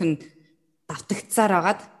 Тэгээд нөгөөх нь давтагцаар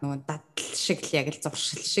агаад нөгөө дадал шиг л яг л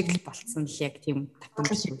зуршил шиг л болцсон л яг тийм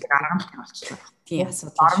давтамж шиг арга нь болчихлоо. Тийм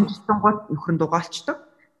асуудал. Доромжлонгууд нөхөр нь дугаалцдаг,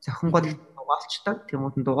 зохингууд дугаалцдаг.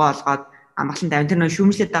 Тэмүүт нь дугаа олгоод амгалан давин тэр нөө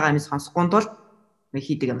шүүмжлээд байгаа юм сонсохгүй тул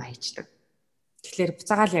хийдэг юм хайчдаг. Тэгэхээр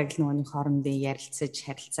буцаагаал яг л нөгөөний хоорондын ярилцаж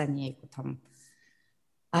харилцааны айгу том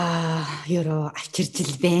ёро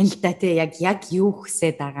авчиржил байна л да тий яг юу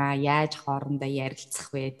хүсээд байгаа яаж хоорондоо ярилцах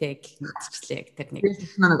вэ тий гэх мэтчлээ яг тэр нэг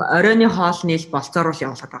оройны хоолны болцоор л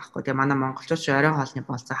явуулаад байгаа байхгүй тий манай монголчууд оройн хоолны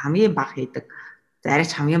болцоо хамгийн бага хийдэг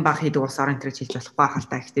Арайч хамгийн бага хийдэг ус орон төрөж хэлж болохгүй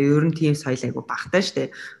хальтаа. Гэхдээ ер нь тийм соёл айгу багтаа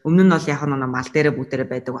штэ. Өмнө нь бол яг нь мал дээрээ бүгдээрээ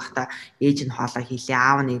байдаг бахта ээж нь хоолоо хийлээ,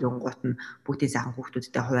 аав нь ирэнгуут нь бүгдийн сайхан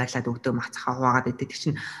хүүхдүүдтэй хуваарлаад өгдөг, мацхаа хуваагаад идэг. Тэр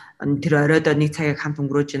чинь тэр оройдоо нэг цагийг хамт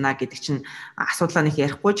өнгөрөөж байна гэдэг чинь асуудлаа нэг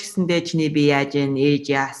ярихгүй ч гэсэндээ чиний би яаж ийн, ээж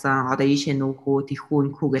яасан, одоо ийшээ нүүхүү, тэхүү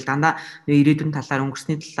нөхүү гэл дандаа ирээдүйн талаар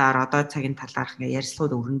өнгөрсний талаар одоо цагийн талаарх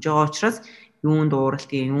ярилцлагууд өрнөж байгаа учраас юунд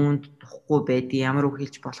ууралтын, юунд тухгүй байдгийг, ямар үг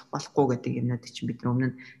хэлж болохгүй гэдэг юмнууд чинь бид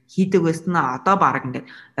өмнө нь хийдэг байсан. Одоо баг ингээд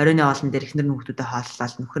оройны олон дээр ихнэр нөхдөдөө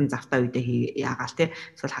хооллол нөхөр нь завтаа үедээ яагаал тий.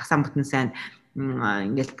 Эсвэл хагасаа бүтэн сайн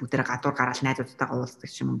ингээд бүгдээ гадуур гараал найзуудтайгаа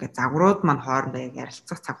уулздаг юм. Ингээд загварууд маань хоорондоо яг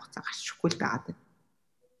ярилцах цаг хугацаа гарчихгүй л байгаад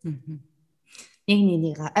байна. Нэг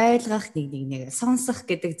нэгийг ойлгох, нэг сонсох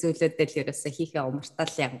гэдэг зүйлүүдээр л ерөөсөө хийхээ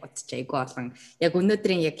умартал янгууд ч айгүй олон. Яг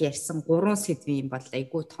өнөөдрийн яг ярьсан 3 сэдвийн бол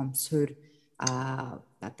айгүй том суурь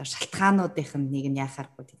одоо шалтгаануудынх нь нэг нь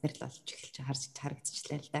яхааргүй бид нар л олж эхэлж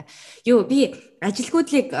харагдчихлаа л да. Юу би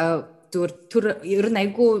ажилгүйдлийг зүгээр төр ер нь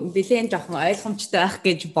айгүй нэлээд жоохон ойлгомжтой байх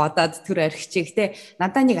гэж бодоод төр орхичих те.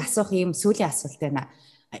 Надаа нэг асуух юм сүүлийн асуулт байна.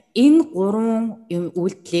 Энэ 3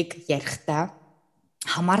 үйлдэлийг ярихдаа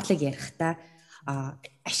хамаарлаг ярихдаа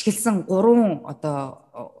ашигласан 3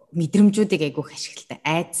 одоо мэдрэмжүүдийг айгүйх ашигладаг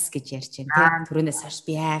айдас гэж ярьж байна тийм. Түрүүнээс хойш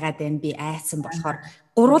би яагаад байна, би айсан болохоор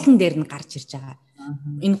гурвуулан дээр нь гарч ирж байгаа.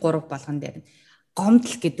 Энэ 3 болгон дээр нь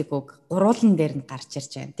гомдол гэдэг үг гурвуулан дээр нь гарч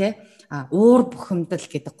ирж байна тийм. Уур бухимдал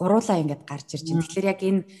гэдэг гуруулаа ингээд гарч ирж байна. Тэгэхээр яг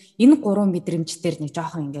энэ 3 мэдрэмжтэр нэг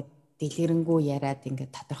жоохон ингээд дэлгэрэнгүй яриад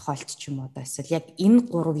ингээд тодорхойлт ч юм уу да эсвэл яг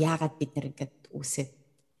энэ 3 яагаад бид нэр ингээд үүсээд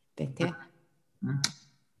байна тийм.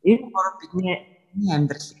 Энэ 3 бидний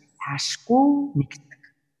амьдралыг таашгүй нэгтгэдэг.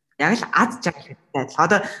 Яг л аз жаргал гэдэг.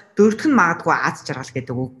 Одоо дөрөвдөх нь магадгүй аз жаргал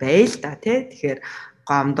гэдэг үг байл та тий. Тэгэхээр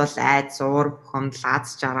гомдол, айц, уур бухимдал,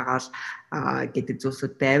 аз жаргал гэдэг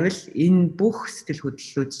зүйлсүүд байвал энэ бүх сэтгэл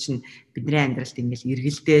хөдлөлүүд чинь бидний амьдралд ингээл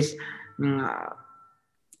эргэлдээл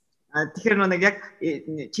тэгэхээр нэг яг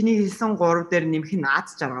чиний хэлсэн 3 дээр нэмэх нь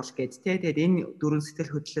аз жаргал гэдэг тий. Тэгээд энэ 4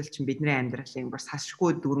 сэтгэл хөдлөл чинь бидний амьдралын бас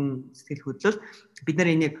сашгүй 4 сэтгэл хөдлөл. Бид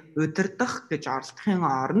нар энийг удирдах гэж оролдохын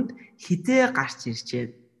оронд хизээ гарч ирж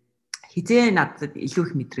байна. Хизээ надад илүү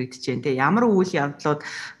их мэдрэгдэж байна тий. Ямар үйл явдлууд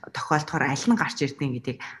тохиолдохоор аль нь гарч ирдгийг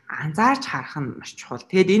гэдгийг анзаарч харах нь маш чухал.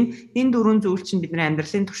 Тэгээд энэ 4 зүйл чинь бидний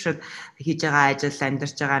амьдралын туршид хийж байгаа ажил,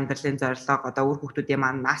 амьдарч байгаа амьдралын зорилго, одоо үр хүүхдүүдийн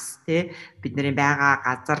маань нас тий бидний байгаа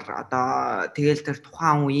газар одоо тэгэл тэр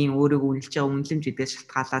тухайн үеийн өөрийгөө үнэлж байгаа үнэлэмж гэдгээс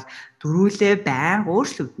шалтгаалаад дөрүүлээ байн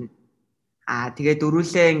өөрчлөгдөнө. Тэгээд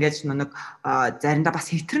дөрүүлээ ингэж нэг заримдаа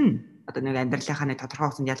бас хэвтэрнэ. Одоо нэг амьдралынхаа нэг тодорхой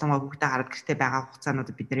хугацаанд ялангуяа хүүхдээ хараад гэртээ байгаа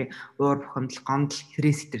хугацаануудад бидний уур бухимдал, гомдол,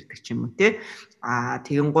 стресс илэрдэг ч юм уу тий.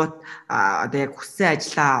 Тэгэнгუთ одоо яг хүссэн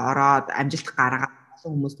ажлаа ороод амжилт гаргаад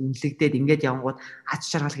хүмүүст үнэлэгдээд ингээд явангууд аз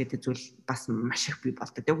жаргал гэдэг зүйл бас маш их бий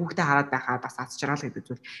болдог. Тэгээ хүүхдээ хараад байхаар бас аз жаргал гэдэг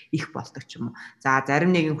зүйл их болдог ч юм уу. За зарим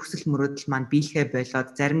нэгэн хүсэл мөрөөдөл маань биелхээ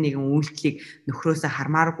болоод зарим нэгэн үйлдэлийг нөхрөөсөө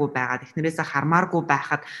хармааргүй байгаад эхнэрээсээ хармааргүй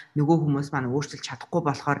байхад нөгөө хүмүүс маань өөрчилж чадахгүй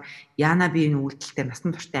болохоор яана би энэ үйлдэлтэй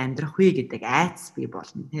насан туршдаа амьдрах вэ гэдэг айц бий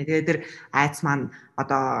болно. Тэгээ тэр айц маань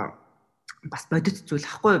одоо бас бодит зүйл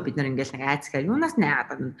ахгүй бид нар ингээл нэг айцгаа юунаас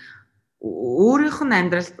найгаад өөрийнх нь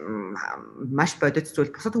амьдралд маш бодит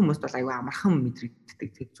зүйл бусад хүмүүст бол аюу амархан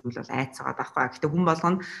мэдрэгддэг зүйл бол айцгаа даахгүй. Гэхдээ хүн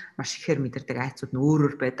болгонд маш ихээр мэдэрдэг айцууд нь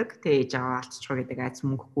өөр байдаг. Тэ ээж аваа алдчихгүй гэдэг айц,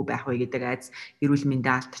 мөнгөгүй байх вэ гэдэг айц, эрүүл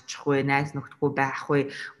мэндэ алдчихгүй, найз нөхдөхгүй байх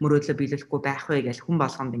вэ, мөрөөдлөө биелүүлэхгүй байх вэ гэж хүн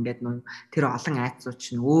болгонд ингээд тэр олон айцууд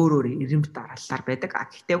чинь өөр ирэмт дараалалаар байдаг.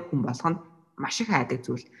 Гэхдээ хүн болгонд маш их айдаг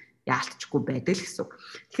зүйл яалтчгүй байдаг л гэсэн.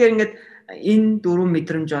 Тэгэхээр ингээд энэ 4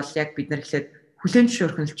 мэдрэмж бол яг бид нар ихлээр хүлээн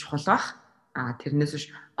зөвшөөрөх нь чухал байх. Тэрнээс биш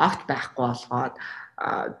огт байхгүй болгоод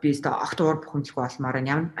би өөртөө огт уур бухимдалгүй болмоор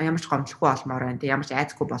байна. Ямар ч гомдлохгүй болмоор байна. Ямар ч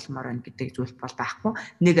айцгүй болмоор байна гэдэг зүйл бол байхгүй.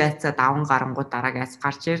 Нэг айцаа даван гарангууд дараагийн айц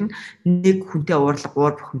гарч ирнэ. Нэг хүнтэй уурлаг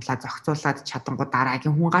уур бухимдлаа зохицуулаад чадангууд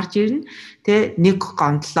дараагийн хүн гарч ирнэ. Тэ нэг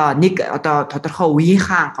гомдлоо нэг одоо тодорхой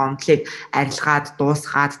үеийнхаа гомдлыг арилгаад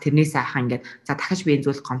дуусгаад тэрний сайхан ингээд за дахиж би энэ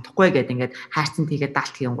зүйл гомдохгүй гэдэг ингээд хайрцан тийгээд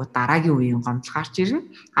далт хийнгууд дараагийн үеийн гомдол гарч ирнэ.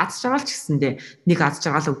 Аз жаргал ч гэсэндээ нэг аз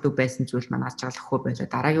жаргал өгдөг байсан зүйл маань аз жаргал өхөө байлаа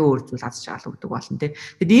дараагийн өөр зүйл аз жаргал өгдөг болно тэ.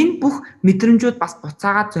 Тэгэд энэ бүх мэдрэмжүүд бас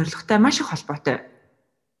буцаагаад зорилготой маш их холбоотой.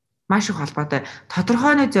 Маш их холбоотой.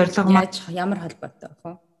 Тодорхой нэг зорилго ямар холбоотой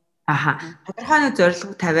вэ? Тодорхой нэг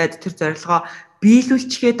зорилго тавиад тэр зорилгоо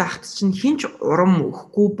биелүүлчихээд ахт чинь хинч урам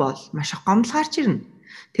өгөхгүй бол маш их гомдол гарч ирнэ.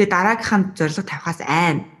 Тэгээ дараагийнханд зорилго тавихаас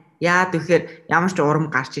айна. Яад тэгэхээр ямар ч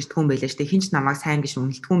урам гарч ирдгүй юм байлаа штэ. Хинч намайг сайн гэж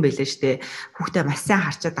үнэлдэггүй юм байлаа штэ. Хүүхдээ маш сайн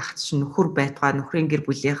харчаад ахт чинь нөхөр байтугай нөхрийн гэр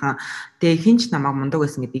бүлийнхэн тэгээ хинч намайг мундаг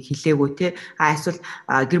байсан гэдгийг хэлээгүй те. Эсвэл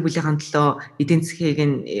гэр бүлийнхэн төлөө эдийн засгийг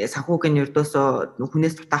нь санхүүг нь ердөөсөө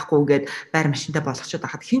хүнээс дутаахгүйгээд байр машинтай болгочод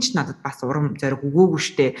ахад хинч надад бас урам зориг өгөөгүй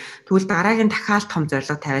штэ. Тэгвэл дараагийн дахиад том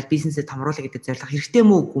зорилго тавиад бизнесээ томруулах гэдэг зорилго хэрэгтэй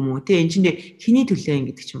мүү үгүй мүү те. Энэ чинь хиний төлөө юм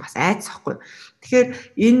гэдэг чинь бас айц ахгүй. Тэгэхээр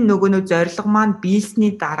энэ нөгөө нэг зорилго маань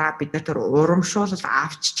бизнесний дараа бид нар тэр урамшуулал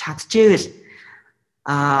авч чадчихвэл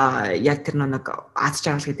яг тэр нэг аз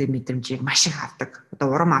жаргал гэдэг мэдрэмжийг маш их авдаг.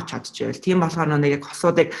 Одоо урам авч чадчихвэл тийм болохоор нэг яг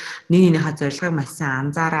хосуудыг нэгнийхээ зорилгыг маш сайн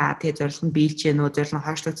анзаараа. Тэгээ зорилго нь биелж гэнэ үү, зорилго нь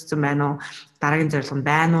хойшлогдсон байна уу, дараагийн зорилго нь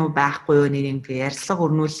байна уу, байхгүй юу, нэг юм ярьцлага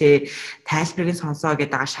өрнүүлээ, тайлбарыг сонсоо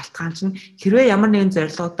гэдэг шалтгаан чинь хэрвээ ямар нэгэн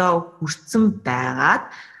зорилгодоо хүрсэн байгаад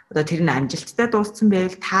одоо тэр нь амжилттай дууссан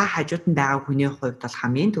байвал та хажууд нь байгаа хүний хувьд бол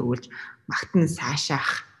хамгийн түрүүлж магтан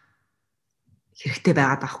сайшаах хэрэгтэй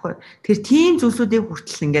байгаад байхгүй. Тэр тийм зүйлсүүдийг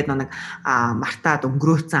хүртэл ингээд нэг мартаад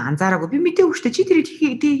өнгөрөөцөн анзаараагүй. Би мэдээгүй шүү дээ. Чи тэрийг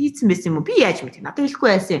хийцэн байсан юм уу? Би яаж мэдэх? Надад хэлэхгүй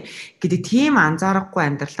байсан гэдэг тийм анзаарахгүй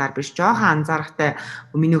амьдралаар биш. Жохон анзаарахтай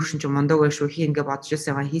миний өвчин чинь мундаг байх шүү. Хий ингээд бодож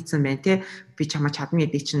байсан юм хийцэн байна те. Би чамаа чадна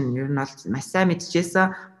гэдэг чинь ер нь бол маш сайн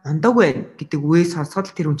мэдчихсэн. Мундаг байна гэдэг үгээ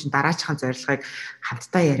сонсоход тэр хүн чинь дараачихан зорилгыг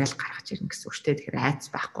хамтдаа яриад гаргаж ирнэ гэсэн үг шүү дээ. Тэгэхээр айц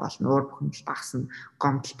байхгүй бол нуур бүхэмдэл багасна,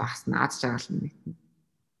 гомдол багасна, аз жаргал нэгтэн.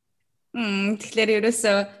 Тэгэхээр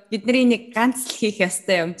ерөөсөө бидний нэг ганц л хийх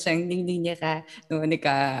ёстой юм чинь нэгнийгээ нөгөө нэг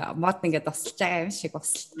мод ингээд тусалж байгаа юм шиг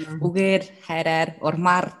бас үгээр хайраар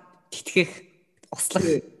урмаар тэтгэх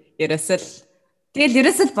услах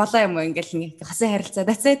ерөөсөө болоо юм уу ингээл нэг хосын харилцаа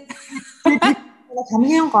дацаад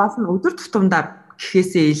хамгийн гол нь өдөр тутамдаа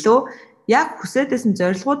гэхээсээ илүү яг хүсэдсэн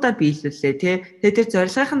зорилгоудаа биелүүлээ тий. Тэгээ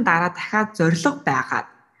тэр зорилгын дараа дахиад зорилго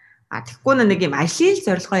байгаад тэгэхгүй нэг юм ажлын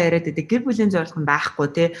зорилгоо яриад байдаг гэр бүлийн зорилго нь байхгүй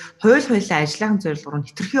тий. Хуйлаа ажлын зорилго руу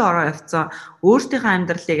хэтэрхий ороо явцсан өөртөөхөө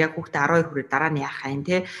амьдралыг яг хүүхдээ 12 хүрээ дараа нь яах юм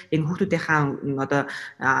тий. Энэ хүүхдүүдийнхээ одоо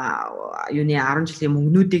юуны 10 жилийн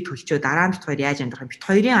мөнгнүүдийг төлчөө дараа нь бит хоёр яаж амьдрах вэ? Бит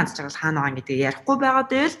хоёрын аз жаргал хаана байгаа гэдгийг ярихгүй байгаа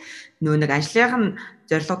дээр нөө нэг ажлын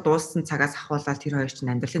зорилго дууссан цагаас ахуулаад тэр хоёр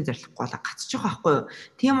чинь амьдралын зорилгогүй болоо гацчих байхгүй юу.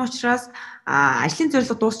 Тийм учраас ажлын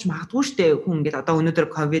зорилго дуусч магадгүй шүү дээ. Хүн ингээд одоо өнөөдөр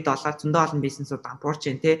ковид болоод зөндөө олон бизнесүүд ампуурч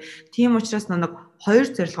जैन тий. Тийм учраас нэг хоёр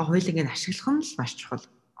зорилгоо хуулийг нь ашиглах нь л маш чухал.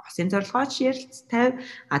 Осын зорилгоо ч ярилц 50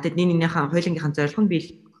 тэгэд нэгнийхээ хуулийнхаа зорилго нь бий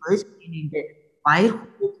хуулийн ингээд баяр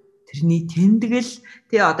хөөр тэрний тэмдэглэл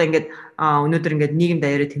тий одоо ингээд өнөөдөр ингээд нийгэм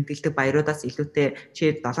даяараа тэмдэглэдэг баяруудаас илүүтэй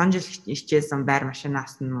чи 7 жил ичээсэн байр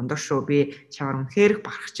машинаас нь мундаг шүү би чамаар үнэхээр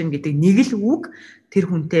бахарх чинь гэдэг нэг л үг тэр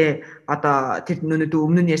хүнтэй одоо тэр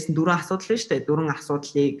өмнө нь ярьсан 4 асуудал шүү дээ 4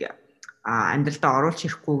 асуудлыг амьдралдаа оруулж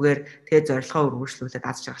ирэхгүйгээр тэгээ зорилгоо өргөжлүүлээд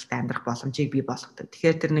аз жаргалтай амьдрах боломжийг бий болгодог.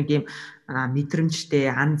 Тэгэхээр тэр нэг юм мэдрэмжтэй,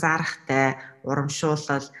 анзаарахтай,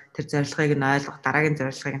 урамшуулал, тэр зорилгыг нь ойлгох, дараагийн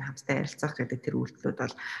зорилгыг нь хамтдаа ярилцах гэдэг тэр үйлдэлүүд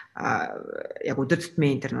бол яг өдөр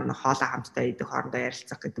тутмын тэр нэг хоолой хамтдаа идэх хоорондоо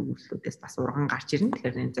ярилцах гэдэг үйлдэлүүдээс бас урган гарч ирнэ.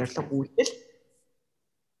 Тэгэхээр энэ зорилго үйлдэл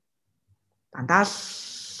дандаа л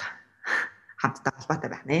хамтдаа холбоотой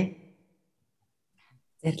байх нэ.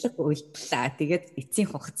 Зэрлэг үйлдэлээ. Тэгээд эцсийн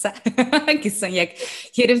хугацаа гэсэн яг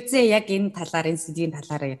хэрвээ яг энэ талаар энэ сэдвийн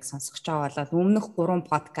талаараа яг сонсгож байгаа бол өмнөх 3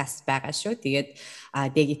 подкаст байгаа шүү. Тэгээд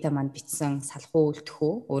Дэгитэй маань бичсэн салхуу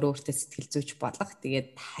үлдэхүү өөрөө өөртөө сэтгэл зүйч болох.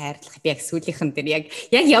 Тэгээд хайрлах би яг сүүлийнхэн дээр яг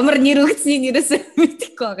ямар нэр өгснийг ерөөсөө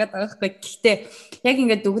мэдэхгүй байгаа байхгүй. Гэхдээ яг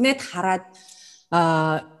ингээд дүгнээд хараад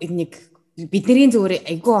нэг бидний зүгээр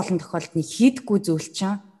айгүй олон тохиолдолд хийдэггүй зүйл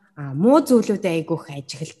чинь муу зүйлүүдэд айгүйх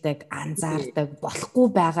ажигладаг, анзаардаг, болохгүй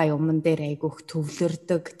байгаа юмн дээр айгүйх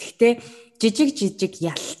төвлөрдөг. Гэхдээ жижиг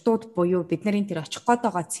ялтууд буюу бидний тэр очих гээд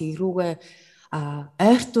байгаа цэг рүүгээ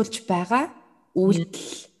ойртуулж байгаа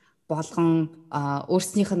үйлдэл болгон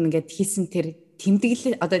өөрснийх нь ингээд хийсэн тэр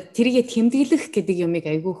тэмдэглэл одоо тэрийгэ тэмдэглэх гэдэг юмыг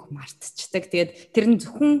айгүйх мартчихдаг. Тэгээд тэр нь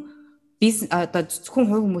зөвхөн одоо зөвхөн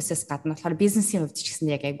хувь хүмүүсээс гадна болохоор бизнесийн хувьд ч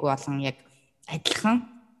гэсэн яг айгүй олон яг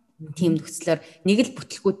адилхан тийм нөхцлөөр нэг л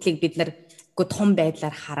бүтлгүүтлийг бид нар том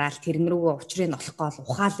байдлаар хараад тэрэн рүүгээ учрыг олох гол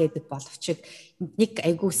ухаал байдаг боловч нэг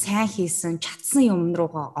айгүй сайн хийсэн чадсан юм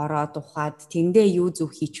руугаа ороод ухаад тэндээ юу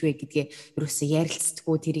зөв хийчвэ гэдгээ ерөөсөө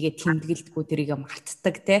ярилцдаггүй тэрийгэ тэмдэглэдэггүй тэрийгэ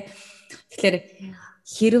мартдаг те. Тэгэхээр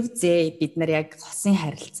хэрвээ бид нар яг хосын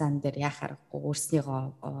харилцаан дээр яхаарахгүй өөрснийгөө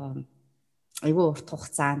айгүй урт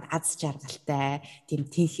хугацаанд аз жаргалтай, тийм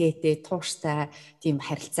тэнхээтэй, тууштай тийм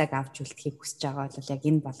харилцааг авч үлдэхийг хүсэж байгаа бол яг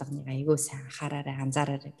энэ болгоныг айгүй сайн анхаараарай,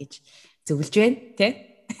 анзаараарай гэж зөвлөж байна, тий?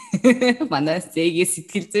 Манай зэгийн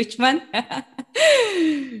сэтгэл зүйч маань.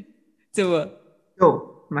 Зөв.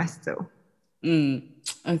 Маш зөв.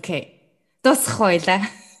 Окей. Дуусах байлаа.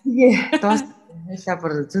 Тэгээ, дуус. Баярлалаа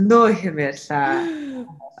бүр зөндөө их юм ярьлаа.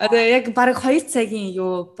 Одоо яг бараг 2 цагийн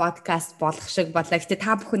подкаст болох шиг болоо. Гэтэ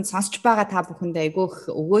та бүхэн сонсч байгаа та бүхэндээ айгүйх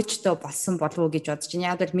өгөөжтэй болсон болов уу гэж бодож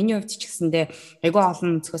байна. Яг л миний хувьд ч гэсэндээ айгүй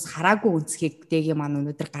олон өнцгөөс хараагүй өнцгийг дэгийн маань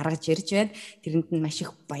өнөөдөр гаргаж ирж байна. Тэрэнд нь маш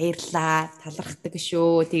их баярлалаа. Талархдаг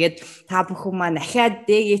шүү. Тэгээд та бүхэн маань ахаад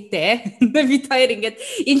дэгээтэй. Бид хоёр ингээд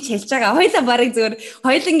энэ хэлж байгаа. Хоёлаа бараг зөвөр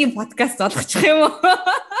хоёлынгийн подкаст болгочих юм уу?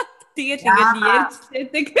 Тэгээд ингээд ярьж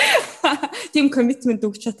байдаг. Тим коммитмент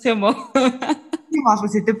өгч чадах юм уу? Тийм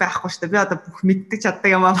олон сэдв байхгүй шүү дээ. Би одоо бүх мэддэг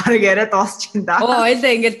чаддаг юм аа барыг яриад дуусчихна да.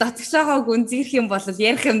 Ойлаа ингээд дотгошоогоо гүнзгийх юм бол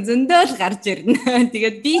ярих юм зөндөө л гарч ирнэ.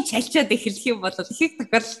 Тэгээд би чалчаад эхлэх юм бол их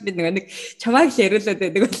тохиолдолд би нэг чамааг л яриулаад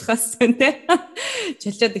байдаг болохоос тий.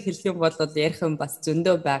 Чалчаад эхлэх юм бол ярих юм бас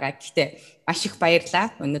зөндөө байгаа. Гэхдээ маш их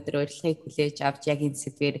баярлалаа. Өнөөдөр урилгыг хүлээж авч яг энэ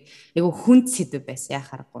сэдвээр айгу хүнд сэдв байсан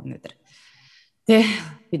яхаарахгүй өнөөдөр. Тэ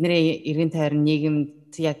бидний эргэн тойрон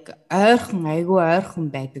нийгэмд яг айгүй ойрхон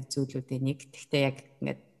байдаг зүйлүүдээ нэг. Гэхдээ яг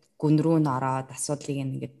ингээд гүн рүү н ороод асуудлыг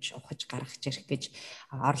ингээд ухаж гаргаж ирэх гэж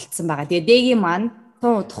оролцсон байгаа. Тэгээ дэгийн маань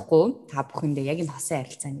тун удахгүй та бүхэндээ яг энэ хосын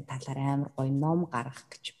харилцааны талаар амар гоё ном гаргах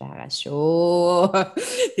гэж байгаа шүү.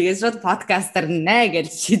 Тэгээ шууд подкастер нэ гэж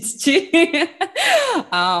шийдчихээ.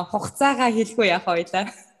 Хугацаагаа хэлэхгүй яах вэ?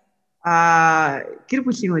 Гэр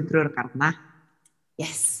бүлийн өдрөөр гарнаа.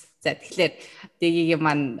 Yes. За тэгэхээр дэгийн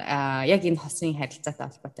маань яг энэ хосын харилцаатай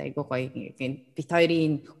холбоотой айгүй гоё энэ бит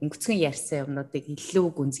хоёрын өнгөцгөн ярьсан юмнуудыг илүү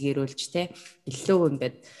гүнзгийрүүлж те илүү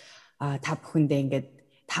ингээд та бүхэндээ ингээд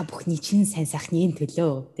та бүхний чин сайн сайхны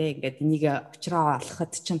төлөө те ингээд энийг очроо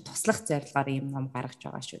олоход чинь туслах зорилгоор юм ном гаргаж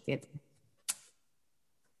байгаа шүү.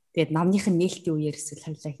 Тэгээд номных нь нээлтийн үеэр эсвэл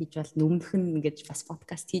хавлаа хийж болно, өмнөх нь ингээд бас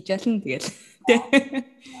подкаст хийж болно тэгээд те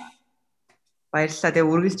баярлалаа.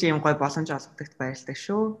 Тэгээ үргэлж юм гоё боломж олгодогт баярлалаа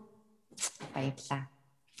шүү. Баярлалаа.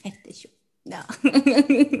 Хайртай шүү.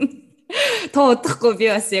 Тоодохгүй би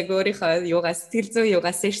бас яг өөрийнхөө юугаас сэтгэл зүйн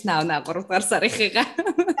юугаас сешн авна 3 дугаар сарынхаа.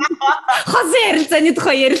 Хосын ярилцааны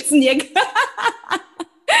тухай ярилцсан яг.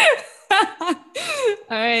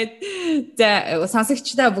 Alright. За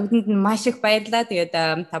сонсогчдаа бүгдэнд нь маш их баярлалаа. Тэгээд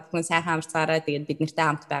та бүхэн сайхан амарцгаараа тэгээд бид нартай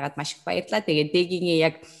хамт байгаад маш их баярлалаа. Тэгээд дэгийн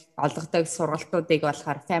яг олгодог сургалтуудыг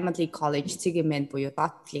болохоор Family College CGMN буюу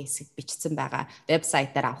 .place бичсэн байгаа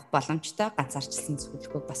вебсайтаар авах боломжтой. Ганцаарчлсан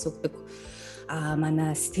зөвлөгөө бас өгдөг.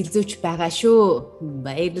 Манай сэтгэл зүйч байгаа шүү.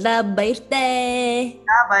 Баярлалаа, баяртай.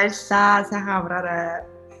 Баярлалаа. Сайхан амраарай.